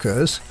 innocent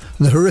workers,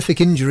 the horrific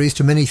injuries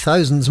to many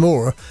thousands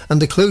more, and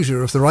the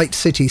closure of the Wright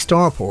City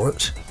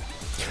starport,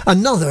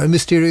 another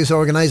mysterious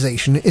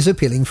organisation is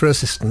appealing for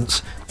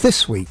assistance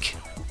this week.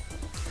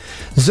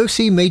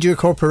 Zosi Major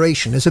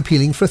Corporation is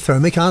appealing for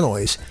thermic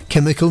alloys,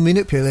 chemical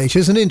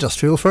manipulators and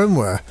industrial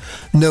firmware.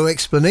 No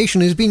explanation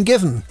has been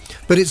given,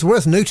 but it's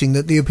worth noting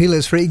that the appeal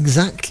is for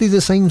exactly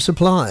the same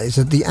supplies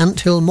that the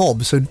Anthill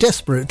Mob so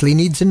desperately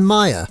needs in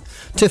Maya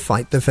to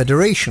fight the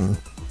Federation.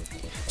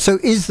 So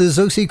is the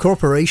Zosi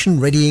Corporation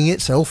readying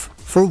itself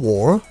for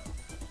war?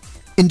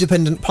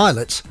 Independent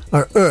pilots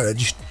are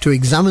urged to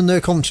examine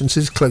their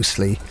consciences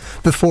closely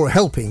before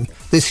helping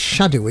this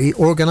shadowy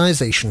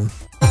organisation.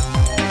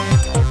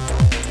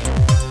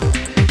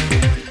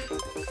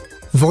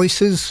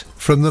 Voices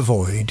from the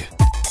Void.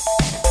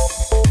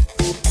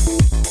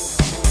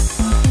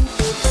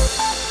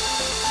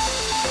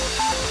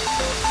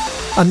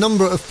 A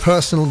number of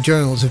personal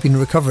journals have been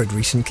recovered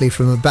recently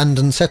from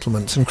abandoned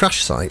settlements and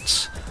crash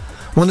sites.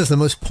 One of the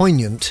most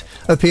poignant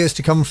appears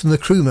to come from the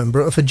crew member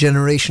of a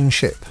Generation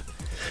ship.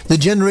 The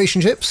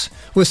Generation ships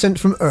were sent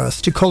from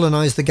Earth to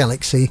colonise the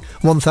galaxy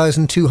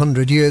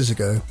 1,200 years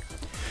ago.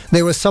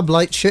 They were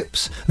sublight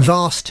ships,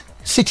 vast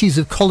cities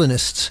of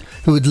colonists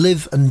who would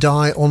live and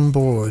die on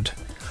board.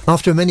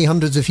 After many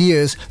hundreds of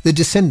years, the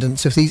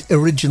descendants of these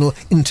original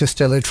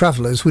interstellar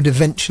travellers would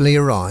eventually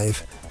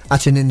arrive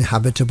at an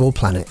inhabitable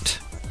planet.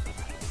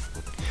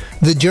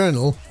 The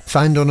Journal,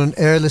 found on an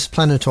airless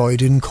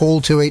planetoid in Call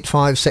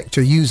 285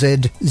 Sector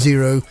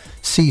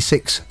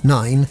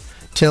UZ0C69,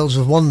 tells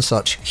of one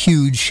such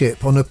huge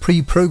ship on a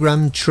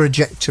pre-programmed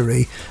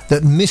trajectory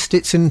that missed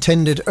its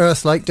intended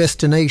Earth-like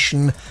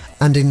destination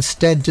and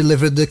instead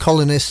delivered the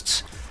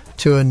colonists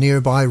to a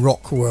nearby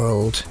rock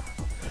world.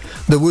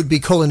 The would-be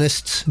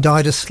colonists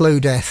died a slow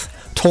death,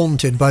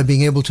 taunted by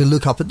being able to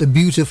look up at the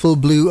beautiful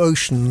blue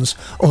oceans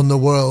on the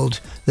world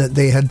that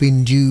they had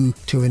been due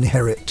to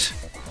inherit.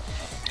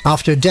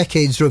 After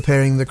decades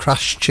repairing the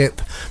crashed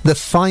ship, the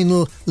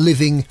final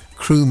living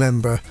crew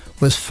member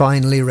was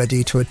finally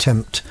ready to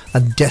attempt a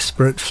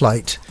desperate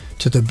flight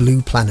to the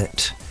blue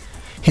planet.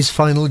 His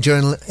final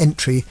journal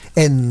entry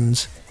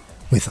ends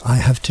with, "I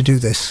have to do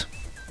this.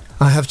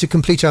 I have to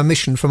complete our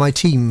mission for my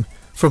team,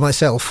 for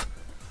myself.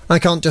 I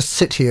can't just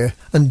sit here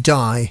and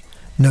die,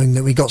 knowing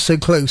that we got so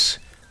close,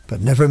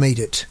 but never made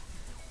it.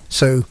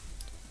 So,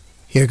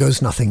 here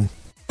goes nothing."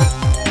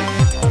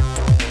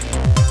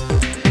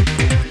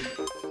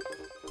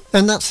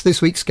 And that's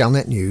this week's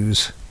Galnet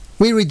News.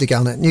 We read the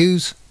Galnet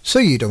News, so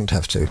you don't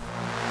have to.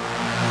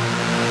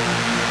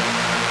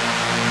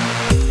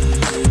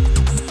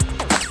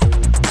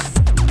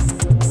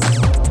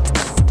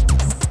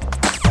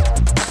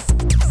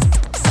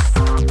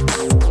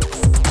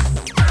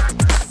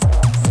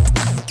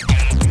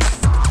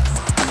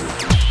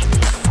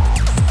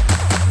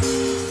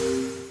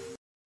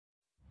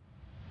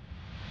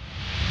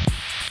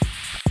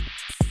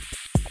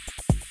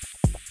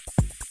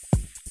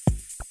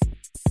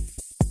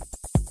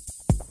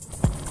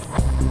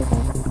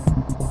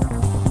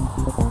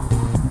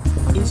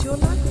 Is your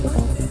life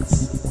like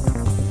this?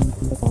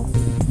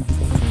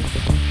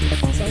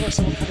 Sounds like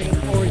someone having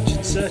an orange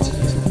inserted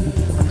into them.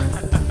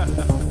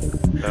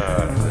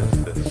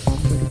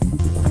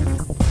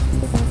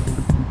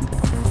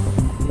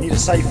 You need a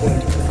safe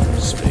word.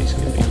 Space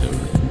can be loaded.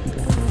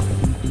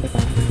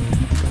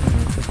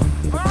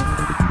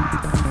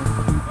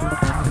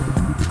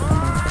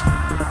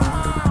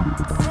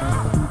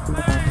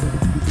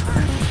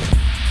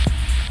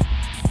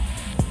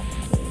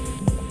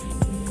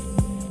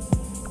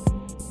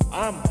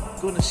 I'm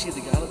going to see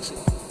the galaxy.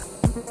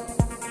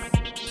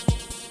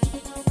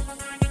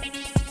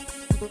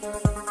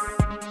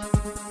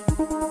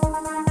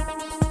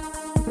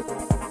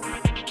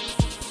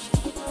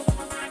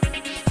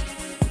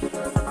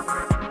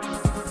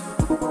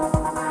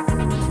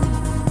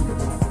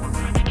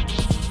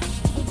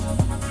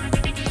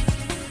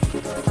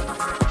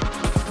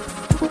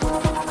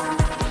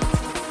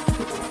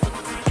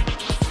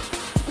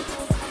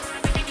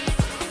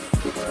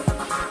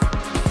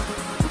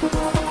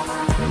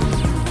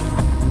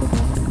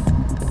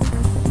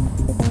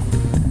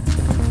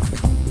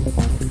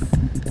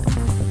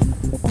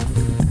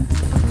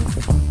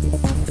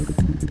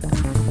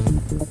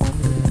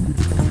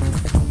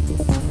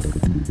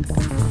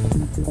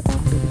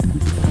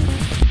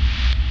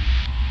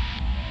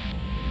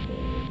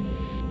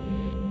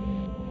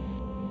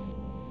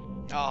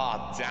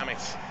 Ah, damn it.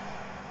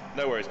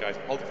 No worries, guys.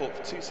 Hold the fort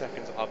for 2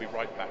 seconds. I'll be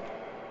right back.